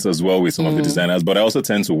those moments as well with some of the designers, but I also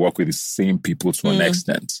tend to work with the same people to an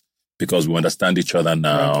extent because we understand each other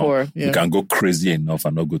now. We can go crazy enough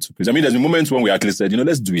and not go too crazy. I mean, there's been moments when we actually said,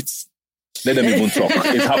 let's do it. Let them even talk.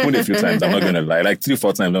 It happened a few times. I'm not going to lie. Like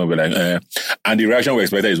 3-4 times, they'll be like, and the reaction we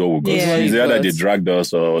expected is what we got. It's either they dragged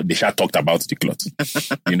us or they talked about the cloth.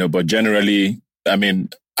 But generally, I mean,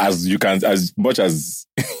 as much as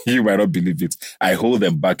you might not believe it, I hold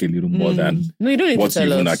them back a little more than you don't need what to tell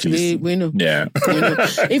you even us. actually we know. Yeah. We know.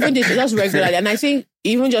 Even just regularly. And I think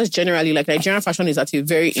even just generally, like Nigerian fashion is at a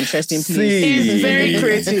very interesting place. It's very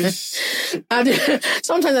creative. And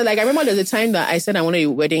sometimes, I remember there's a time that I said I wanted a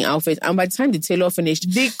wedding outfit, and by the time the tailor finished,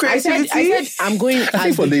 I said I'm going. I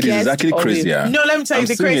think for ladies, it's actually crazier. No, let me tell you,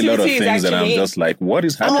 the creativity a lot of is things actually. And I'm just like, what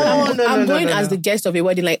is happening? I'm going as the guest of a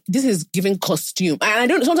wedding. Like this is giving costume, and I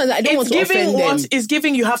don't want to offend them. It's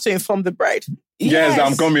giving. You have to inform the bride. Yes,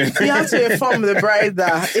 I'm coming. You have to inform the bride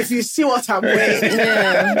that if you see what I'm wearing,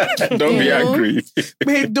 don't be angry.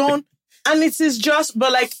 Don't. And it is just,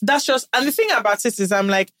 but like, that's just, and the thing about it is I'm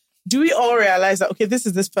like, do we all realize that, okay, this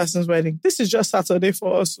is this person's wedding. This is just Saturday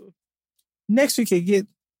for us. Next week again,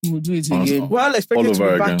 we'll do it again. We're all expected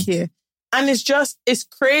to be back here. And it's just, it's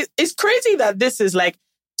crazy that this is like,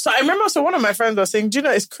 so I remember, one of my friends was saying, do you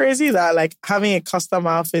know, it's crazy that like having a custom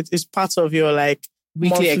outfit is part of your like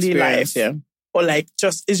weekly experience, life. Yeah. Or like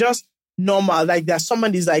it's just normal. Like that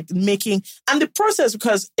somebody's like making, and the process,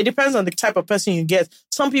 because it depends on the type of person you get.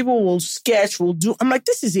 Some people will sketch, I'm like,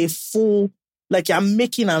 this is a full, like you're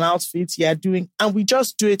making an outfit, you're doing, and we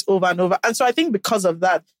just do it over and over. And so I think because of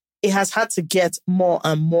that, it has had to get more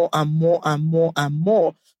and more and more and more and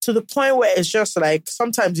more to the point where it's just like,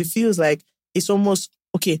 sometimes it feels like it's almost,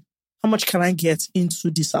 okay, how much can I get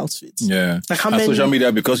into this outfit? Yeah. Like how many, social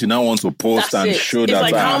media, because you now want to post and show it's that.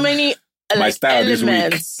 Like how many my style elements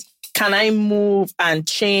this week can I move and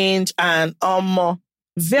change and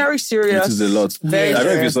very serious. It is a lot. Very I don't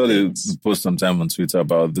know if you saw the post sometime on Twitter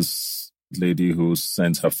about this lady who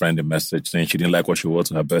sent her friend a message saying she didn't like what she wore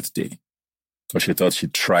to her birthday because she thought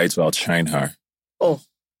she'd try to outshine her. Oh.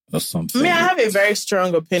 Or something. I have a very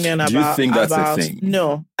strong opinion about... Do you think that's a thing?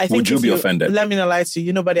 No. I think would you be offended? Let me not lie to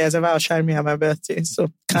you. Nobody has ever outshined me on my birthday, so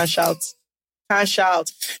can't shout. Can't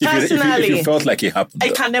shout. Personally, if you felt like it happened.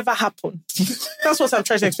 It can never happen. That's what I'm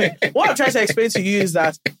trying to explain. What I'm trying to explain to you is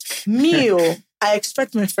that I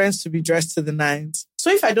expect my friends to be dressed to the nines. So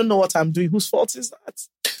if I don't know what I'm doing, whose fault is that?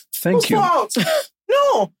 Thank you. Whose fault?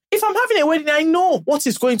 No. If I'm having a wedding, I know what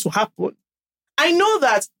is going to happen. I know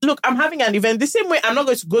that, look, I'm having an event. The same way I'm not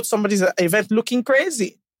going to go to somebody's event looking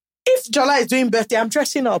crazy. If Jola is doing birthday, I'm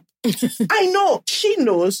dressing up. I know. She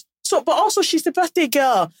knows. So, but also she's the birthday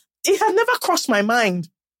girl. It has never crossed my mind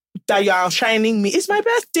that you are outshining me. It's my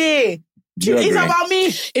birthday. It's about me.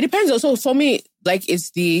 It depends also. For me, like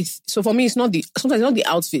for me, it's not sometimes it's not the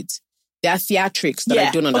outfit. There are theatrics that I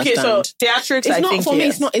don't understand. Okay, so theatrics, it's not, for me,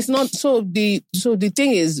 it's not, so the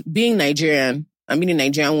thing is, being Nigerian, I mean a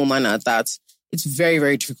Nigerian woman at that, it's very,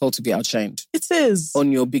 very difficult to be outshined. It is. On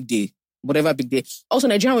your big day, whatever big day. Also,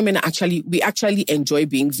 Nigerian women we actually enjoy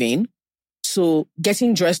being vain. So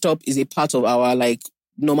getting dressed up is a part of our like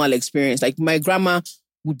normal experience. Like my grandma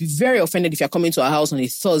would be very offended if you're coming to our house on a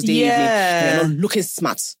Thursday evening and you're not looking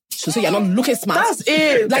smart. She'll say you're not looking smart. That's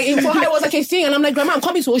it. Like for her it was like a thing, and I'm like, Grandma, I'm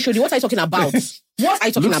coming to Oshodi. What are you talking about? What are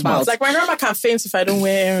you talking about? Like my grandma can faint if I don't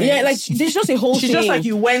wear earrings. Yeah, like there's just a whole thing. She's just like,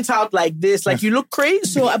 you went out like this, like you look crazy.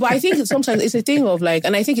 So, but I think sometimes it's a thing of like,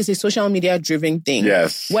 and I think it's a social media driven thing.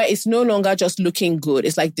 Yes. Where it's no longer just looking good.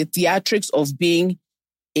 It's like the theatrics of being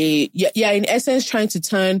in essence trying to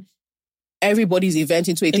turn everybody's event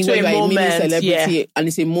into a thing where you're a mini celebrity and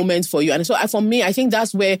it's a moment for you. And so for me, I think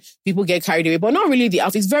that's where people get carried away, but not really the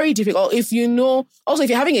outfit. It's very difficult. If you know, also if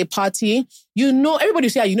you're having a party, you know, everybody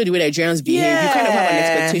say, you know the way Nigerians behave. You kind of have an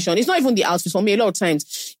expectation. It's not even the outfit. For me, a lot of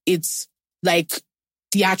times, it's like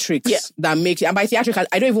theatrics that make it. And by theatrics,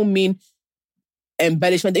 I don't even mean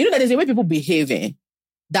embellishment. You know that there's a way people behave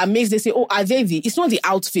that makes they say, oh, are they it's not the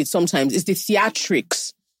outfit sometimes, it's the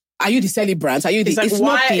theatrics. Are you the celebrant? Are you the... It's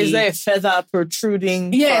why is there a feather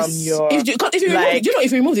protruding from your...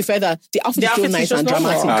 If you remove the feather, the outfit is so nice and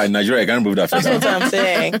dramatic. In Nigeria, I can't remove that feather. That's what I'm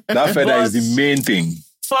saying. That feather is the main thing.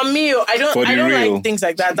 For me, I don't like things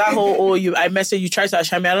like that. That whole, I message, you try to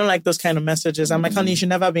outshine me. I don't like those kind of messages. I'm like, honey, you should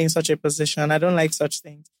never be in such a position. I don't like such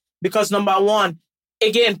things. Because number one,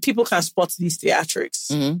 again, people can spot these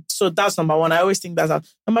theatrics. Mm-hmm. So that's number one. I always think that's out.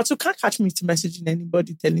 Number two, can't catch me to messaging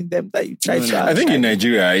anybody telling them that you tried to. I think in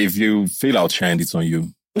Nigeria, if you feel outshined, it's on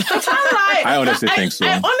you. I honestly think so.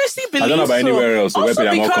 I honestly believe so. I don't know about anywhere else where people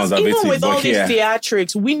are more conservative. Even with all these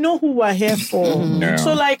theatrics, we know who we're here for. Yeah.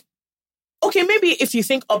 So like, okay, maybe if you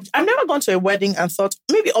think, I've never gone to a wedding and thought,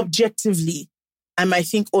 maybe objectively, I might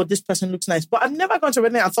think, oh, this person looks nice. But I've never gone to a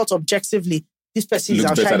wedding and thought objectively, this person is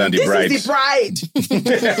better than the bride. This is the bride.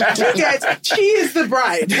 You get, she is the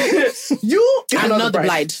bride. You are not the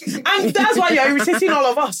bride. And that's why you're irritating all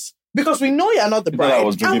of us. Because we know you're not the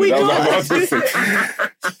bride. And we know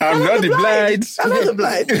I'm not the bride. I'm not the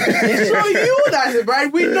bride. So you that's the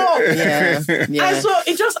bride, we know. Yeah. And so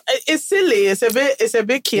it's silly. It's a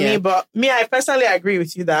bit killy, but I personally agree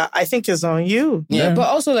with you that I think it's on you. Yeah. But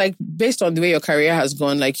also like based on the way your career has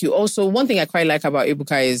gone, like you also, one thing I quite like about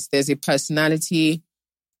Ebuka is there's a personality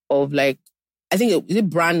of like, I think it's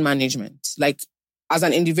brand management. Like as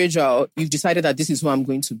an individual, you've decided that this is who I'm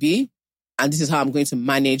going to be. And this is how I'm going to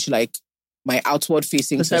manage like my outward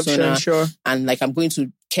facing persona. Sure. And like I'm going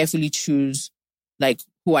to carefully choose like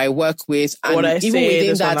who I work with and even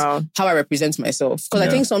within that how I represent myself. Because I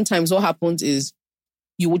think sometimes what happens is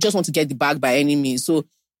you would just want to get the bag by any means. So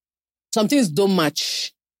some things don't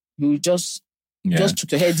match. You just just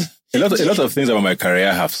took your head. A lot of things about my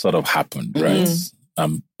career have sort of happened, right?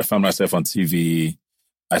 I found myself on TV.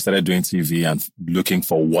 I started doing TV and looking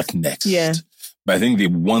for what next. Yeah. But I think the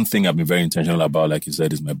one thing I've been very intentional about, like you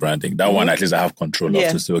said, is my branding. That one, at least I have control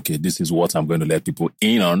of to say, okay, this is what I'm going to let people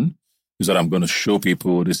in on. This is what I'm going to show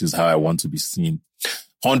people. This is how I want to be seen.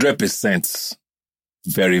 100%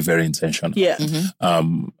 very, very intentional. Yeah.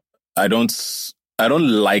 I don't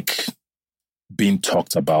like being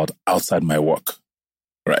talked about outside my work.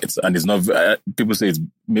 Right. And it's not, people say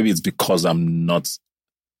maybe it's because I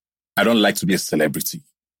don't like to be a celebrity.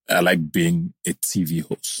 I like being a TV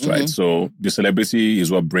host, right? So the celebrity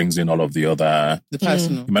is what brings in all of the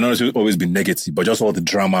personal. It might not always be negative, but just all the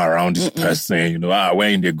drama around this person,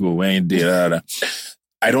 where they go, where they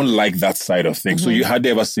I don't like that side of things. So you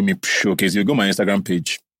hardly ever see me showcase. You go on my Instagram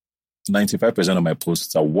page, 95% of my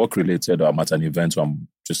posts are work related, or I'm at an event or I'm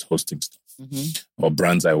just hosting stuff. Or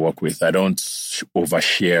brands I work with. I don't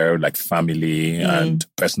overshare like family and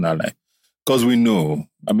personal life. Because we know,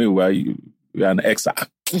 we're an XR.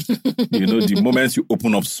 The moment you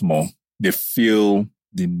open up small, they feel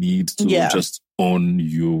the need to just own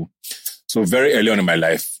you. So very early on in my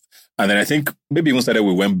life. And then I think maybe even started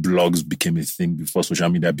with when blogs became a thing before social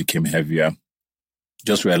media became heavier.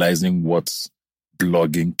 Just realizing what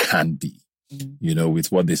blogging can be.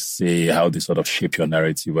 With what they say, how they sort of shape your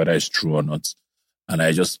narrative, whether it's true or not. And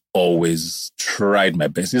I just always tried my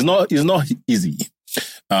best. It's not easy.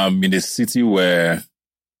 In a city where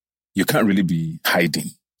you can't really be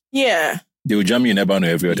hiding. Yeah. They will jam you never know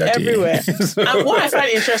every other day. Everywhere. And what I find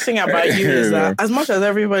interesting about you is that as much as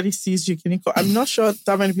everybody sees you, Kiniko, I'm not sure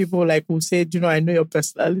that many people will say, I know your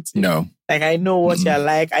personality. No. Like, I know what you're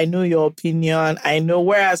like. I know your opinion. I know,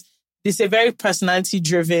 whereas it's a very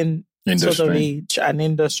personality-driven sort of age and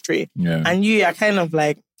industry. Yeah. And you are kind of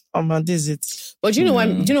like, this is it. But do you know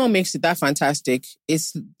what makes it that fantastic?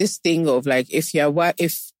 It's this thing of like, if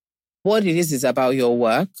what it is about your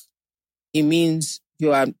work, it means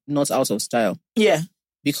you are not out of style. Yeah.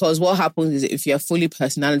 Because what happens is if you're fully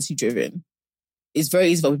personality driven, it's very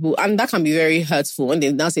easy for people, and that can be very hurtful when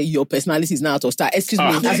they now say your personality is not out of style. Excuse me,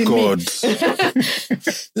 as in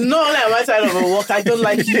me. No, like my side of a work, I don't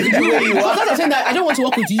like you the way you are. I'm saying that I don't want to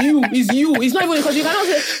work with you. It's you. It's not even because you cannot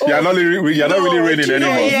say, you're not really raining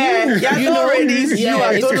anymore. Yeah, you're not ready. You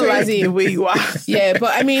are totally the way you are. Yeah,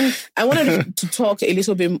 but I mean, I wanted to talk a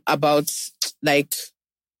little bit about like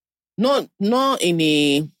not in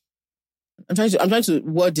a. I'm trying to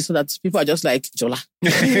word this so that people are just like Jola.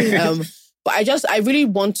 But I really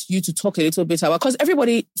want you to talk a little bit about, because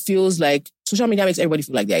everybody feels like social media makes everybody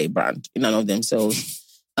feel like they're a brand in and of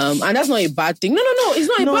themselves. And that's not a bad thing. No, it's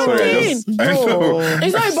not a bad thing. No,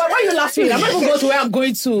 it's not a bad. Why are you laughing? I'm not even going to where I'm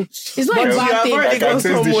going to. It's not a bad thing.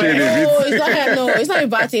 It's not a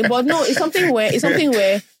bad thing. But no, it's something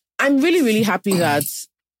where I'm really, really happy that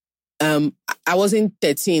I wasn't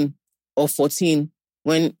 13 or 14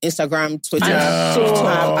 when Instagram, Twitter, TikTok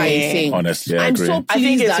are a thing. Honestly, I agree. So I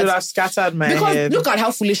think it would have scattered my head. Look at how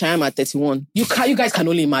foolish I am at 31. You guys can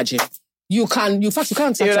only imagine. You can't. It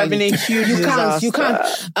would have been a huge disaster. You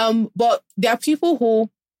can't. But there are people who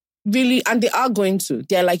really, and they are going to.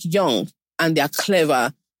 They're like young and they're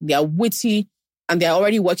clever, they are witty, and they're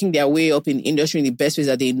already working their way up in the industry in the best ways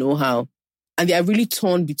that they know how. And they are really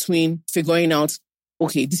torn between figuring out,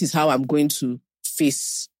 okay, this is how I'm going to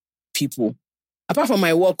face people. Apart from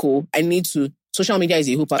my work, I need to. Social media is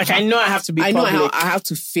a hoop. Like, I know I have to be public. I have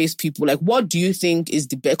to face people. Like, what do you think is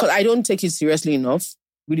the best? Because I don't take it seriously enough,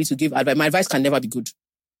 really, to give advice. My advice can never be good.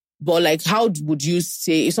 But like, how would you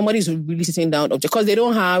say if somebody's really sitting down, because they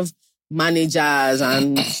don't have managers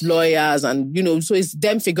and lawyers and, so it's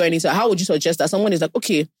them figuring it out. How would you suggest that someone is like,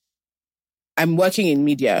 okay, I'm working in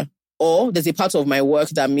media, or there's a part of my work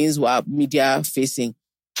that means we're media facing.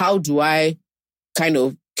 How do I kind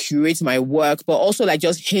of curate my work, but also like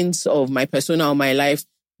just hints of my persona or my life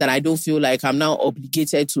that I don't feel like I'm now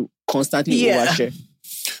obligated to constantly overshare?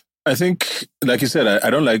 I think, like you said,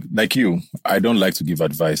 I don't like you. I don't like to give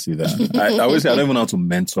advice either. I always say I don't even know how to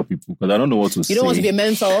mentor people because I don't know what to say. You don't want to be a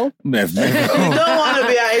mentor? You don't want to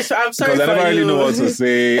be. I'm sorry because I never really know what to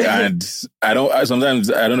say, and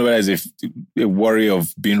sometimes I don't know whether it's a worry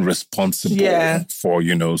of being responsible for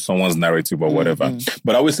someone's narrative or whatever.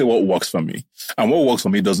 But I always say what works for me, and what works for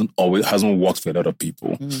me hasn't worked for a lot of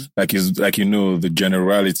people. The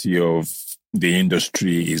generality of the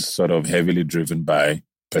industry is sort of heavily driven by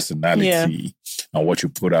personality and what you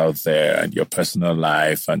put out there and your personal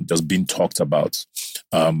life and just being talked about.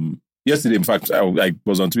 Yesterday, in fact, I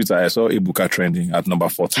was on Twitter. I saw Ebuka trending at number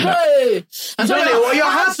 14. Hey! Your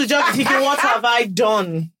hands to just thinking, what have I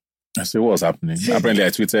done? I said, what's happening? Apparently, I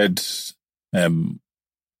tweeted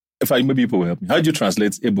If I maybe people will help me. How do you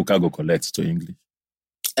translate Ebuka go collect to English?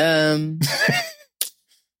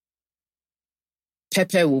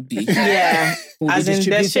 Pepper will be. Yeah. As in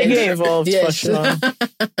there's sugar involved for sure.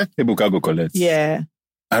 Ebuka go collect. Yeah.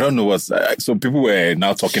 I don't know what's... so people were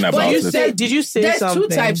now talking about it. Did you say there's something?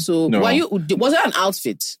 There's 2 types. So no. Was it an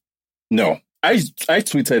outfit? No. I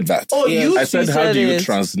tweeted that. Oh, you I said, how do you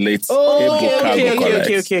translate Ebuka go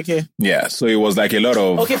collect? Okay. Yeah, so it was like a lot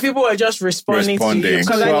of... Okay, people were just responding to you.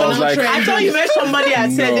 So I was like... I thought you meant somebody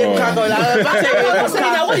had said Ebuka go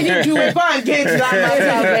collect. What did he do? Go and get that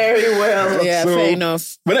matter very well. Yeah, so, fair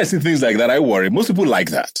enough. When I see things like that, I worry. Most people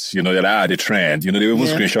like that. You know, that the trend. You know, they even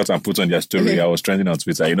screenshot and put on their story. I was trending on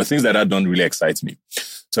Twitter. You know, things like that don't really excite me.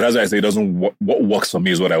 So that's why I say it doesn't... What works for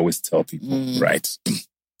me is what I always tell people, right?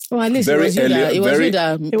 Well, at least it was you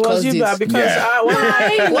that because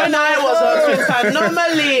when I was on Twitter,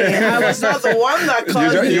 normally I was not the one that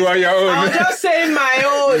caused it. You are your own. I was just saying my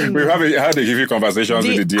own. We had a heavy conversations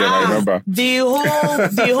with the DM, I remember. The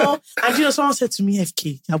whole, and you know, someone said to me,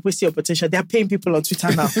 FK, I've wasted your potential. They're paying people on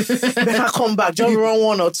Twitter now. Better come back, just run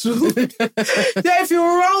 1 or 2. Yeah, if you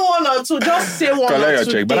run 1 or 2, just say 1 or 2. Collect your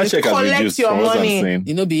check, but that check has reduced your money.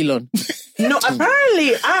 You know, be Elon. No,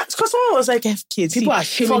 apparently, because someone was like, FK, people are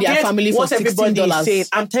shaming their family for $16. Saying,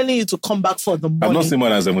 I'm telling you to come back for the money. I've not seen more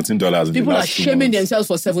than $17. People are shaming themselves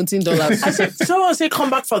for $17. I said, someone say, come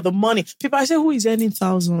back for the money. People, I said, who is earning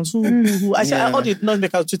thousands? Who? I said, all the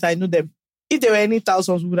non-makers Twitter, I know them. If they were any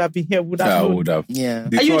thousands, would have been here. Would have. Yeah.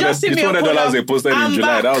 The $200 they posted in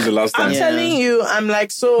July, that was the last time. I'm telling you, I'm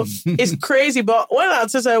like, so it's crazy. But when I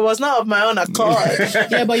said it was not of my own accord.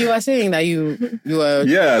 Yeah, but you were saying that you were.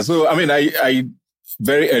 Yeah, so I mean, I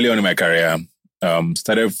very early on in my career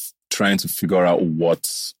started trying to figure out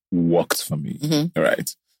what worked for me,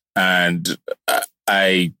 right? And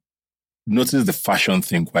I noticed the fashion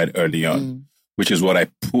thing quite early on, which is what I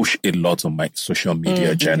push a lot on my social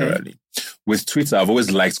media generally. With Twitter, I've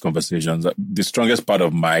always liked conversations. The strongest part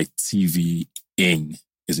of my TV-ing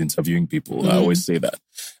is interviewing people. I always say that.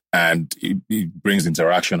 And it brings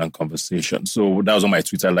interaction and conversation. So that was what my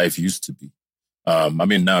Twitter life used to be. I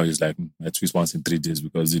mean, now it's like I tweet once in 3 days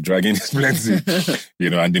because the dragging is plenty, you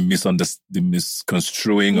know, and the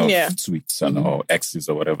misconstruing of tweets and or X's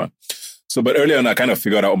or whatever. So, but early on, I kind of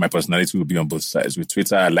figured out what my personality would be on both sides. With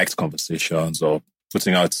Twitter, I liked conversations or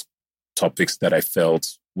putting out topics that I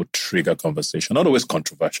felt would trigger conversation. Not always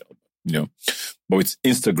controversial, you know. But with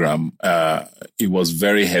Instagram, it was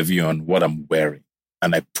very heavy on what I'm wearing.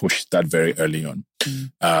 And I pushed that very early on.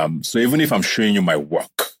 So even if I'm showing you my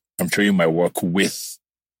work, I'm showing you my work with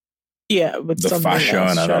the fashion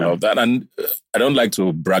else, and all of that. And I don't like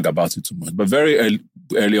to brag about it too much. But very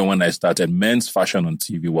early on when I started, men's fashion on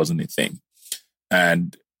TV wasn't a thing.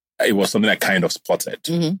 And it was something I kind of spotted.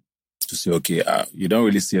 To say, okay, you don't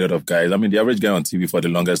really see a lot of guys. I mean, the average guy on TV for the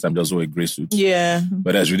longest time just wore a grey suit. Yeah.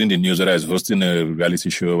 Whether it's reading the news, whether it's hosting a reality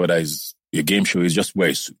show, whether it's a game show, it's just wear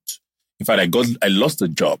a suit. In fact, I lost a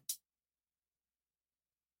job.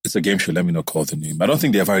 It's a game show. Let me not call the name. I don't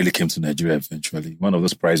think they ever really came to Nigeria eventually. One of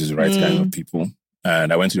those prizes, right kind of people.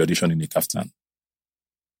 And I went to the audition in a kaftan.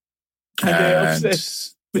 And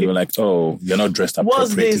they were like, oh, you're not dressed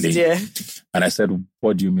appropriately. What's this, dear? And I said,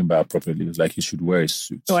 what do you mean by appropriately? It was like, you should wear a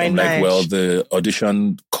suit. So I'm like, well, the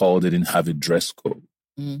audition call didn't have a dress code.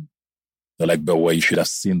 They're like, but well, you should have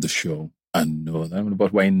seen the show and know that.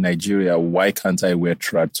 But we're in Nigeria. Why can't I wear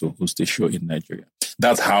trad to host a show in Nigeria?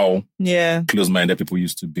 That's how close-minded people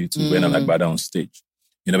used to be to when I'm like bad on stage.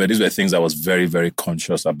 You know, but these were things I was very, very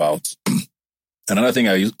conscious about. Another thing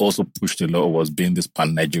I also pushed a lot was being this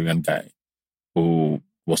pan-Nigerian guy who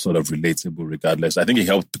was sort of relatable regardless. I think it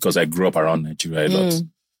helped because I grew up around Nigeria a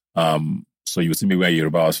lot. So you see me wear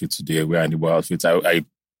Yoruba outfits today, wear Igbo outfits.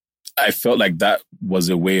 I felt like that was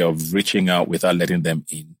a way of reaching out without letting them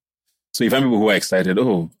in. So if I'm people who are excited,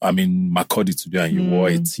 I'm in Makurdi today and you wore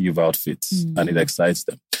a Tiv outfit and it excites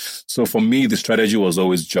them. So for me, the strategy was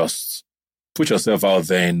always just put yourself out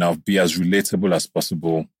there and now be as relatable as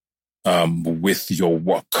possible with your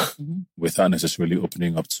work without necessarily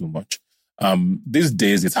opening up too much. These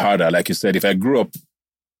days, it's harder. Like you said, if I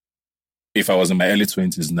was in my early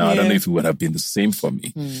 20s now, I don't know if it would have been the same for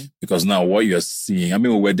me. Because now what you're seeing, I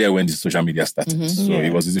mean, we were there when the social media started. So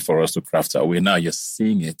it was easy for us to craft our way. Now you're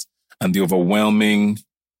seeing it. And the overwhelming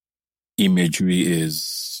imagery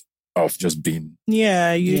is of just being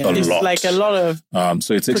it's lot. Like a lot of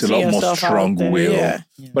so it takes a lot more strong will.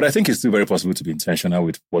 But I think it's still very possible to be intentional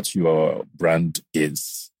with what your brand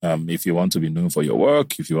is. If you want to be known for your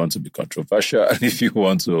work, if you want to be controversial, and if you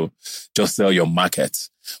want to just sell your market.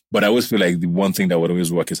 But I always feel like the one thing that would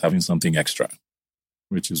always work is having something extra.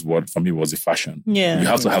 which is what for me was the fashion. Yeah. You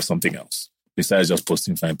have to have something else besides just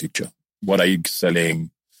posting fine picture. What are you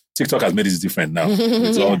selling? TikTok has made it different now.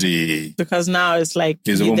 It's all the... Because now it's like...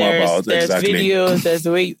 There's exactly. videos, there's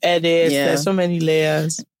the way you edit, there's so many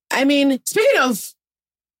layers. I mean, speaking of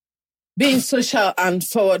being social and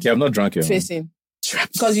forward... Yeah, I'm not drunk here. Facing.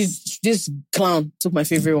 Because this clown took my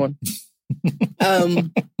favorite one.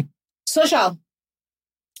 Social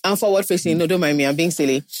and forward facing. No, don't mind me. I'm being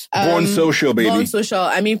silly. Born social, baby. Born social.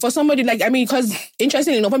 I mean, for somebody because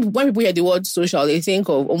interestingly enough, when people hear the word social, they think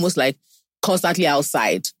of almost like constantly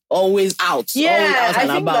outside, always out. Yeah, always out I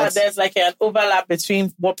and think about. that there's like an overlap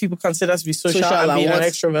between what people consider to be social and being an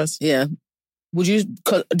extrovert. Yeah.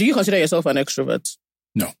 Do you consider yourself an extrovert?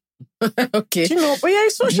 No. Okay. Do you know? But yeah,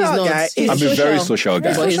 he's social guy. I'm a very social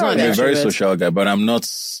guy. But he's not I'm a very social guy, but I'm not...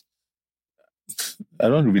 I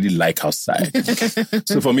don't really like outside.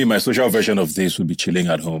 So for me, my social version of this would be chilling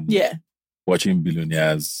at home. Yeah. Watching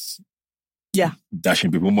billionaires. Yeah.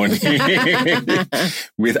 Dashing people money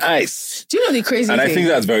with ice. Do you know the crazy thing? And I think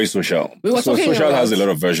that's very social. Social has a lot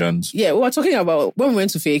of versions. Yeah, we were talking about when we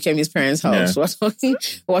went to Faye Kemi's parents' house. We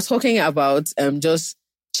were talking about just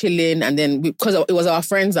chilling, and then because it was our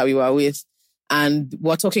friends that we were with, and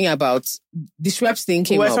we're talking about the Schweppes thing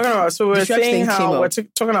came up. We're saying how we're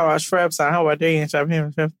talking about Schweppes and how we're doing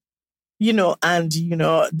it. You know, and you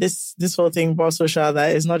know this whole thing about social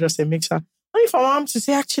that is not just a mixer. Only for mom to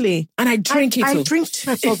say, actually. And I drink it. I drink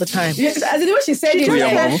Schweppes all the time. Yes, as the way she said it.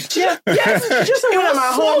 Yes, just when I'm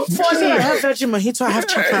at home, I have Virgin Mojito, I have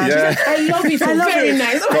chocolate. Yeah. I love it. I love very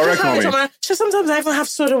nice. Correct, mommy. So sometimes I even have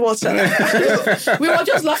soda water. We were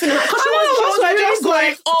just laughing at her. Because she was just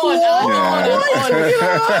going on and on.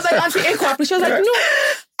 I was like, Auntie Ekwa, she was like, no.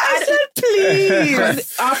 I said,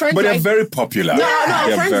 please. Our friends but they're very popular. No,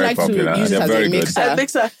 our friends like to use it as a mixer. And Auntie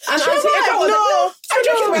Ekwa was no.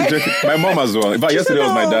 I'm joking. My mom as well. In fact, yesterday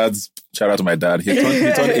was my dad's. Shout out to my dad. He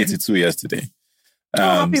turned 82 yesterday.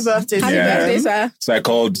 Happy birthday. Happy birthday, sir. So I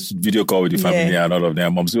called, video call with the family and all of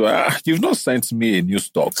them. Mom said, you've not sent me a new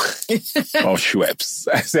stock of Schweppes.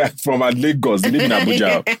 I said, from Lagos, live in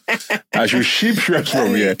Abuja. I should ship Schweppes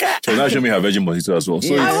from here. She was now showing me her Virgin Mojito as well.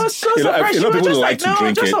 So I was so surprised. a lot of people like to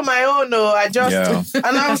drink just it. On my own, no.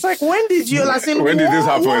 And I was like, when did you? When did this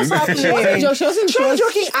happen? What's happening? She wasn't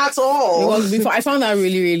joking at all. It was before. I found that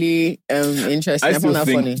really, really interesting. I found that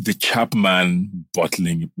funny. The Chapman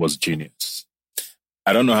bottling was genius.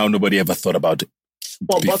 I don't know how nobody ever thought about it.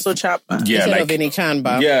 What, bottle Chapman? Yeah, instead of any can,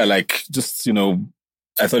 but yeah, like just,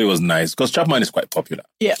 I thought it was nice because Chapman is quite popular.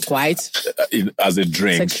 Yeah, quite. As a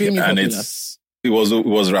drink. It's extremely popular. It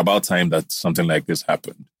was about time that something like this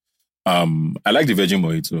happened. I like the Virgin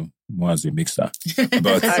Mojito more as a mixer.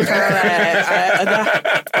 But I can't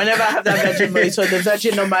lie. Whenever I have that Virgin Mojito, the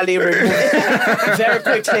Virgin normally removes very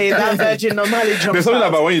quickly. That Virgin normally jumps there's something out.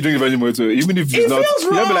 about when you drink the Virgin Mojito, even if it's not, feels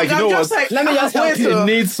wrong. you'll be like, you know what? Let me just help you. It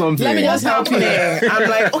needs something. Let me just help you. I'm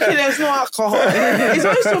like, okay, there's no alcohol. It's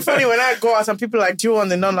always so funny when I go out and people are like, do you want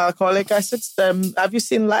the non-alcoholic? I said to them, have you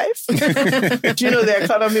seen Life? Do you know the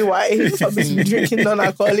economy why for me to be drinking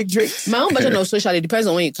non-alcoholic drinks? My own version of social, it depends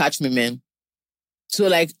on when you catch me, man. So,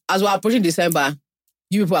 like, as we're approaching December,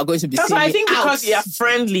 you people are going to be That's seeing why I me think out. because you're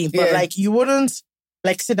friendly, but like you wouldn't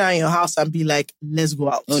like sit down in your house and be like, let's go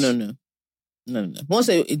out. Oh, no. Once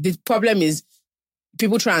the problem is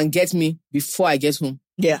people try and get me before I get home.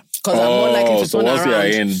 Yeah. Because I'm more likely to turn once around.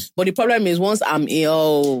 you're in. But the problem is once I'm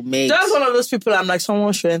in, mate. That's one of those people I'm like,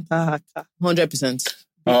 someone should enter her car. 100%.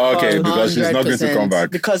 Oh, okay, because she's not going to come back.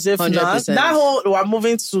 Because if 100%. not, that whole, we're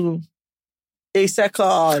moving to a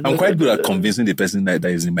second. I'm quite good at convincing the person that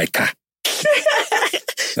is in my car.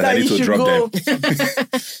 that I need to drop them.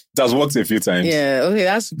 It has worked a few times. Yeah, okay,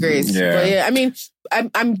 that's great. Yeah. But yeah, I mean,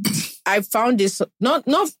 I found this not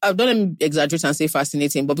I don't exaggerate and say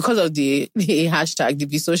fascinating, but because of the hashtag,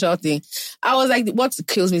 the social thing, I was like, what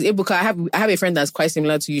kills me is Ebuka. I have a friend that's quite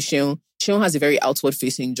similar to you, Sheon. Sheon has a very outward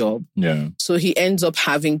facing job. Yeah. So he ends up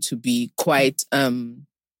having to be quite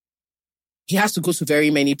he has to go to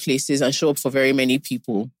very many places and show up for very many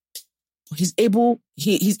people. But he's able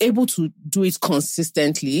to do it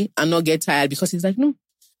consistently and not get tired because he's like, no,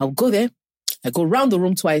 I'll go there. I go round the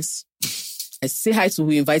room twice. I say hi to who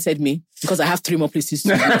invited me because I have 3 more places to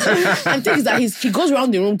go. And things that he goes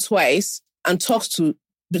around the room twice and talks to.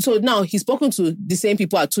 So now he's spoken to the same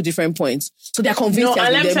people at 2 different points. So they're convinced. No,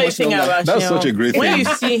 and let me tell you something about That's Sheon. such a great When thing.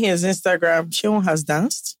 you see his Instagram, Sheon has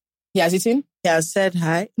danced. He has eaten? He has said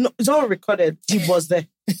hi. No, it's all recorded. He was there.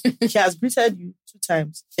 He has greeted you 2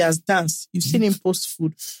 times. He has danced. You've seen him post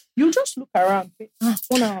food. You just look around.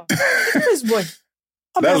 1 hour. This boy.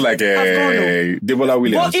 That's like a Debola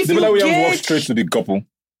Williams. Debola Williams walked straight to the couple.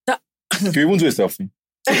 Can you even do a selfie?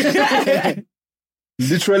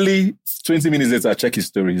 Literally 20 minutes later, I check his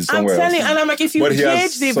story. He's somewhere else. And I'm like, if you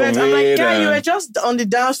gauge the event, I'm like, guy, you were just on the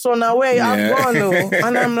dance floor now. Where I'm gone,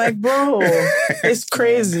 and I'm like, bro, it's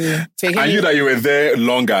crazy. I knew that you were there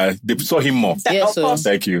longer. They saw him more.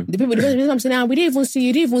 Thank you. The people I'm saying, we didn't even see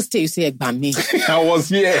you. Didn't even stay. You say, me. I was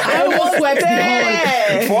here. I almost swept the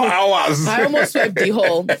hall. 4 hours. I almost swept the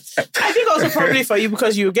hall. I think also probably for you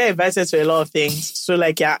because you get invited to a lot of things. So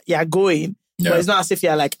like, you're going. Yeah. But it's not as if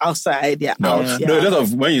you're like outside. Yeah. No, a lot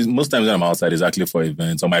of most times when I'm outside is actually for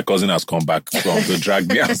events. Or my cousin has come back to drag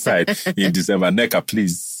me outside in December. Neka,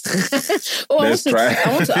 please. Let's try.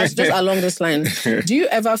 I want to ask just along this line. Do you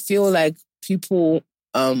ever feel like people?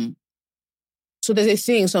 So there's a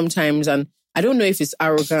thing sometimes, and I don't know if it's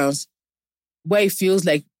arrogance, where it feels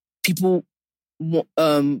like people,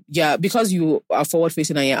 because you are forward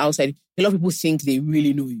facing and you're outside, a lot of people think they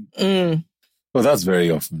really know you. Well, that's very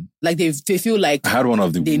often. Like they feel like I had one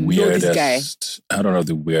of the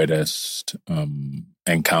weirdest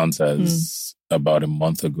encounters about a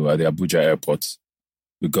month ago at the Abuja airport.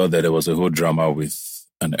 We got there was a whole drama with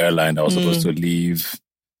an airline that was supposed to leave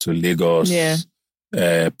to Lagos. Yeah.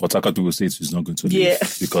 Port Harcourt people say it's not going to leave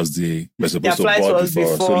because they were supposed to board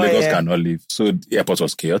before. So Lagos cannot leave. So the airport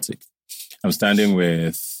was chaotic. I'm standing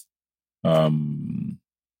with a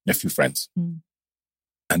few friends.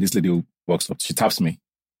 And this lady walks up. She taps me.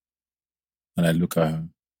 And I look at her.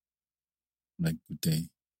 I'm like, good day.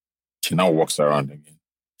 She now walks around again.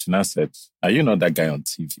 She now said, are you not that guy on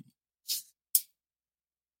TV?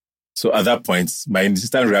 So at that point, my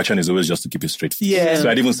instant reaction is always just to keep it straight. Yeah. So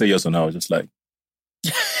I didn't even say yes or no. I was just like...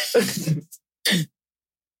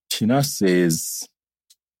 She now says,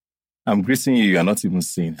 I'm greeting you. You're not even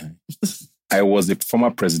saying hi. I was a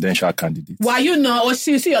former presidential candidate. Why you know? Or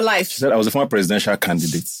see your life? She said, I was a former presidential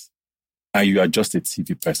candidate. And you are just a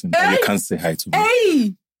TV person. And you can't say hi to me.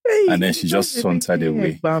 Hey! And then she just sauntered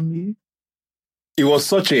away. It was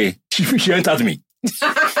such a... She entered me.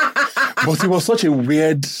 But it was such a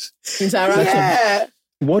weird... interaction. Yeah.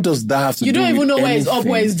 What does that have to do with You don't even know where it's up,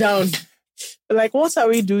 anything? where it's down. Like, what are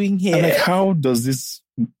we doing here? I'm like, how does this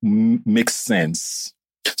make sense?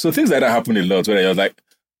 So things like that happen a lot where I was like,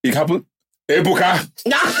 it happened... Ebuka!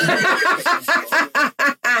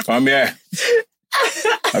 Come here.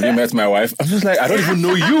 Have you met my wife? I'm just like, I don't even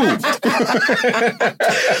know you.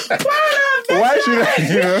 Why should I,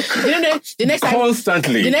 the next time,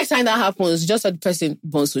 constantly. The next time that happens, just let the person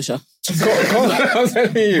born social. I'm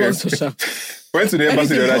telling you. Born social. Went to the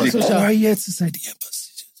embassy the other day. Social. Oh, yes, inside the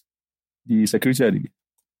embassy. The security had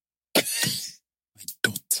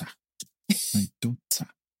my daughter.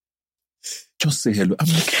 Just say hello. I'm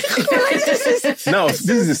like, now, this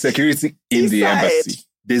is the security in the embassy.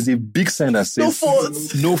 There's a big sign that says,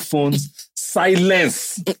 no phones,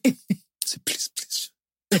 silence. I say, please.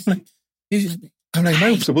 I'm like,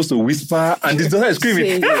 I'm supposed to whisper, and this daughter is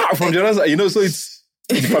screaming from the other side, so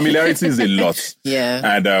the familiarity is a lot.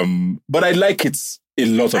 Yeah. And, but I like it a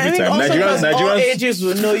lot of the time. Nigerians, all ages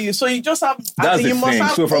will know you. So you just have, that's you the must thing.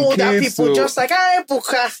 have So from older kids people to, just like, hey,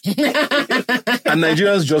 Ebuka. And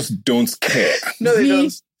Nigerians just don't care. No, they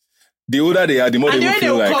don't. The older they are, the more they will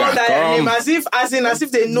feel like, call that name as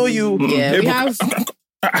if they know you. Yeah,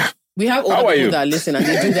 we have older people that listen and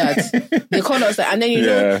they do that. They call us that, and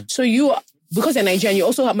then so you, because you're Nigerian, you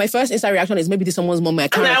also have, my first instant reaction is maybe this someone's mom. I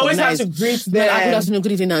can't always have to greet them. I good afternoon,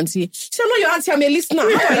 good evening, auntie. She said, no, your auntie, I'm a listener. How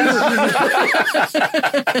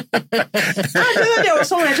are you? There was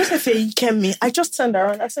someone, I just said, you came me. I just turned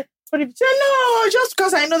around. I said, what did you say? No, just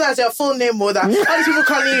because I know that's your full name, mother. All these people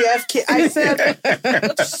calling you FK. I said,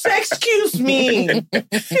 excuse me.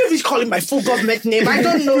 Nobody's calling my full government name. I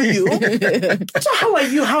don't know you. So how are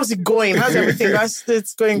you? How's it going? How's everything?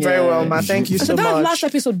 It's going very well, ma. Thank you so much. That last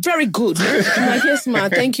episode, very good. I'm like, yes, ma.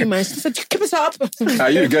 Thank you, ma. She said, keep it up.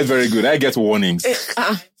 You get very good. I get warnings.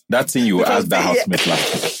 That thing you asked that housemate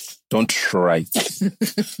last. Don't try it.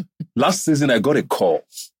 Last season, I got a call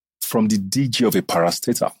from the DG of a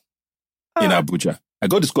parastatal in Abuja. I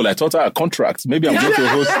got this call. I thought, a contract. Maybe I'm going to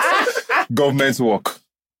host government work.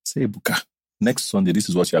 Say, Ebuka, next Sunday, this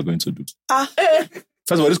is what you are going to do.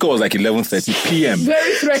 First of all, this call was like 11:30 p.m.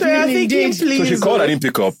 Very threatening indeed. So she called, I didn't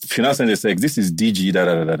pick up. She now sent a text, this is DG, da.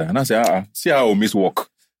 And I said, see how I will miss work.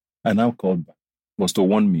 I now called back. Was to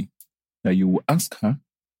warn me that you will ask her,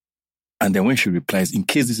 and then when she replies, in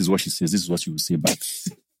case this is what she says, this is what you will say back.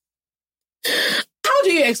 How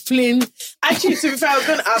do you explain? Actually, to be fair, I was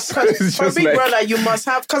going to ask, for Big Brother, you must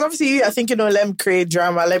have, because obviously you are thinking, let me create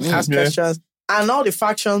drama, let me ask questions. And all the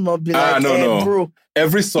factions must be like, no. Bro.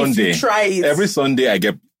 Every Sunday, every Sunday I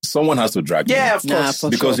get, someone has to drag me. Yeah, of course.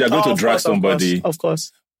 Because you're going to drag somebody. Of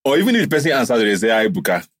course. Or even if the person answers, they say, "Hi,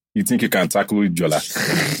 Ebuka, you think you can tackle Jola?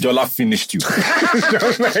 Jola finished you."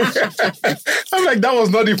 I'm like, that was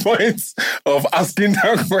not the point of asking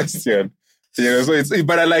that question.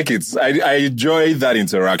 But I like it. I enjoy that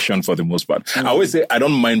interaction for the most part. I always say, I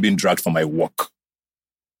don't mind being dragged for my work.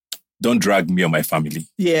 Don't drag me or my family.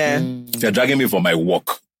 Yeah. If you're dragging me for my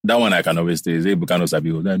work, that one I can always say, Ebuka no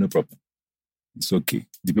sabi, no problem. It's okay.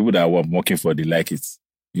 The people that I'm working for, they like it.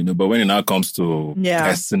 But when it now comes to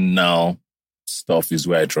personal stuff is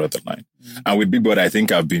where I draw the line. And with Big Brother, I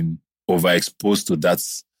think I've been overexposed to that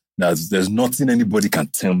there's nothing anybody can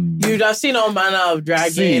tell me. You'd have seen all manner of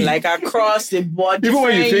dragging, like across the board. Even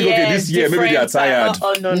when you think, okay, this year, maybe they are tired.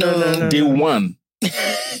 Oh, no. They won.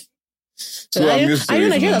 So I'm used to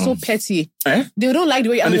it. Nigerians are so petty. They don't like the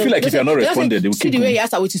way you and they feel like if you're not responded, they will see keep the way you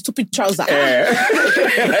ask with his stupid trouser.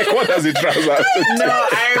 Like, what does the trouser? No,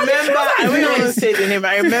 I remember, I won't even say the name.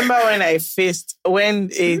 I remember when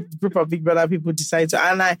a group of Big Brother people decided to,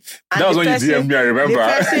 and that was when you DM'd me, I remember. The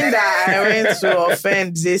person that I went to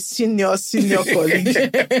offend is a senior colleague.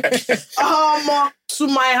 To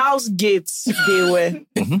my house gates,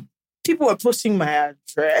 people were posting my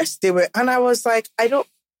address. And I was like,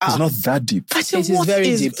 it's not that deep. I said, it is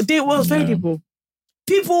very deep. They was very deep.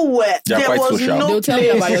 People were. There was social. No they'll tell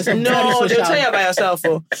you about yourself. No, they'll tell you about yourself.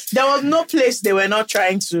 There was no place they were not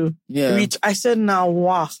trying to reach. I said, now,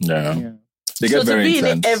 wow. Yeah. They get very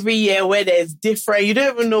intense. Every year where there's different, you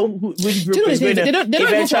don't even know which group is going to. They don't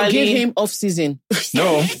even forgive him off season.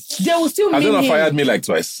 No. They will still mean him. Has fired me like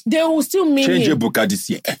twice. They will still mean Change him. Ebuka this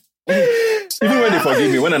year. Even when they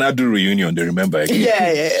forgive me, when I do reunion, they remember again.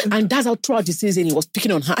 Yeah. And that's how throughout the season he was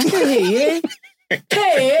picking on her. I said,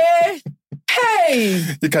 hey.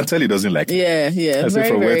 You can tell he doesn't like it. Yeah. As if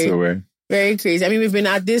from where to where. Very crazy. I mean, we've been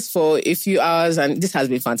at this for a few hours and this has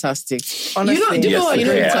been fantastic. Honestly.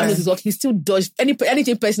 The time this is work, he still does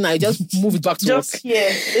anything personal, he just move it back to work.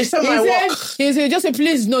 It's on my work. He said, just say,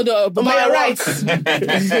 please, no, by your rights. Do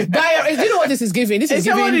you know what this is giving? This is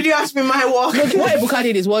giving. What did you ask me my work? Look, what Ebuka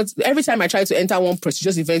did is every time I try to enter one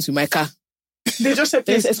prestigious event with my car, they just say,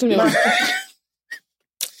 please, excuse me,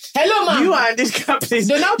 hello, ma'am. You are this car, please.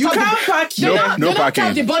 You can't park here. No parking.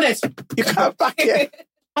 Tap the bonnet. You can't park here.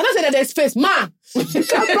 I don't say that there's space, man. You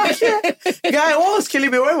can't park here. Guy, what was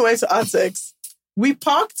killing me when we went to Artex? We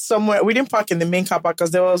parked somewhere. We didn't park in the main car park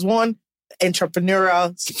because there was one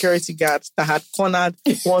entrepreneurial security guard that had cornered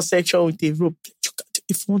one section with a rope.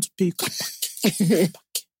 If you want to pay, you can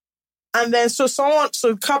park. And then so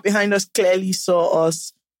the car behind us clearly saw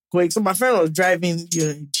us going. So my friend was driving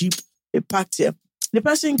a Jeep. They parked here. The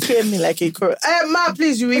person came in like a crow. Ma,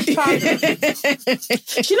 please, you will park.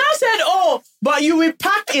 She now said, but you will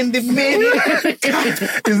park in the main car.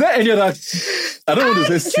 Is there any other, I don't want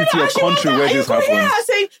to say city or country where this happens? I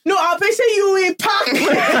say, no, I'll be saying you will park.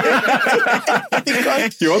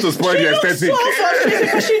 You want to spoil the aesthetic. So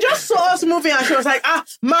frustrated, but she just saw us moving and she was like,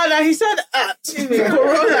 man, he said,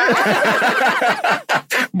 Corolla.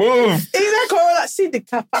 Move. He said, Corolla, see the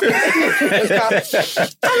car. And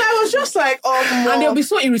I was just like, and they'll be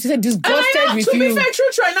so irritated, disgusted with you. To be fair,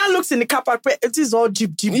 True now looks in the car park. It is all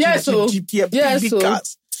Jeep, big cars.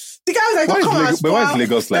 The guy was like, why is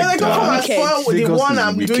Lagos like that? Come and spoil with the one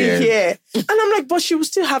I'm doing here. And I'm like, but she will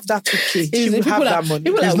still have that 2K. She will have that money.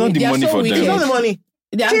 It's not the money for them. It's not the money.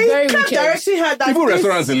 They are very wicked. Directly had that. People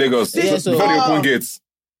restaurants in Lagos, before they open gates,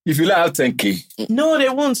 if you have 10K. No, they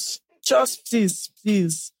won't. Just please.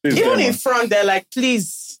 Even in front, they're like,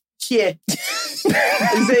 please, here. It's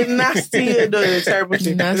a nasty, it's a terrible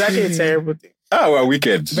thing. It's actually a terrible thing. We're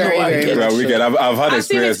wicked. Very wicked. We're wicked. I've had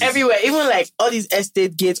experience. Seen it everywhere. Even like all these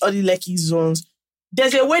estate gates, all the Lekki zones.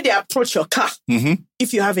 There's a way they approach your car. Mm-hmm.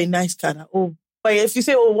 If you have a nice car, but if you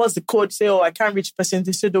say, what's the code? Say, I can't reach person.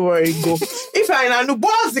 They say, don't worry, go. If I know,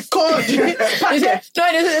 what's the code? Park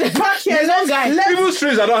here. No guy. People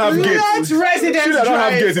streets that don't have gates. Let residents drive. That don't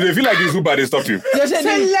have gates. They feel like it's Uber, they stop you.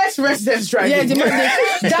 Say, let residents drive. Yeah,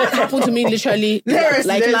 that happened to me literally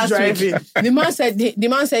like last week. The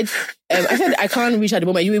man said, I said, I can't reach at the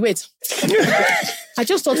moment. You will wait. I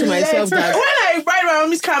just thought to myself that when I ride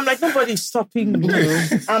around this car, I'm like, nobody's stopping me.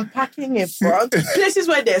 I'm parking in front. Places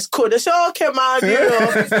where there's code. They say, okay, man,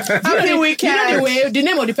 happy weekend. You know the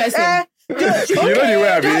name of the person. You know the way,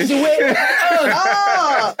 Abby. That's the way.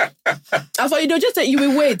 I thought just say you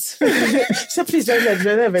will wait. So please don't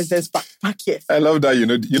let residents park here. I love that. You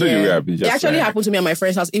know the way, Abby. It actually happened to me at my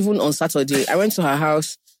friend's house, even on Saturday. I went to her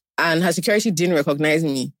house and her security didn't recognize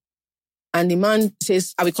me. And the man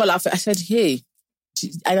says, I will call her. I said, hey.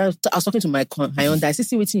 I was talking to my Hyundai. I said,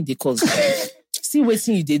 see waiting they cause. See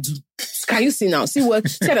waiting you they do. Can you see now? See how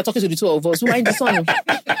they're talking to the two of us. We are in the sun.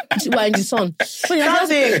 We are in the sun.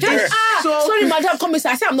 So sorry, madam, come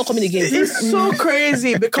inside. I say I'm not coming again. It's so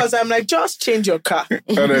crazy because I'm like, just change your car.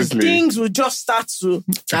 Honestly. Things will just start to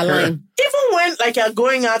align. Even when like you're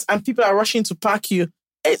going out and people are rushing to park you,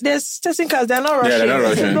 there's certain cars, they're not rushing. Yeah, they're not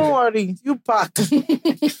rushing. Don't worry, you park.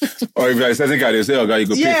 Or if you're a certain car, they say, oh God, you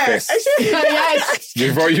go pay first. Yes.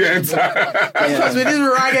 Before you enter. Because with this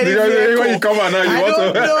ragged Because when you come out now, you want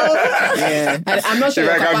to... Yeah. I'm not sure.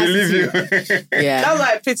 If I can believe you. Yeah. That's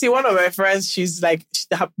why I pity one of my friends. She's like,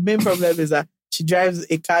 her main problem is that she drives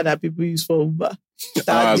a car that people use for Uber.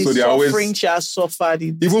 That so they always... she has suffered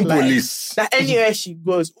in Even life. police. That anywhere she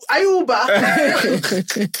goes, are you Uber?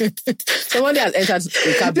 Somebody has entered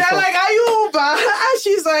a car before. They're like, are you Uber? And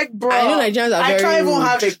she's like, bro, I know Nigerians are I very can't even rude.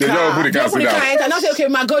 have a They car. don't put the car down. And I say, okay,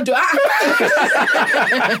 my God,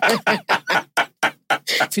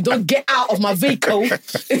 if you don't get out of my vehicle,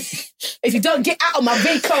 if you don't get out of my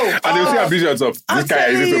vehicle. And they'll see a vision of this guy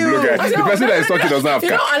is a blue guy. The person that is talking doesn't have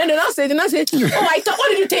car. And then they not say, oh, I thought, what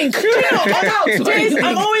did you think? Get out.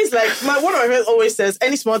 I'm always like, one of my friends always says,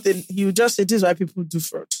 any small thing, he will just say, this is why people do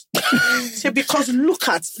fraud. Say, because look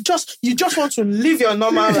at, you just want to live your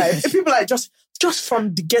normal life. If people are just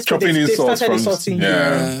from the get-go, they started insulting you.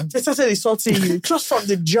 Yeah. They started insulting you just from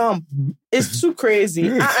the jump. It's too crazy.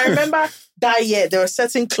 I remember that year, there were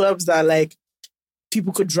certain clubs that like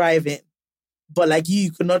people could drive in. But like you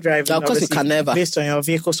could not drive in. Of course you can never. Based on your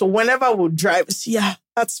vehicle. So whenever we drive, yeah,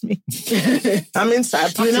 that's me. I'm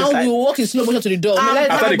inside. You walk in slow motion to the door.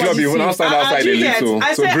 After the club, you will not stand outside a little.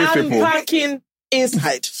 I So say brief I'm people. parking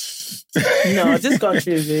inside. No, this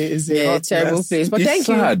country is a terrible place. But It's thank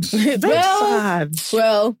you. Very sad.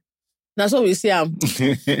 Well, that's what we see.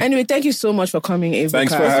 Anyway, thank you so much for coming, Ebuka.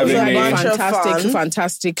 Thanks for having me.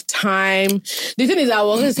 Fantastic time. The thing is, I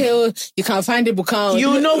was going to say, oh, you can find Ebuka.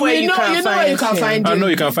 You know where you can find I know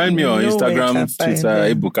you can find me on Instagram,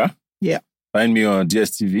 Twitter, Ebuka. Yeah. Find me on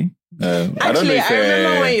DSTV. I don't know if... I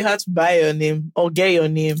remember when you had to buy your name or get your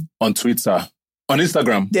name. On Twitter. On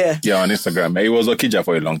Instagram. Yeah. Yeah, on Instagram. It was Okija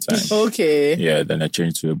for a long time. Okay. Yeah, then I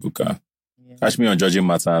changed to Ebuka. Catch me on Judging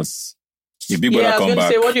Matters. If Big Brother I was come going to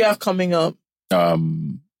back. say, what do you have coming up? I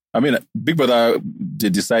mean, Big Brother, they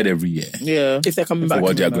decide every year. Yeah. If they're coming back.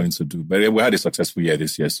 What they are going to do. But we had a successful year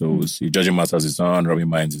this year. So we'll see. Judging Matters is on. Robbie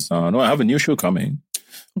Minds is on. Oh, I have a new show coming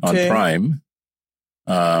on Prime.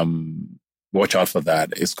 Watch out for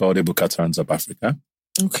that. It's called Ebuka Turns Up Africa.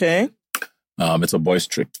 Okay. It's a boys'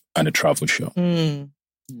 trip and a travel show.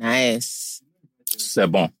 Nice. C'est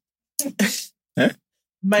bon.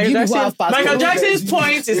 Michael Jackson's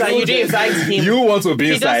point is that you didn't invite him. You want to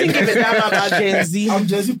be inside. He doesn't give a damn about Gen Z. I'm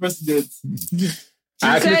Gen Z president.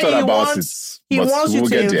 I actually thought about it. He wants you we'll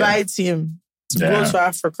to get invite him to go to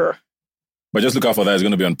Africa. But just look out for that. It's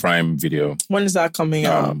going to be on Prime Video. When is that coming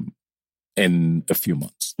out? In a few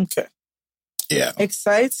months. Okay. Yeah.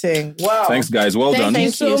 Exciting. Wow. Thanks, guys. Well done. Thank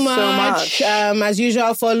you so much. As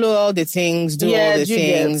usual, follow all the things, do all the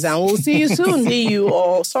things, and we'll see you soon. See you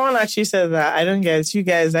all. Someone actually said that. I don't get it. You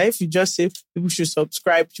guys, that if you just say people should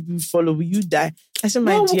subscribe, people follow, will you die? I said,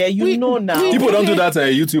 my dear, you know now. People don't do that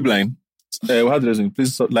YouTube line. How do they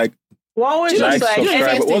please like? Well, always like, just like,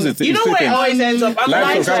 subscribe. What's the thing? You know where it always ends up?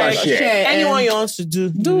 Like, subscribe, and share. Anyone you want to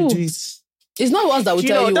do it. It's not us that will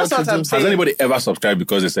tell you what to do. Has anybody ever subscribed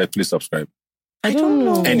because they said, please subscribe? I don't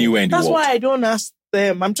know. Anywhere in the world. That's why I don't ask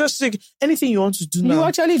them. I'm just saying, anything you want to do now. You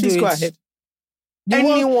actually do please go ahead.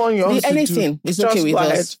 Anyone you want to do. Anything. It's okay with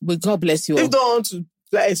us. But God bless you all. If you don't want to,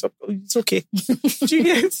 it's okay. Do you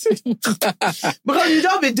get it? Because you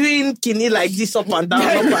don't be doing kidney like this up and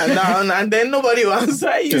down, and then nobody will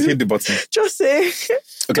answer you. Just hit the button. Just say.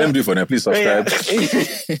 Okay, let me do it for now. Please subscribe.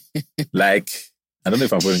 Like, I don't know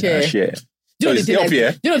if I'm going to share. Do you know the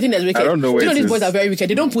thing that's wicked? I don't know where these boys are very wicked.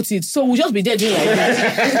 They don't put it. So we'll just be there doing like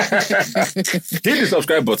that. Hit the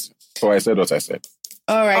subscribe button. So I said what I said.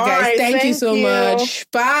 All right, guys. Thank you so much.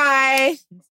 Bye.